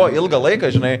 Taip, jis buvo ilgą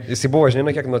laiką, žinai. Jis buvo,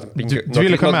 žinai, kiek nuo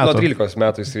 13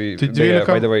 metų jisai... Tai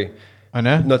 12? A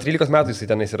ne? Nuo 13 metų jisai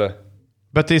tenais yra.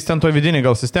 Bet tai jis ten to vidiniai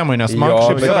gal sistemai, nes man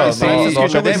šiaip yra,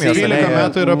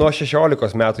 nuo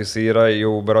 16 metų jis yra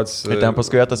jau berods... Ir ten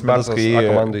paskui tas metas,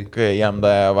 kai jam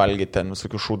davė valgyti ten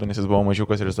visokių šūdų, nes jis buvo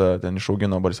mažiukas ir jis ten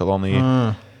išaugino Barcelonai.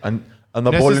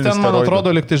 Nes jis ten, man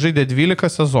atrodo, liktai žaidė 12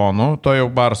 sezonų, to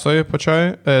jau Barsoje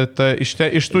pačioj, iš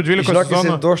tų 12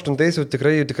 sezonų... 2008 jau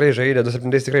tikrai žaidė,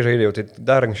 2007 tikrai žaidė, jau tai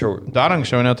dar anksčiau. Dar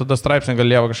anksčiau, net tada straipsnį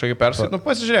galėjo kažkokį persakyti.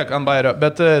 Pasižiūrėk, ant bairio,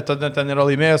 bet tada ten yra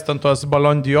laimėjęs ten tuos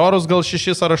Ballon d'Orus, gal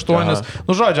 6 ar 8.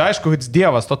 Žodžiu, aišku, jis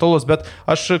dievas, totalus, bet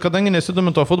aš, kadangi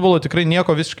nesidomiu to futbolo, tikrai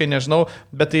nieko visiškai nežinau,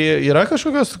 bet tai yra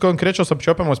kažkokios konkrečios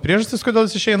apčiuopiamos priežastys,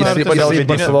 kodėl jis išeina. Jis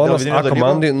Barcelonos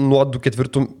komandai nuo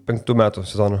 2004-2005 metų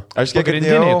sezono.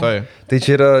 Pagrindiniai toj. Tai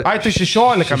čia yra... Ai, tai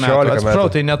 16 metų. Atsiprašau,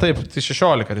 tai ne taip, tai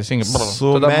 16, teisingai.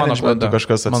 Su managementu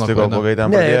kažkas atsitiko blogai ten.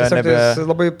 Jis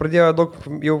labai pradėjo daug,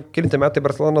 jau kelinti metai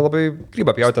Barcelona labai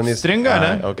krybą pjauti. Stringa,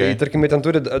 ne? Tai tarkim, ten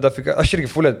turi dafika, aš irgi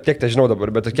fulė tiek tai žinau dabar,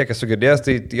 bet kiek esu girdėjęs,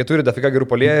 tai jie turi dafika gerų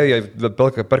polėjų, jie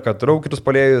perka toliau kitus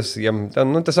polėjus, jiem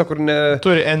ten, tiesiog kur ne...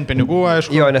 Turi N pinigų,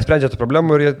 aišku. Jo, nesprendžia tų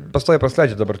problemų ir jie pastoja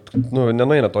prasleidžia dabar,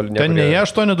 nenueina toli. Ten ne jie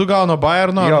 8-2 gauna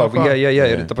Bayerno. Jo, jie.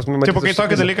 Ir ta prasme, kai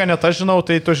tokį dalyką net aš žinau,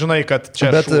 tai tu žinai, kad čia...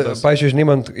 Bet, pavyzdžiui, žinai,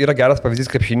 man yra geras pavyzdys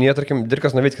krepšinyje, tarkim,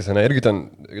 Dirkas Novickis, ne, irgi ten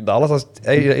Dalasas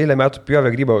eilę metų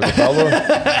pjovė grybą italų.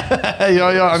 jo,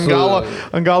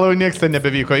 ant galo jau niekas ten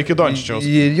nebevyko, iki Dončičiaus.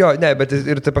 Jo, ne, bet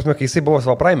ir ta prasme, kai jisai buvo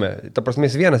savo prime, ta prasme,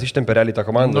 jis vienas ištempė realiai tą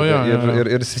komandą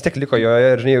ir jis vis tiek liko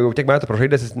joje ir, žinai, jau tiek metų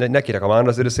pražaidęs, jis nekiria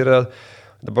komandos ir jis yra...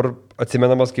 Dabar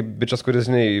atsimenamas kaip bičias, kuris,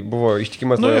 žinai, buvo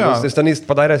ištikimas. Jis ten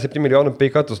padarė 7 milijonų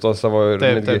peikatus to savo.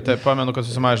 Taip, pamenu, kad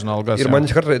susimažino algas. Ir man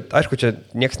iš karto, aišku, čia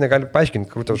niekas negali paaiškinti,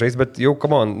 kur tau žais, bet jau,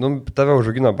 come on, tave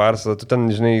užaugino Barsą, tu ten,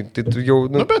 žinai, tai tu jau...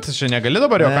 bet čia negali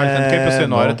dabar jo kaltinti, kaip jisai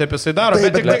nori, taip jisai daro.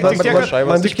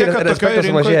 Man tik tiek, kad respektas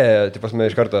sumažėja, taip pasme,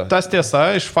 iš karto. Tas tiesa,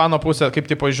 iš fano pusės, kaip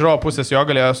tipo iš žiūrovo pusės jo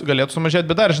galėtų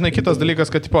sumažėti, bet dar, žinai, kitas dalykas,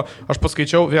 kad, tipo, aš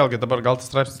paskaičiau, vėlgi, dabar gal tas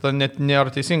straipsnis net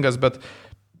nėra teisingas, bet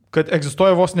kad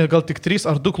egzistuoja vos ne gal tik 3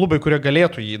 ar 2 klubai, kurie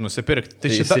galėtų jį nusipirkti.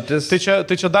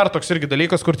 Tai čia dar toks irgi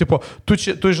dalykas, kur tipo,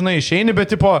 tu žinai išeini,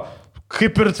 bet tipo,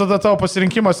 kaip ir tada tavo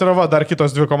pasirinkimas yra dar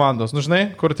kitos 2 komandos. Nu, žinai,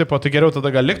 kur tipo, tai geriau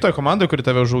tada gal likti toje komandoje, kuri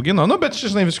tave užaugino, bet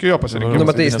žinai visiškai jo pasirinkimas.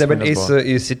 Bet jis nebent eis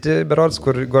į City Berods,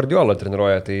 kur Guardiola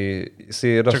treniruoja, tai jis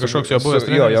yra... Čia kažkoks jo buvęs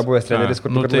treneris. Jo buvęs treneris,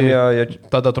 kur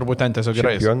tada turbūt ten tiesiog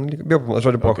gerai.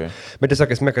 Bet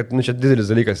tiesiog esmė, kad čia didelis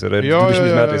dalykas yra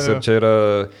 20 metais ir čia yra...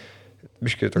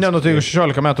 Biškai, ne, tai jeigu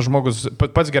 16 metų žmogus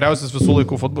pats geriausias visų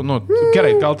laikų futbolo,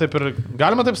 gerai, gal taip ir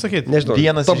galima taip sakyti? Nežinau,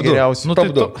 vienas iš geriausių.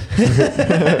 Top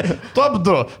 2. Top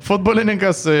 2.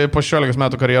 Futbolininkas po 16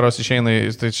 metų karjeros išeina,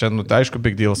 tai čia, aišku,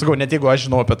 big deal. Sakau, net jeigu aš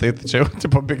žinau apie tai čia jau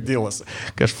tipo big dealas,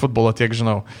 kai aš futbolo tiek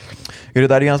žinau. Ir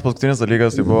dar vienas paskutinis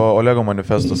dalykas, tai buvo Olego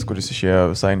manifestas, kuris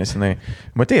išėjo visai nesenai.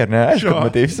 Matei, ar ne? Aišku,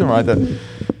 matei, visi matė.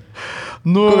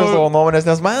 Kokios tavo nuomonės,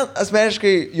 nes man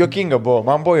asmeniškai jokinga buvo,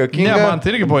 man buvo jokinga. Ne, man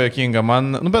tai irgi buvo jokinga,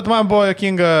 bet man buvo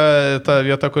jokinga ta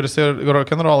vieta, kuris ir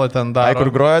rock'n'rollą ten daro.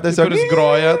 Kur groja tiesiog? Kuris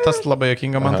groja, tas labai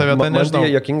jokinga, man ta vieta nežinau. Man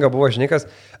tai jokinga buvo, žinikas.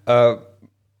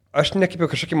 Aš nekaipiu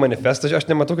kažkokį manifestą, aš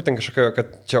nematau, kad ten kažkokio,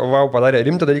 kad čia wow padarė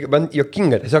rimtą dalyką, bent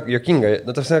jokinga, tiesiog jokinga,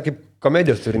 tarsi kaip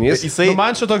komedijos turinys.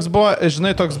 Man čia toks buvo,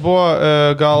 žinai,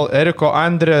 gal Eriko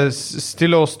Andrės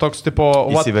stiliaus toks tipo...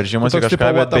 Įsiveržimas į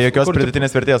kažką, bet be jokios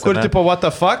pridėtinės vertės. Kur tipo what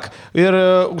the fuck ir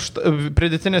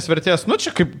pridėtinės vertės,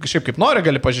 čia kaip nori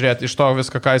gali pažiūrėti iš to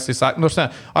viską, ką jisai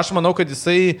sakė. Aš manau, kad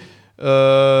jisai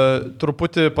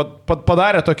truputį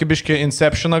padarė tokį biškį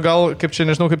inceptioną, gal, kaip čia,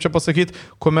 nežinau, kaip čia pasakyti,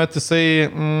 kuomet jisai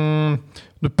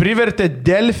privertė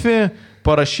Delfi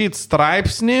parašyti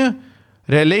straipsnį,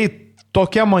 realiai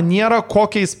tokia maniera,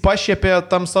 kokią jis pašiepė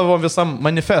tam savo visam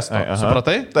manifestu.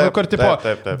 Supratai? Taip, kur, tipo,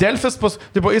 Delfis,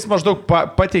 jis maždaug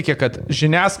pateikė, kad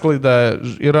žiniasklaida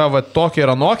yra tokia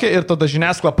ir anokia, ir tada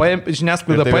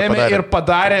žiniasklaida paėmė ir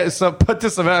padarė,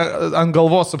 pati save ant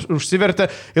galvos užsivertė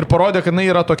ir parodė, kad jinai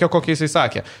yra tokia, kokia jisai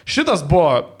sakė. Šitas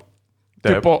buvo...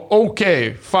 Tipo,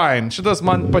 fine, šitas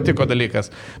man patiko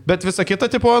dalykas. Bet visa kita,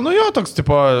 tipo, toks,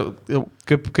 tipo,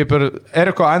 kaip ir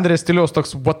Eriko Andrės stiliaus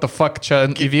toks, what the fuck čia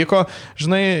įvyko,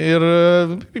 žinai, ir...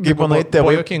 Kaip manai,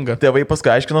 tėvai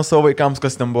paskui aiškino savo vaikams,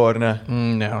 kas ten buvo, ar ne?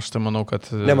 Ne, aš tai manau, kad...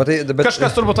 Ne, matai, bet...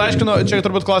 Kažkas turbūt aiškino, čia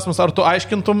turbūt klausimas, ar tu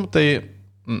aiškintum, tai...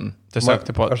 Tiesiog,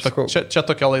 tipo, čia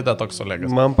tokia laida toks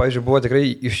Olegas. Man, pavyzdžiui, buvo tikrai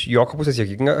iš joko pusės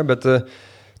jokinga, bet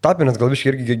Tapinas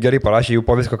galbiškai irgi gerai parašė jau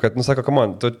po visko, kad, sako,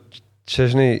 man, tu... Čia,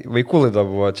 žinai, vaikų laida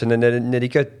buvo, čia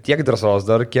nereikėjo tiek drąsos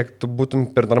dar, kiek tu būtum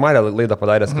per normalią laidą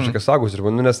padaręs kažkokią saugus ir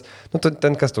nes,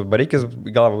 ten kas tu, Bareikis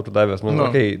galva būtų davęs,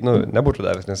 nebūtų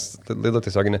davęs, nes laida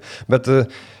tiesioginė, bet,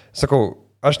 sakau,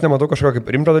 aš nematau kažkokio kaip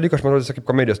rimto dalyko, aš matau tiesiog kaip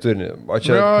komedijos turinį. O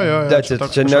čia,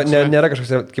 čia nėra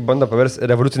kažkoks, kaip bando paversti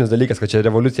revoliucinis dalykas, kad čia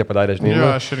revoliucija padarė, žinai. Jo,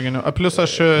 aš irgi ne. Plus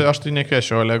aš tai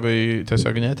nekviečiau Olego į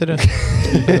tiesiog neterį.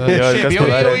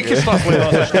 Jau iki šitos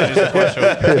laidos aš nerizikuočiau.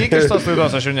 Iki šitos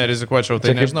laidos aš jau nerizikuočiau,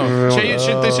 tai nežinau.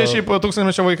 Čia šiaip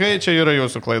tūkstantmečio vaikai, čia yra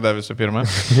jūsų klaida visų pirma.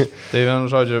 Tai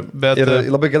vienu žodžiu. Ir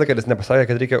labai gaila, kad jis nepasakė,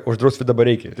 kad reikia uždrausti Vidą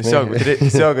Bareikį.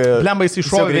 Tiesiog. Lemba jis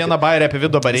iššovė vieną bairę apie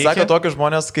Vidą Bareikį. Sako tokius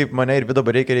žmonės kaip mane ir Vidą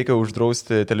reikia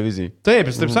uždrausti televizijai. Taip,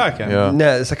 jis taip sakė.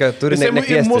 Ne, sakė, turi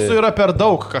nekviesti. Mūsų yra per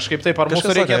daug kažkaip taip, ar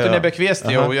mūsų reikėtų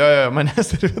nebekviesti jau,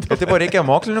 manęs ir Vido. Taip, reikia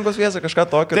mokslininkus kviesti, kažką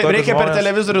tokio. Taip, reikia per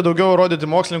televizorių daugiau rodyti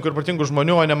mokslininkų ir protingų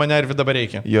žmonių, o ne mane ir Vidą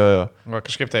Bareikį. Jo. Va,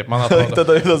 kažkaip taip, man atrodo.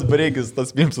 Tada Vidas Bareikis,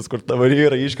 tas mimsas, kur tavo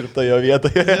yra iškripta jo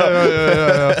vietoje. Jo.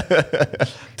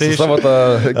 Tai savo tą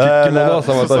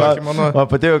kimono.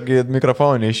 Man patiko, kai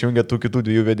mikrofoną neišjungia tų kitų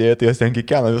dviejų vedėjų, tai jos ten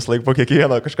kiekvieną vis laik po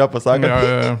kiekvieną kažką pasakė.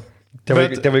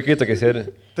 Tie vaikai tokie sėdi.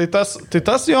 Tai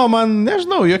tas jo, man,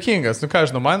 nežinau, juokingas. Nu ką,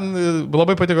 žinau, man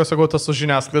labai patiko, sakau, tas su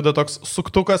žiniasklaida, toks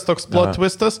suktukas, toks plot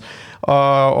twistas,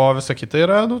 o visa kita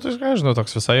yra, nu tai ką, žinau,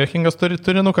 toks visai juokingas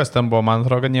turinukas ten buvo, man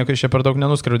atrodo, kad nieko iš čia per daug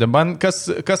nenuskriaudė. Man,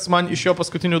 kas man iš jo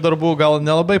paskutinių darbų gal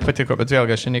nelabai patiko, bet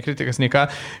vėlgi, aš ne kritikas, nei ką,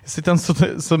 jis ten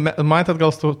matėt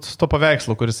gal su to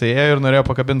paveikslu, kuris ėjo ir norėjo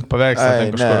pakabinti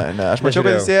paveikslą. Ne, aš mačiau,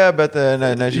 kad jis ėjo, bet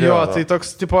nežiūrėjau. Jo, tai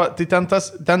toks, tipo, tai ten,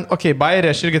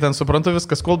 bairė, aš irgi ten suprantu,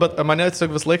 viskas cool, bet mane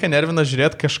tiesiog visą laiką nervina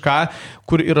žiūrėti kažką,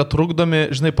 kur yra trukdomi,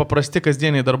 žinai, paprasti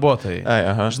kasdieniai darbuotojai.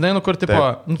 Žinai, nu kur, tipo,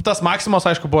 tas Maksimos,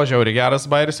 aišku, buvo žiauriai geras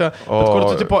bairisio, bet kur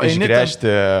tu, tipo, eini...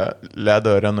 Išgręžti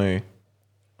ledo arenui.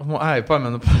 Ai,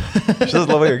 pamenu. Šitas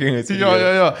labai jokingas. Jo.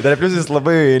 Dar plius jis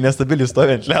labai nestabiliai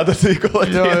stovi ant ledo, tai kol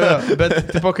atėjo. Jo. Bet,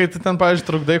 tipo, kai tu ten, pavyzdžiui,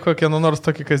 trukdai kokią, nors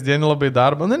tokį kasdienį labai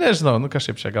darbą, nežinau,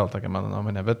 kažkaip čia gal tokia mano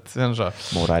nuomonė, bet, nežinau.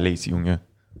 Moraliai įsijungia.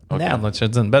 Okay. Ne, čia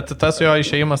dzin, bet tas jo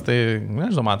išėjimas, tai,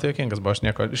 nežinau, man tai jokingas buvo, aš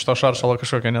nieko iš to šaršalo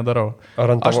kažkokio nedarau.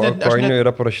 Ar ant tavo kojinių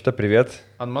yra parašyta priviet?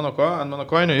 Ant mano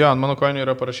kojinių, jo, ant mano kojinių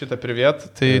yra parašyta priviet,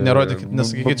 tai nerodykit,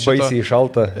 nesakykit šito. Baisiai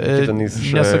šalta.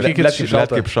 Nesakykit šito.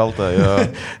 Kaip šalta, jo.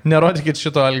 Nerodykit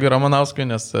šito Algiui Ramanauskui,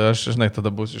 nes aš, žinai, tada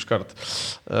būsiu iškart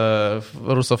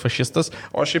ruso fašistas.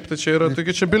 O šiaip tai čia yra,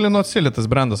 taigi čia Bilino Cilitas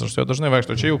brandas, aš su juo dažnai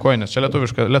vaikštau, čia jų kojinės, čia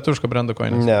lietuviška brando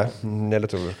kojinės. Ne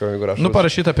lietuviška, jeigu rašau. Nu,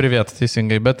 parašyta priviet,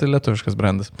 teisingai, bet lietuviškas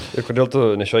brandas. Ir kodėl tu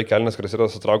nešioji kelnes, kuris yra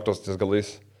sutrauktos ties galais?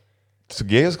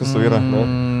 Sugėjus, kas tu yra?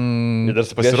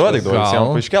 Pasirodyk, visiems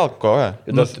paaiškelk koją.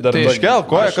 Paaiškelk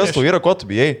koją, kas tu yra, ko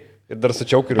tu bijai. Ir dar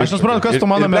sučiaukiriu. Aš nesuprantu, kas tu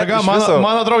mano merga,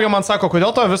 mano draugė man sako,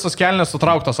 kodėl to visos kelnes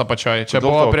sutrauktos apačioje. Čia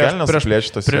buvo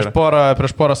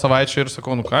prieš porą savaičių ir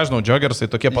sakau, nu ką, žinau, džogersai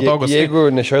tokie patogus. Jeigu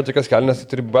nešioji tokias kelnes, tai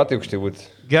turi batai aukštai būti.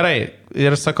 Gerai,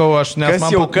 ir sakau, aš nes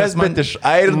bet iš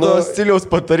Airdo stiliaus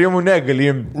patarimų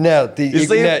negalim. Ne, tai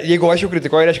jeigu aš jau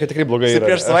kritikuoju, reiškia tikrai blogai. Jis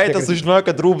prieš savaitę sužinojo,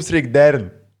 kad rūbus reikia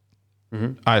derinti.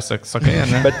 Ai, sakai,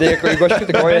 ne? Bet jeigu aš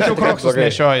kritikuoju, jau kroksus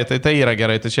nešioji, tai yra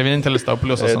gerai, tai čia vienintelis tau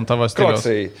pliusas ant tavo stiliaus.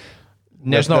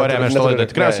 Nežinau, ar remia šitą laidą,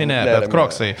 tikriausiai ne, bet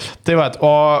kroksai. Tai va,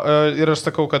 ir aš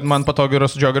sakau, kad man patogu yra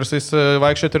su džogersais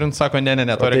vaikščioti ir sako, ne,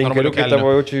 to reikia normalių kelnių. Tavo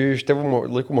jau čia iš tėvų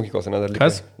laikų mokyklose nedar likė.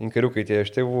 Kas? Inkariukai tie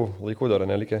iš tėvų laikų dar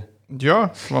nelikė. Jo,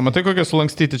 matai kokie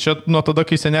sulankstyti, čia nuo tada,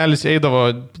 kai senelis eidavo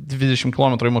 20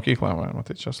 km į mokyklą,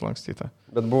 matai, čia sulankstyta.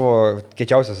 Bet buvo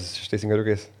kiečiausias šitais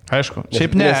inkariukais. Aišku,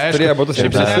 šiaip ne,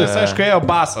 šiaip senelis, aišku, ėjo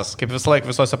basas, kaip vis laik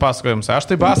visose pasakojimuose. Aš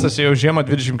tai basas ėjau žiemą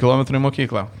 20 km į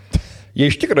mokyklą. Jie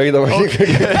iš tikrųjų eidavo,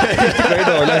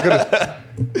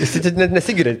 jis net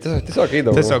nesigirė, tiesiog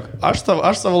eidavo. Tiesiog, aš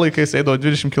savo laikais eidavau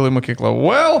 20 km į mokyklą.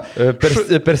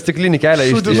 Per stiklinį kelią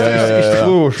iš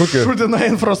tikrųjų šūkių. Šūdina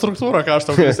infrastruktūra, ką aš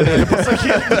tau senelį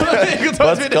pasakyti.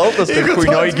 Pats kaltas, kad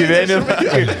kuinioji gyvenime.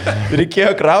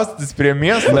 Reikėjo kraustytis prie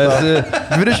miesto. Mes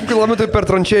 20 km per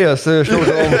tranšėjas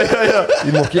šliaužavom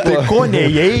į mokyklą. Tai ko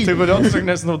neėjai? Tai kodėl tiesiog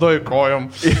nesinaudoji kojom?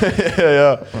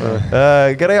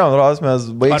 Gerai, man rodos,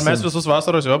 mes baigsim. Ar mes visus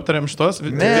vasaros jau aptarėm šitos?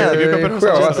 Ne,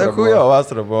 hujo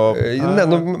vasara buvo. Ne,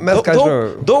 nu mes ką žinau.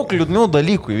 Daug liūdnų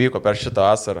dalykų įvyko per šitą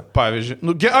vasarą. Pavyzdžiui,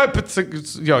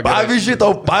 pavyzdžiui,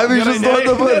 tau pavyzdžius duodu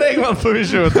dabar. Nereik man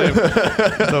pavyzdžių, taip.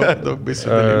 Daug baisių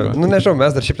dalykų. Nu, nežinau,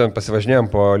 mes dar šiaip ten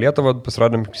pasivažinėjom po Lietuvą,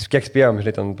 pasirodėm, kiek spėjom,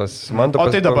 žinai, ten pas Manto. O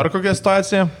tai dabar kokia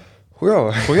situacija?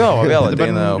 Hujo, vėl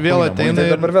ateina. Tai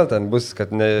dabar vėl ten bus, kad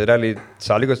realiai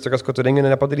sąlygos tokios, kad tu renginį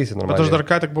nepadarysi normaliai. Bet aš dar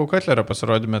ką tik buvau Katlerio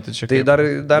pasirodyme, tai čia... Tai dar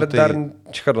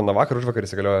čia kartu nuo vakar užvakar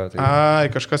įsigalioja. Ai,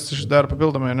 kažkas iš dar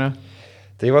papildomai, ne?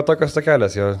 Tai va tokios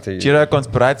tokelės jo. Čia yra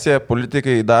konspiracija,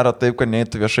 politikai daro taip, kad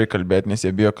neįtų viešai kalbėti, nes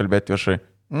jie bijo kalbėti viešai.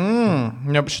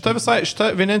 Šita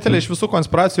vienintelė iš visų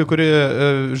konspiracijų, kuri,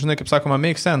 žinai, kaip sakoma,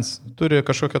 make sense, turi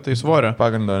kažkokią tai svorę.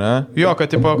 Pagrindo, ne? Jo,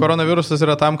 kad tipo koronavirusas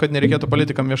yra tam, kad nereikėtų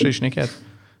politikam viešai išnekėti.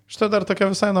 Šita dar tokia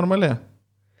visai normali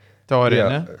teorija,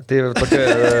 ne? Tai tokia...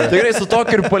 Tikrai su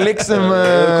tokiu ir paliksim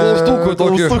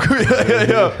klaustukų.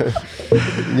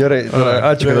 Gerai,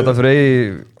 ačiū, kad atvarai.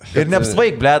 Ir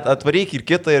neapsvaik, blėt, atvaryk ir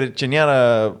kitą, ir čia nėra,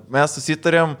 mes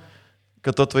susitarėm,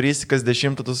 kad tu atvarysi kas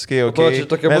 10, tu sakai, okei. Čia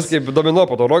tokia bus kaip domino,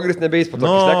 po to rogeris nebeis, po to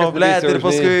kislekas nebeis. Ir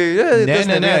paskui...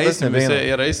 Ne,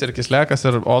 ir eis ir kislekas,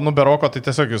 o nuberoko, tai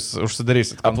tiesiog jūs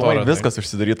užsidarysit. Aplamai viskas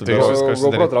užsidarytų.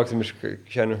 GoPro trauksim iš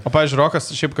kišenių. O pavyzdžiui, Rokas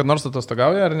šiaip kad nors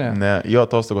atostogauja, ar ne? Ne, jo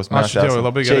atostogos mes esame. Ačiū Dievui,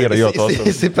 labai gerai. Čia yra jo atostogos.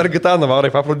 Jisai per gitaną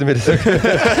varai paplūdimį tiesiog.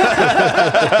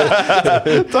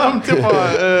 Tam tipo,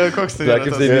 koks tai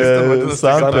yra?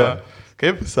 Sampė.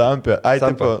 Kaip? Sampė. Ai,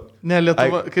 tipo... Ne,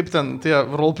 Lietuva, kaip ten, tie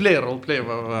roleplay.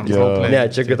 Ne,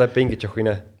 čia GTA 5, čia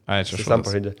huinė. Ai, čia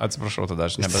šūdas. Atsiprašau, tada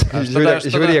aš nebe...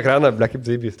 Žiūrė į ekraną, ble, kaip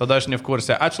zaibys. Tada aš ne v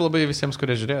kursė. Ačiū labai visiems,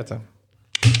 kurie žiūrėjote.